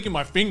why I'm licking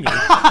my finger.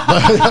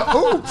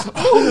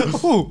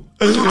 Ooh.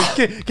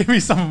 Give me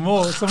some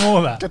more of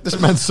that. Get this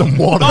man some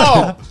water.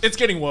 Oh, it's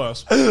getting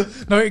worse.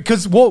 No,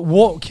 because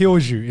what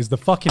kills you is the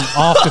fucking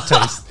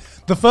aftertaste.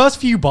 The first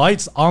few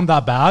bites aren't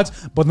that bad,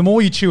 but the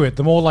more you chew it,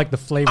 the more like the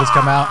flavors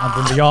come out, and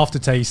then the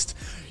aftertaste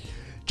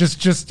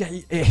just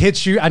it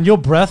hits you, and your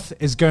breath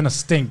is going to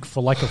stink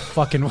for like a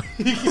fucking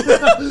week.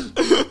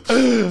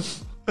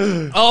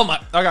 Oh my.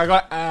 Okay,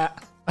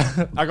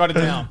 I got it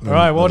down. All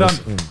right, well done.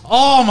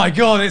 Oh my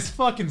god, it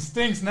fucking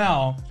stinks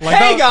now. Like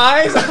Hey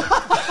that-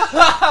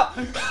 guys,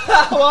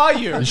 how are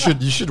you? You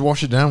should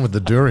wash it down with the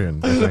durian.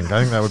 I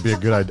think that would be a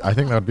good. I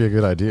think that would be a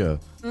good idea.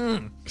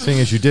 Seeing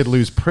as you did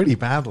lose pretty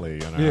badly. You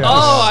know, Yeah.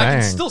 Oh, I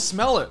can Saying. still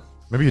smell it.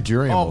 Maybe a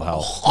durian will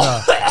help.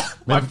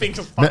 My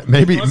finger's Ma- fucking.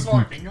 maybe- Can I smell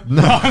my finger?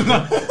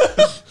 No.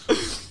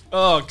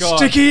 Oh god.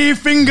 Sticky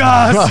fingers.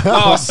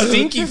 Oh,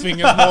 stinky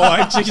fingers more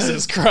like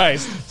Jesus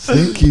Christ.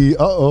 Stinky.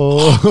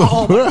 Uh-oh.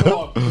 Oh my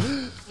god.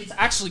 It's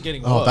actually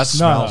getting worse. Oh, that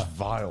smells No.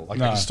 vile. Like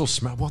No. I can still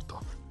smell. What the?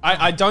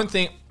 I don't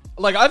think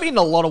like I've eaten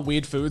a lot of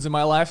weird foods in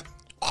my life.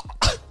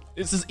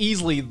 This is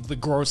easily the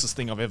grossest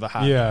thing I've ever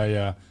had.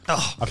 Yeah. I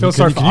feel Can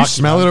sorry you, for can you Aki,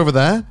 smell man. it over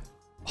there?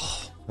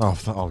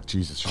 Oh,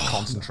 Jesus! Just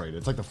concentrate.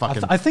 It's like the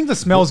fucking. I think the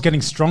smell's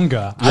getting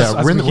stronger. As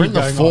we're in we the keep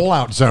going on.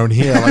 fallout zone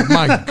here. Like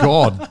my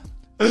god.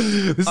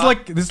 This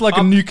is like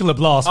a nuclear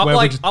blast. I'm where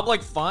like we just, I'm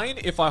like fine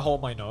if I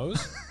hold my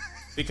nose.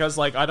 Because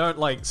like I don't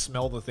like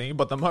smell the thing,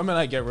 but the moment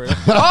I get rid of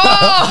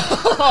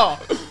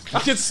I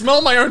can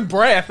smell my own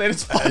breath and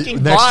it's fucking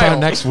vile.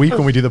 Next week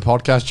when we do the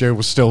podcast, Joe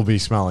will still be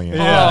smelling it.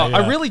 Yeah.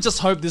 I really just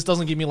hope this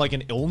doesn't give me like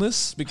an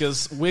illness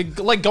because we're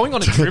like going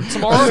on a trip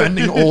tomorrow.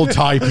 Offending all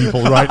Thai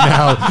people right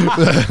now.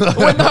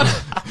 We're not.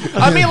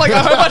 I mean, like I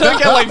hope I don't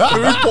get like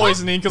food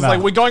poisoning because No. like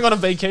we're going on a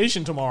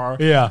vacation tomorrow.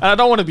 Yeah. and I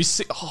don't want to be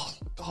sick. Oh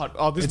god,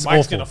 oh this It's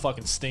mic's awful. gonna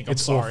fucking stink. I'm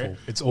It's sorry. awful.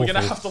 It's We're gonna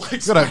awful. have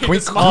to like. Can we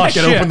this mic.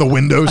 get open the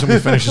windows when we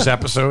finish this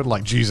episode?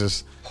 Like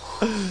Jesus.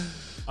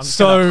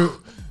 so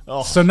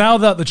now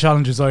that the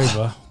challenge is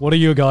over, what are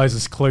your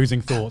guys'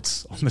 closing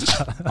thoughts on the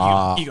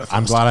challenge? You go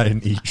I'm first. glad I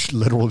didn't eat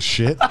literal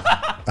shit.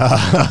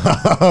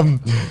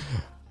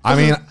 I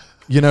mean,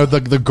 you know,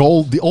 the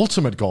goal, the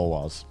ultimate goal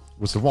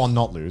was to one,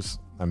 not lose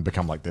and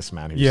become like this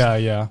man who's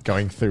Yeah.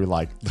 going through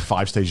like the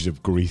 5 stages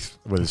of grief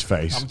with his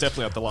face. I'm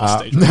definitely at the last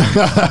stage.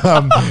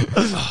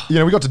 You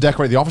know, we got to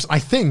decorate the office. I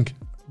think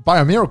by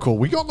a miracle,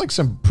 we got like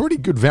some pretty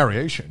good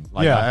variation.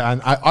 Like, Yeah.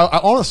 I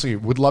honestly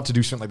would love to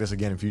do something like this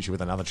again in future with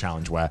another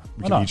challenge where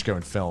we can not? each go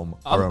and film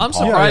our own I'm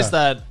part. surprised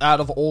that out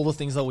of all the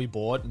things that we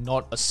bought,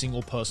 not a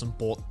single person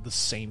bought the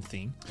same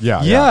thing.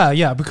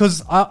 Yeah,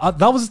 because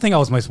that was the thing I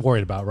was most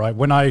worried about, right?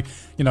 When I,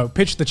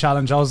 pitched the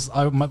challenge,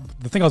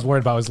 the thing I was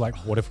worried about was like,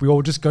 what if we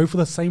all just go for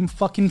the same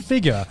fucking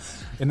figure?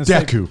 In the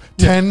same- Deku.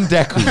 10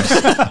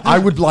 Dekus. I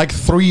would like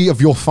 3 of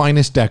your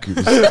finest Dekus.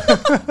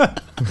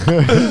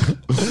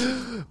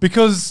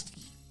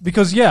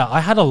 Because yeah, I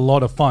had a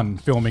lot of fun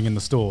filming in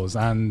the stores,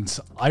 and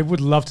I would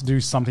love to do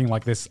something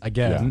like this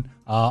again.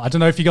 I don't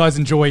know if you guys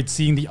enjoyed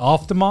seeing the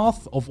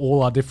aftermath of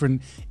all our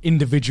different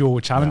individual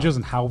challenges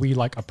and how we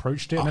like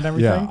approached it and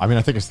everything. Yeah, I mean,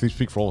 I think it's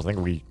speak for all. I think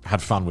we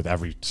had fun with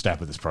every step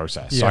of this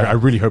process. So Yeah. I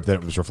really hope that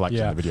it was reflected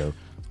in Yeah. the video.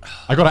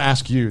 I got to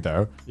ask you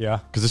though, Yeah.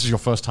 because this is your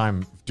first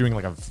time doing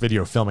like a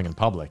video filming in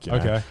public. You know?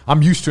 Okay.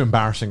 I'm used to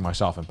embarrassing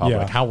myself in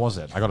public. Yeah. How was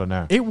it? I got to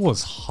know. It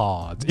was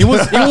hard. It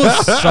was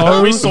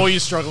so We saw you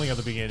struggling at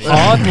the beginning.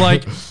 hard.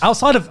 Like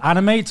outside of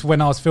Animate,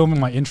 when I was filming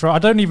my intro, I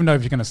don't even know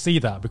if you're going to see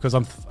that because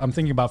I'm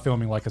thinking about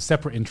filming like a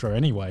separate intro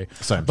anyway.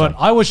 Same. But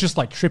I was just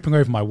like tripping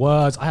over my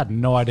words. I had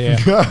no idea.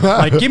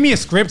 Like, give me a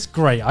script,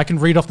 great. I can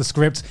read off the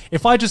script.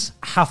 If I just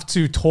have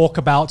to talk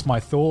about my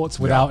thoughts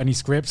without any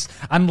scripts,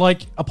 and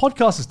like a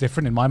podcast is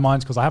different in my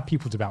mind because I have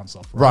people to bounce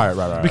off.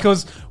 Right.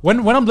 Because when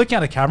I'm looking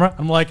at a camera,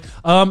 I'm like,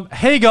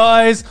 hey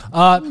guys,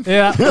 I'm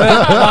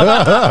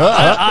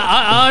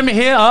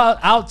here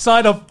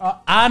outside of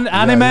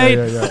Animate,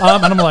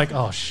 and I'm like,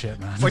 oh shit,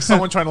 man. It's like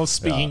someone trying to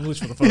speak English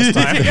for the first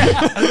time.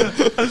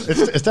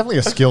 It's definitely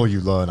a skill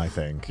you learn, I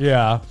think.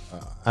 Yeah.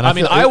 And I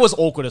mean, feel- I was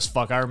awkward as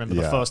fuck. I remember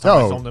the Yeah. first time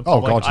I Oh, filmed in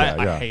oh, public. God, yeah,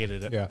 I yeah.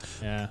 hated it.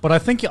 Yeah. But I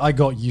think I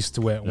got used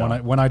to it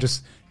when I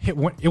just hit.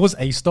 It was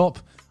a stop.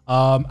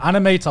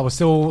 Animate, I was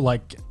still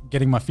like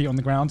getting my feet on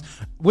the ground.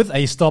 With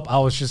a stop, I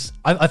was just.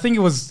 I think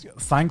it was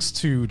thanks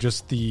to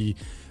just the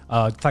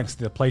thanks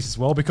to the place as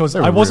well because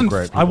were I wasn't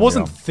really great I people,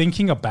 wasn't yeah.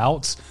 thinking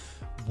about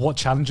what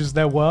challenges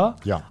there were.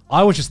 Yeah.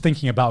 I was just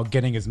thinking about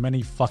getting as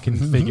many fucking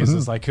figures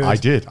as I could. I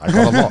did. I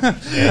got a lot.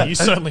 Yeah, you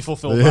certainly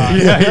fulfilled that.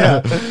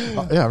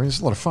 Yeah, I mean, it's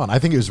a lot of fun. I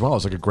think as well,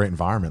 it's like a great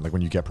environment. Like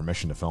when you get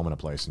permission to film in a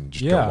place and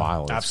just Yeah, go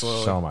wild. It's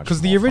absolutely. so much.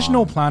 Because the more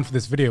original fun. plan for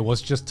this video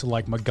was just to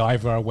like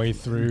MacGyver our way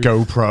through.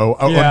 GoPro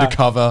Yeah.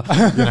 undercover.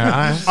 You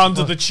know,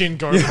 Under the chin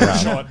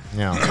GoPro shot.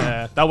 yeah.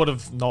 Yeah, that would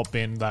have not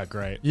been that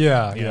great.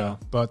 Yeah.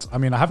 But I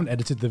mean, I haven't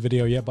edited the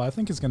video yet, but I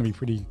think it's going to be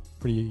pretty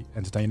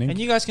entertaining. And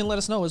you guys can let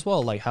us know as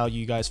well, like how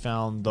you guys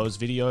found those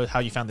videos, how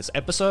you found this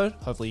episode.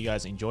 Hopefully you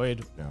guys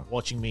enjoyed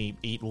watching me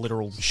eat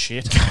literal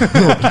shit on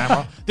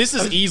camera. This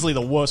is easily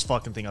the worst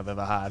fucking thing I've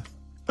ever had.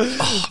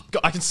 Oh,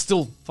 God, I can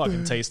still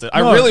fucking taste it.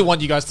 I really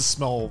want you guys to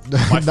smell my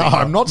finger. No,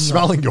 I'm not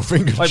smelling your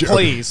finger, Like, Joe.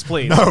 please.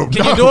 No,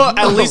 Can you do it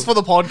at least for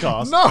the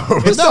podcast? No,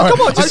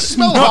 Come on, I just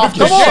smell no, half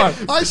the come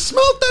shit. I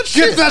smelled that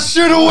shit. Get that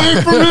shit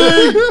away from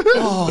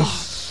me!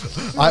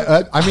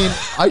 I mean,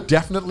 I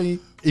definitely,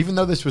 even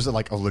though this was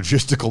like a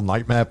logistical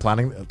nightmare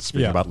planning,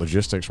 speaking about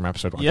logistics from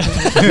episode 1, Yeah.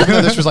 even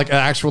though this was like an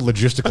actual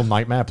logistical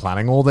nightmare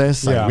planning all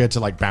this, like Yeah. we had to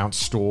like bounce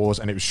stores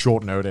and it was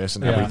short notice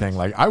and everything.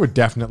 Like, I would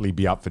definitely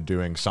be up for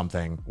doing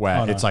something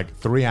where it's like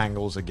 3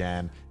 angles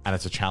again, and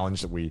it's a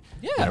challenge that we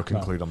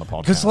conclude on the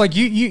podcast. Because like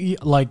you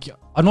like,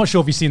 I'm not sure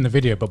if you've seen the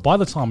video, but by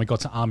the time we got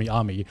to Army,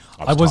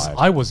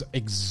 I was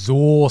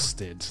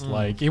exhausted.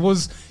 Like it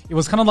was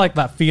kind of like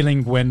that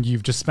feeling when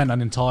you've just spent an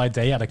entire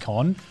day at a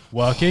con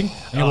working,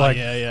 and you're like,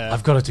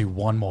 I've got to do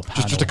one more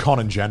panel. just a con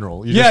in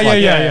general. You're Yeah, just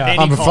like, yeah. I'm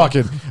Any a con.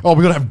 fucking. Oh,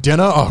 we gotta have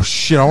dinner. Oh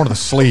shit! I wanted to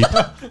sleep.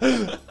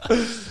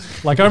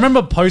 Like I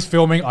remember post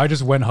filming, I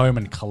just went home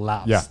and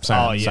collapsed. Yeah, same,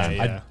 Oh, yeah, same.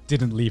 yeah. I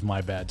didn't leave my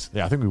bed.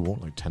 Yeah, I think we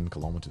walked like 10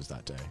 kilometers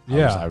that day.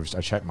 Yeah.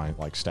 I checked my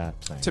like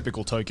stats thing.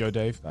 Typical Tokyo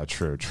Dave.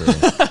 True.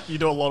 You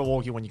do a lot of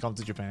walking when you come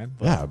to Japan.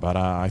 But Yeah, but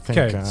I think.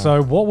 Okay,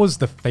 so what was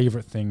the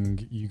favorite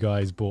thing you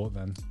guys bought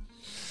then?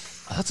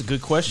 that's a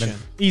good question.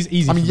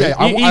 Easy. I mean, for me. yeah,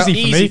 I- easy,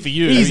 easy for for me.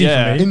 you, Easy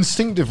yeah. for me.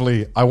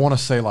 instinctively, I want to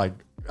say like,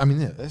 I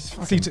mean, yeah, it's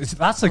fucking. See,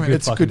 that's a good.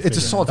 It's fucking good. It's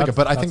a figure. solid figure,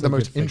 but I That's think a the good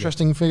most figure.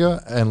 interesting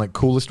figure and like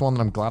coolest one that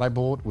I'm glad I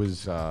bought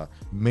was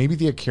maybe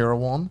the Akira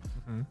one,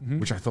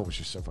 which I thought was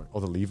just so fun, or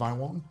the Levi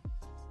one.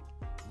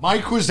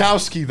 Mike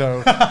Wazowski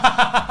though.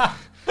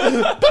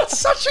 That's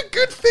such a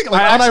good figure.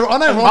 Like,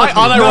 unironically,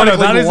 No,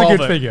 that is a love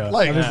good it. figure.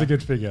 Like- That is a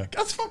good figure.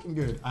 that's fucking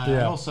good. And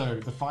Yeah. also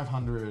the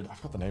 500. I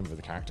forgot the name of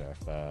the character.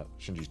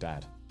 Shinji's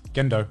dad.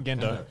 Gendo.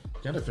 Gendo.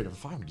 Gendo figure for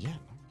 500 yen.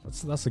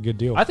 That's a good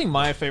deal. I think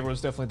my favorite was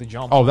definitely the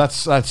jump. Oh, that's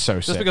so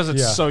sick. just because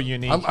it's Yeah. so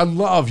unique. I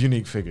love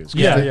unique figures.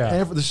 Yeah, There-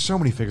 yeah. There's so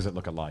many figures that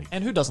look alike.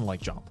 and who doesn't like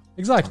jump?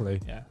 Exactly.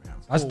 Yeah.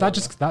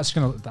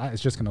 That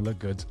is just gonna look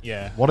good.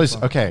 Yeah.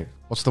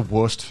 What's the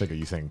worst figure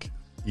you think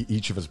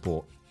each of us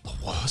bought?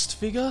 Worst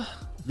figure?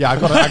 Yeah, I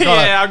got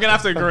Yeah, I'm gonna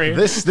have to agree.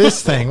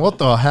 this thing. What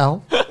the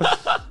hell?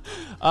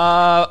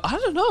 I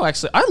don't know.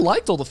 Actually, I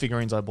liked all the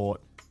figurines I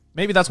bought.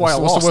 Maybe that's why I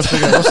What's lost. the worst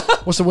figure?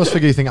 What's the worst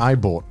figure you think I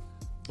bought?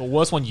 The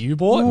worst one you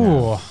bought?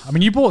 Ooh, I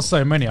mean, you bought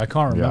so many, I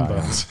can't remember.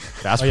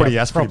 That's Oh, pretty.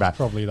 yeah, That's pretty bad.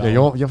 probably that Yeah,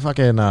 one. your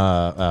fucking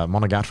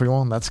Monogatari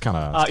one. That's kind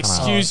of.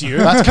 Excuse you.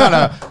 That's kind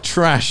of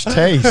trash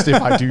taste,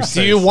 if I do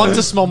say. Do you want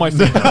to smell my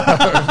finger?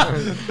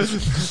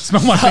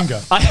 Smell my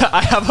finger.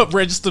 I have a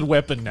registered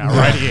weapon now,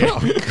 right here.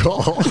 Oh,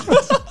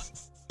 God.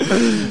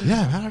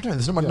 Yeah, man, I don't know.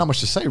 There's not much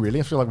to say, really.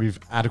 I feel like we've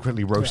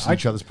adequately roasted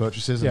each other's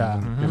purchases. Yeah,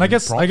 and I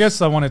guess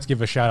I wanted to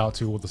give a shout out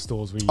to all the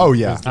stores we. Oh,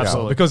 yeah, visited. yeah.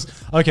 Absolutely.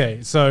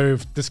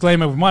 Because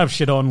disclaimer, we might have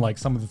shit on like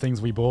some of the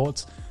things we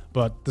bought,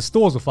 but the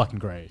stores were fucking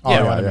great. Oh, You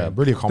know yeah, what I yeah. mean?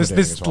 Really accommodating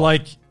This as well.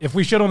 like, if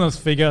we shit on this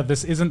figure,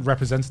 this isn't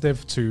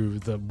representative to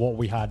what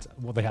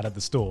they had at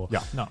the store.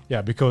 Yeah. No.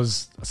 Yeah,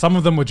 because some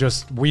of them were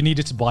just, we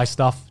needed to buy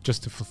stuff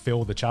just to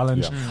fulfill the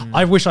challenge. Yeah.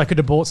 I wish I could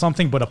have bought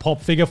something, but a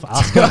pop figure for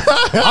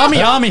Asuka.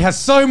 Army has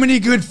so many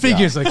good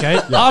figures, okay?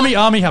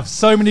 Army have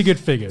so many good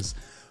figures.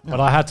 But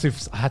I had to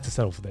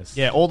settle for this.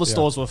 Yeah, all the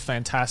stores were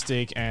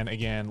fantastic, and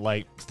again,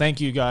 like,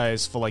 thank you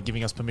guys for like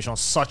giving us permission on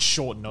such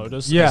short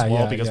notice Yeah, as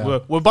well, yeah, because yeah.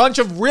 we're a bunch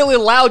of really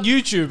loud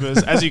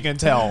YouTubers, as you can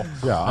tell.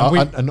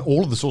 Yeah, and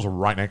all of the stores are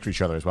right next to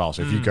each other as well.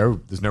 So if you go,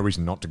 there's no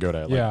reason not to go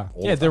there. Like, Yeah.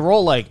 all Yeah, of them. they're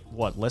all like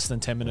less than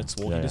 10 minutes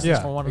walking Yeah. distance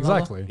Yeah, from one another.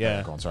 exactly.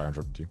 Yeah. Go on, sorry, I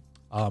interrupted you.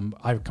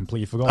 I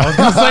completely forgot what I was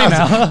going to say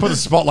now. Put the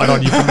spotlight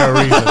on you for no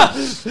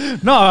reason.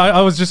 No,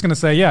 I was just going to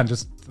say, and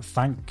just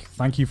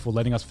thank you for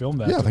letting us film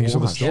there. Yeah, to thank you so all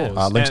the much.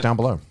 stores. Links And- down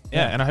below.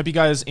 Yeah, and I hope you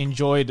guys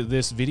enjoyed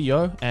this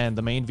video and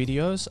the main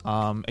videos.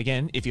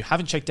 Again, if you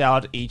haven't checked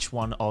out each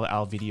one of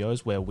our videos,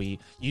 where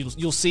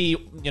you'll see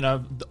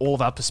all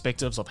of our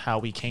perspectives of how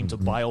we came to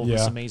buy all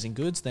this amazing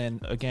goods, then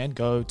again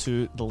go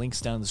to the links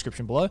down in the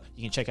description below.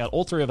 You can check out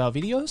all 3 of our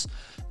videos,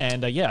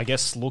 and I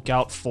guess look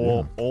out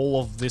for all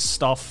of this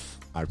stuff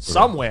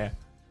somewhere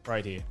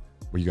right here.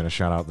 Were you going to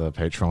shout out the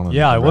Patreon? and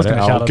Yeah, I was Reddit?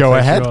 going to shout out Go the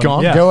ahead, Patreon.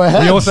 Gon. Yeah. Go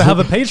ahead. We also have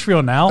a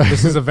Patreon now.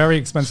 This is a very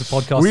expensive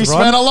podcast We to run.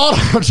 spent a lot.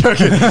 I'm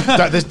joking.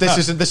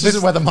 This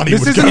isn't where the money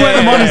This would isn't go. where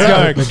the Yeah, money's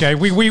yeah, going. Okay,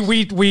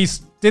 we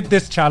did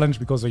this challenge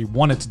because we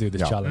wanted to do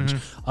this Yeah. challenge.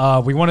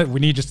 We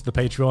need just the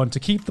Patreon to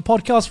keep the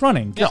podcast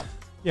running. Yeah.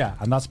 Yeah,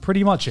 and that's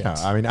pretty much it.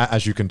 I mean,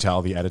 as you can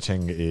tell, the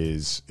editing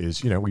is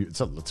it's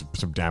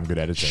some damn good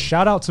editing.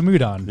 Shout out to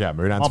Mudan. Yeah,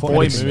 Mudan's Our for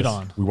boy editing.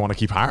 Mudan. We want to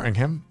keep hiring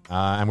him,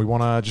 and we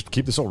want to just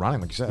keep this all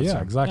running, like you said. Yeah, So-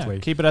 exactly.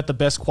 Yeah, keep it at the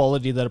best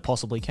quality that it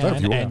possibly can,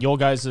 Thank you. and your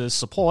guys'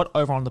 support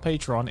over on the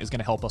Patreon is going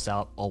to help us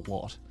out a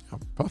lot.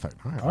 Perfect.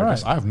 All right. All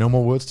right. I have no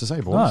more words to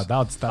say, boys. No,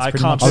 that's I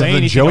pretty can't much say it. Other than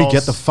anything Joey, else.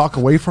 get the fuck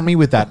away from me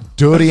with that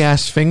dirty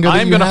ass finger.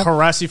 I'm going to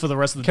harass you for the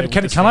rest of the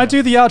day. Can I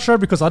do the outro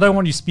because I don't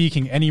want you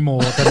speaking any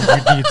more than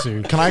you need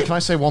to. Can I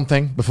say one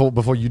thing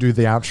before you do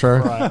the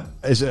outro? Right.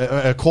 Is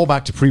a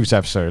callback to previous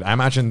episode. I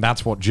imagine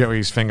that's what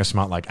Joey's finger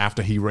smelled like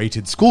after he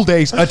rated School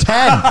Days a 10.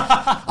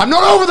 I'm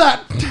not over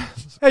that.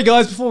 Hey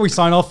guys, before we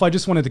sign off, I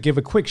just wanted to give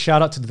a quick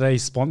shout out to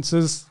today's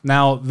sponsors.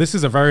 Now, this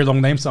is a very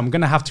long name, so I'm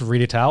going to have to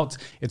read it out.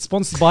 It's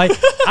sponsored by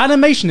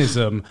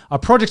Animationism, a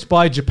project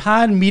by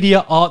Japan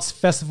Media Arts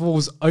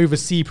Festival's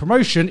overseas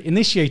promotion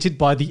initiated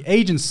by the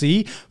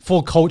Agency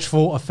for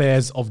Cultural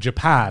Affairs of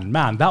Japan.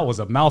 Man, that was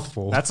a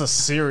mouthful. That's a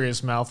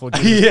serious mouthful.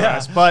 Jesus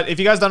Christ. But if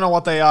you guys don't know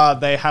what they are,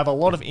 they have a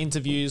lot of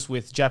interviews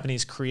with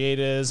Japanese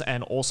creators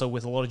and also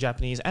with a lot of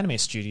Japanese anime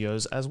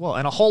studios as well,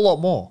 and a whole lot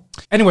more.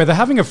 Anyway, they're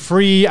having a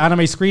free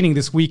anime screening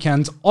this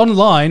weekend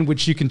online,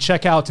 which you can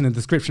check out in the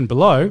description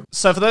below.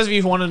 So for those of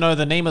you who want to know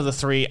the name of the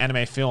 3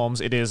 anime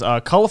films, it is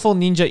Colorful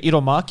Ninja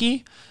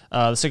Iromaki,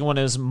 the second one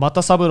is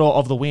Matasaburo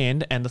of the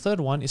Wind, and the third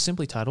one is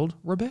simply titled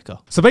Rebecca.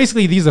 So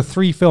basically, these are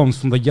 3 films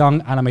from the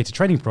Young Animated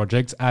Training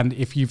Project, and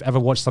if you've ever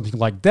watched something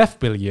like Death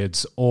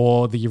Billiards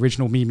or the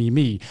original Me, Me,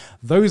 Me,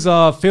 those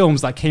are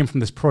films that came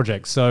from this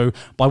project. So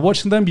by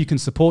watching them, you can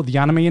support the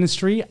anime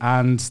industry,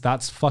 and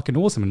that's fucking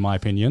awesome in my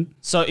opinion.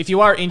 So if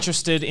you are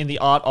interested in the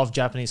art of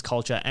Japanese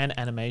culture and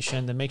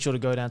animation, then make sure to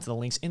go down to the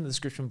links in the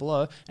description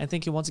below, and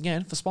thank you once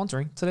again for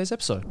sponsoring today's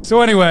episode.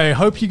 So anyway,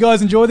 hope you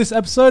guys enjoy this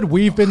episode.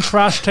 We've been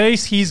Trash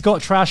Taste. He's got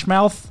trash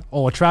mouth,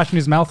 or trash in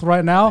his mouth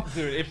right now.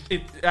 Dude,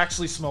 it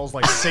actually smells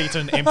like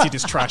Satan emptied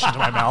his trash into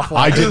my mouth.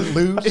 I didn't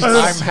lose.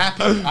 I'm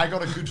happy. I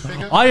got a good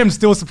figure. I am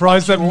still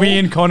surprised that me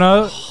and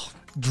Connor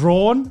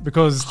drawn,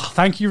 because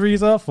thank you,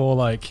 Reza, for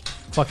like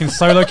fucking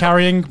solo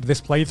carrying this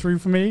playthrough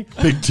for me.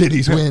 Big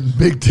titties win.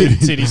 Big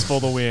titties. Titties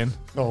for the win.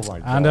 Oh my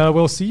god. And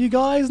we'll see you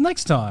guys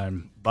next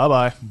time.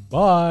 Bye-bye.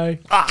 Bye.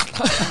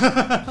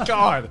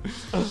 God.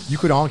 You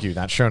could argue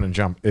that Shonen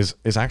Jump is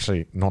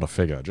actually not a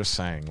figure. Just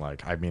saying,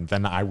 like, I mean,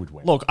 then I would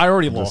win. Look, I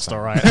already lost, all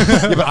right?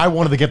 Yeah, but I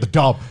wanted to get the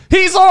dub.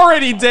 He's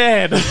already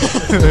dead.